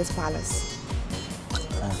as I'm in this palace.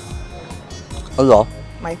 Hello.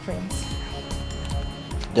 My prince.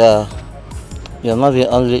 You're not the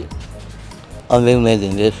only maid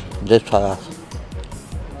in this palace.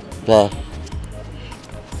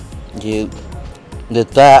 They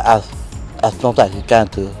try as much as you can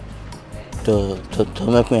to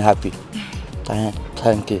make me happy.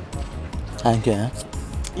 Thank you. Thank you.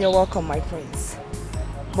 You're welcome, my prince.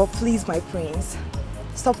 But please, my prince,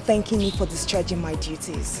 stop thanking me for discharging my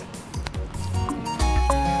duties.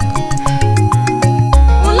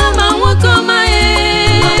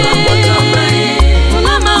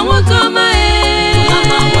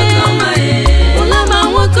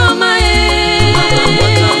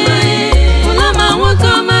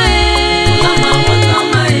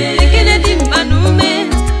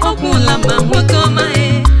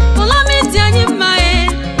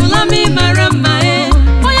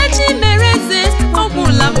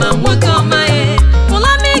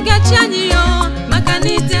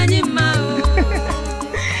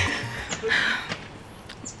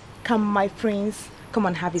 Come, my prince, come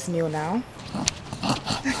and have his meal now.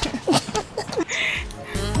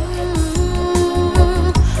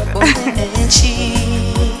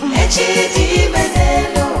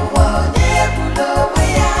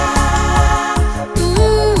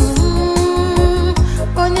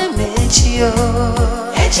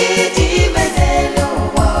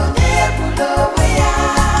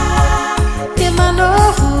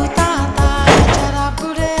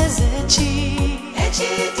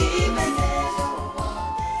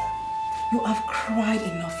 You have cried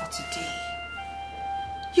enough for today.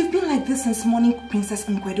 You've been like this since morning Princess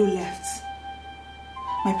Nkwedo left.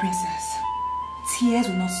 My princess, tears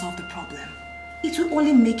will not solve the problem. It will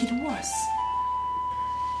only make it worse.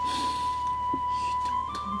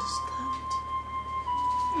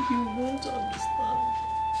 You won't understand.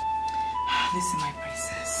 Listen, my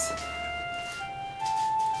princess.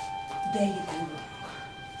 There you go wrong.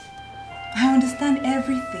 I understand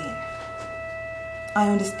everything. I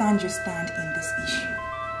understand your stand in this issue.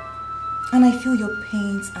 And I feel your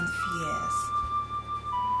pains and fears.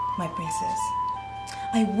 My princess,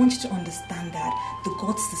 I want you to understand that the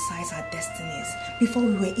gods decide our destinies before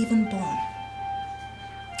we were even born.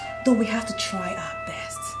 Though we have to try our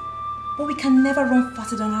best, but we can never run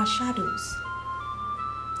faster than our shadows.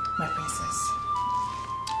 My princess,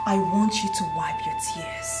 I want you to wipe your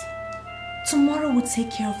tears. Tomorrow will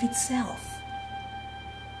take care of itself.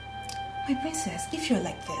 My princess, if you're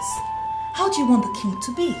like this, how do you want the king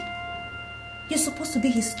to be? You're supposed to be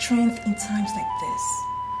his strength in times like this.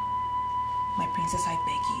 My princess, I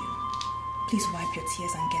beg you, please wipe your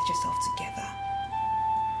tears and get yourself together.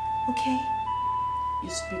 Okay? You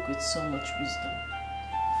speak with so much wisdom.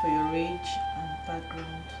 For your age and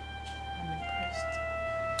background, I'm impressed.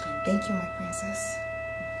 Thank you, my princess.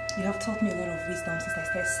 You have taught me a lot of wisdom since I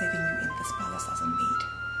started serving you in this palace as a maid.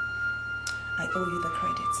 I owe you the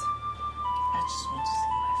credit. I just want to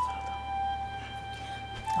see my father.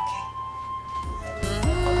 Okay.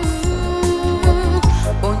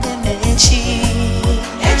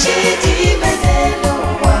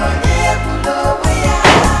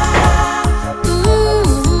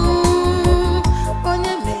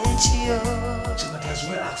 Has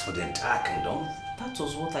we asked for the entire kingdom? That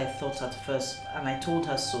was what I thought at first, and I told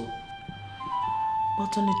her so.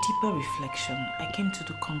 But on a deeper reflection, I came to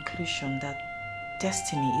the conclusion that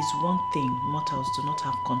destiny is one thing mortals do not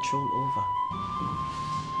have control over.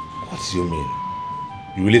 What do you mean?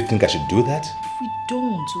 You really think I should do that? If we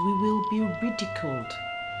don't, we will be ridiculed.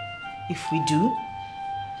 If we do,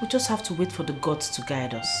 we just have to wait for the gods to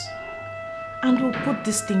guide us. And we'll put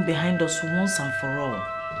this thing behind us once and for all.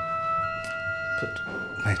 But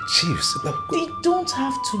my chiefs... They don't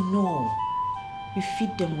have to know. We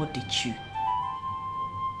feed them what they chew.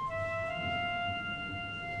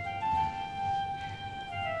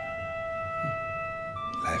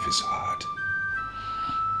 Life is hard.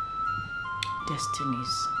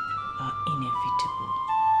 Destinies are inevitable.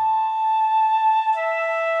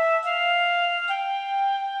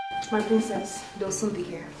 My princess, they'll soon be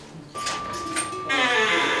here.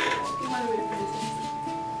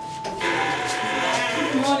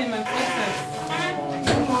 Good morning, my princess. Good morning,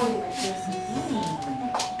 my princess.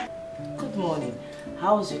 Good morning.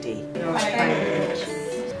 How was your day?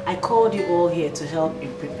 I called you all here to help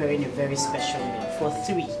in preparing a very special meal for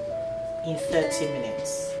 3 in 30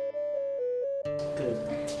 minutes. Good.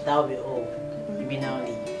 That'll be all. You may now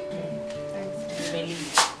leave. You may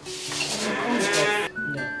leave.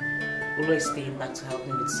 No. Ulo is staying back to help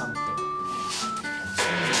me with something.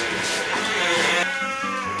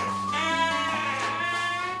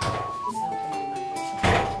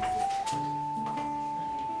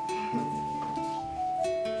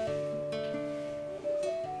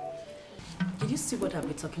 Did you see what I've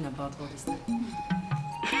been talking about all this time?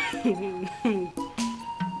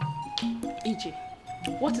 EJ,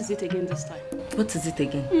 what is it again this time? What is it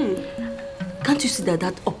again? Can't you see that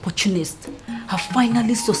that opportunist have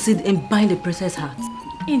finally succeeded in buying the princess heart?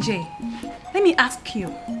 EJ, let me ask you.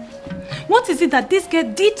 What is it that this girl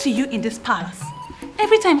did to you in this palace?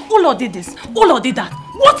 Every time Ulo did this, Ulo did that.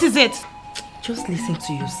 What is it? Just listen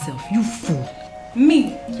to yourself, you fool.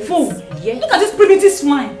 Me? Fool? Yes. Look at this primitive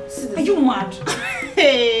swine. Are you mad?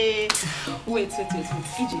 Hey. Wait.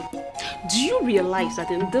 EJ, do you realize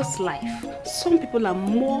that in this life, some people are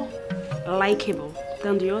more likable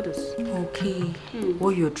than the others? Okay.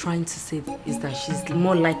 What you're trying to say is that she's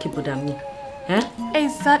more likable than me. Eh?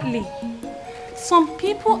 Exactly. Some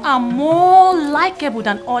people are more likable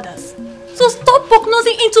than others. So stop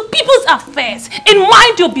prognosing into people's affairs and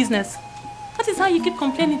mind your business. That is how you keep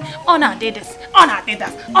complaining. Honor did this, Honor did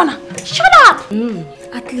that, Honor. Shut up!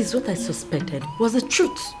 At least what I suspected was the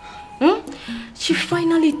truth. She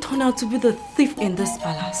finally turned out to be the thief in this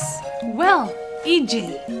palace. Well,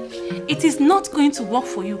 EJ, it is not going to work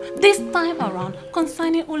for you this time around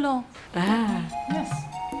concerning Ulo.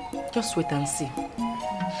 Yes. Just wait and see.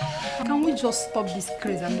 Can we just stop this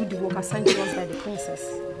craze and do the work assigned to us by the princess?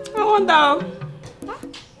 I wonder.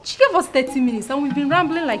 She gave us 30 minutes and we've been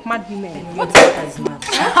rambling like mad women. What is mad?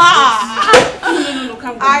 No,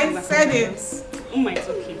 calm down. I said it. Oh my, it's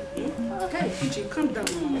okay. Okay, EJ, calm down.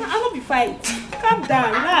 I'll not be fighting. Calm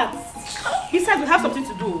down, relax. Besides, we have something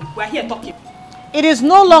to do. We're here talking. It is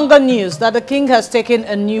no longer news that the king has taken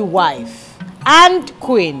a new wife and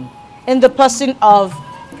queen in the person of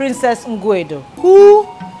Princess Nguedo, who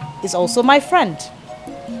is also my friend.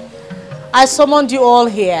 I summoned you all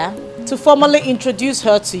here to formally introduce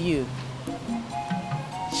her to you.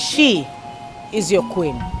 She is your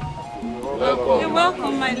queen. You're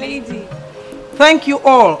welcome, my lady. Thank you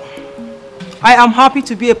all. I am happy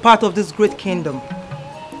to be a part of this great kingdom.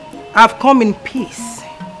 I've come in peace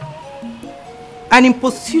and in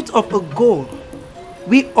pursuit of a goal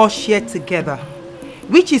we all share together,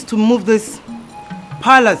 which is to move this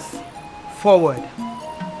palace forward.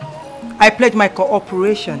 I pledge my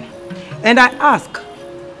cooperation and I ask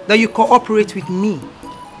that you cooperate with me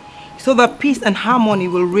so that peace and harmony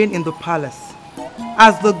will reign in the palace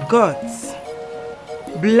as the gods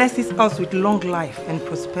blesses us with long life and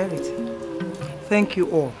prosperity. Thank you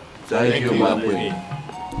all. Thank you, my queen.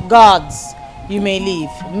 Gods, you may leave.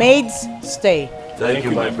 Maids, stay. Thank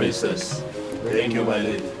you, my princess. Thank you, my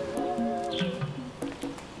lady.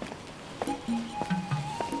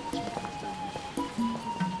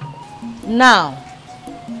 Now,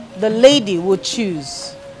 the lady will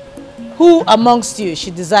choose who amongst you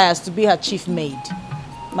she desires to be her chief maid.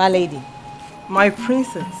 My lady. My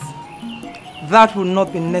princess, that will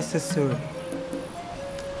not be necessary.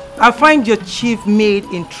 I find your chief maid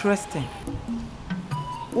interesting.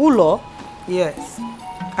 Ulo? Yes,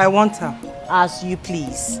 I want her. As you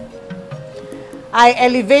please. I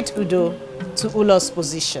elevate Udo to Ulo's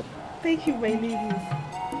position. Thank you, my lady.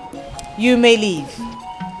 You may leave.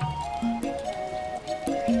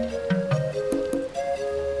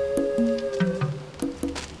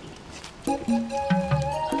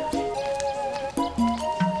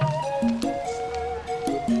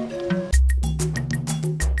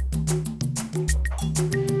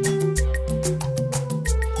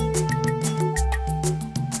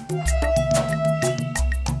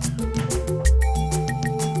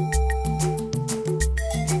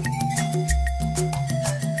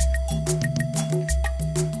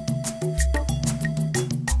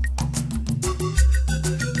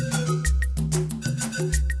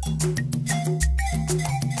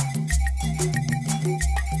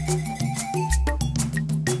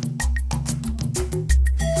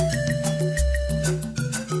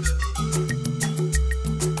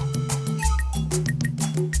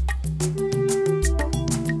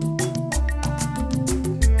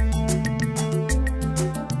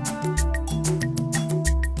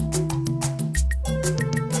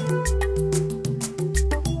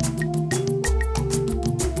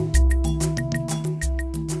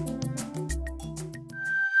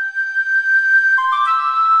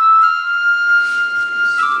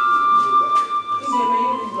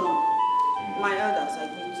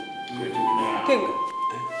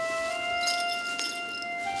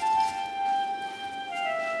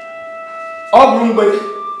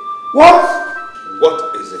 What?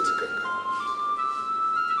 What is it, Kanga?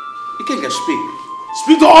 king can speak.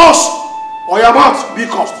 Speak to us, or your mouth be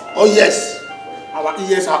cursed. Oh yes, our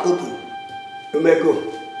ears are open. Umeko,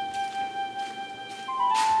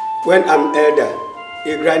 when I'm elder,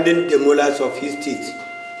 he grinding the molars of his teeth.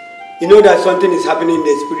 You know that something is happening in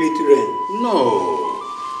the spirit realm. No.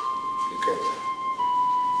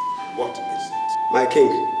 What is it? My king,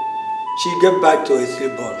 she gave back to a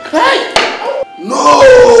stillborn. Hey!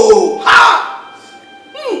 No! Ha!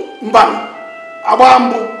 Mbam!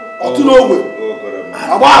 Abambo! Otunogwe!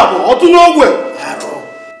 Abambo! Otunogwe!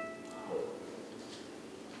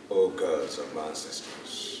 Oh gods of my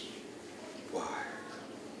ancestors. Why?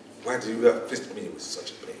 Why do you afflict me with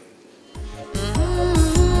such pain?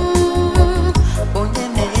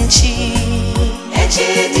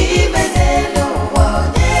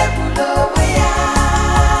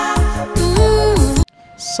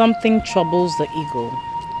 Something troubles the eagle.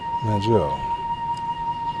 Nigeria,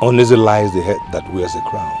 uneasy lies the head that wears a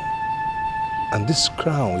crown. And this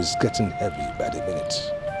crown is getting heavy by the minute.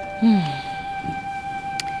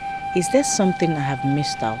 Is there something I have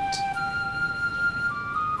missed out?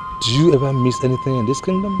 Do you ever miss anything in this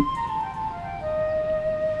kingdom?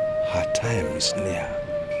 Her time is near.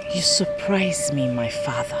 You surprise me, my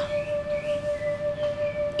father.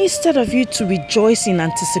 Instead of you to rejoice in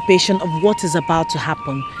anticipation of what is about to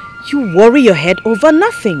happen, you worry your head over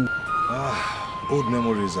nothing. Old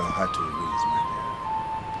memories are hard to erase, my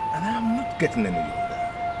dear. And I am not getting any younger.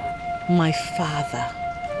 My father,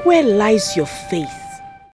 where lies your faith?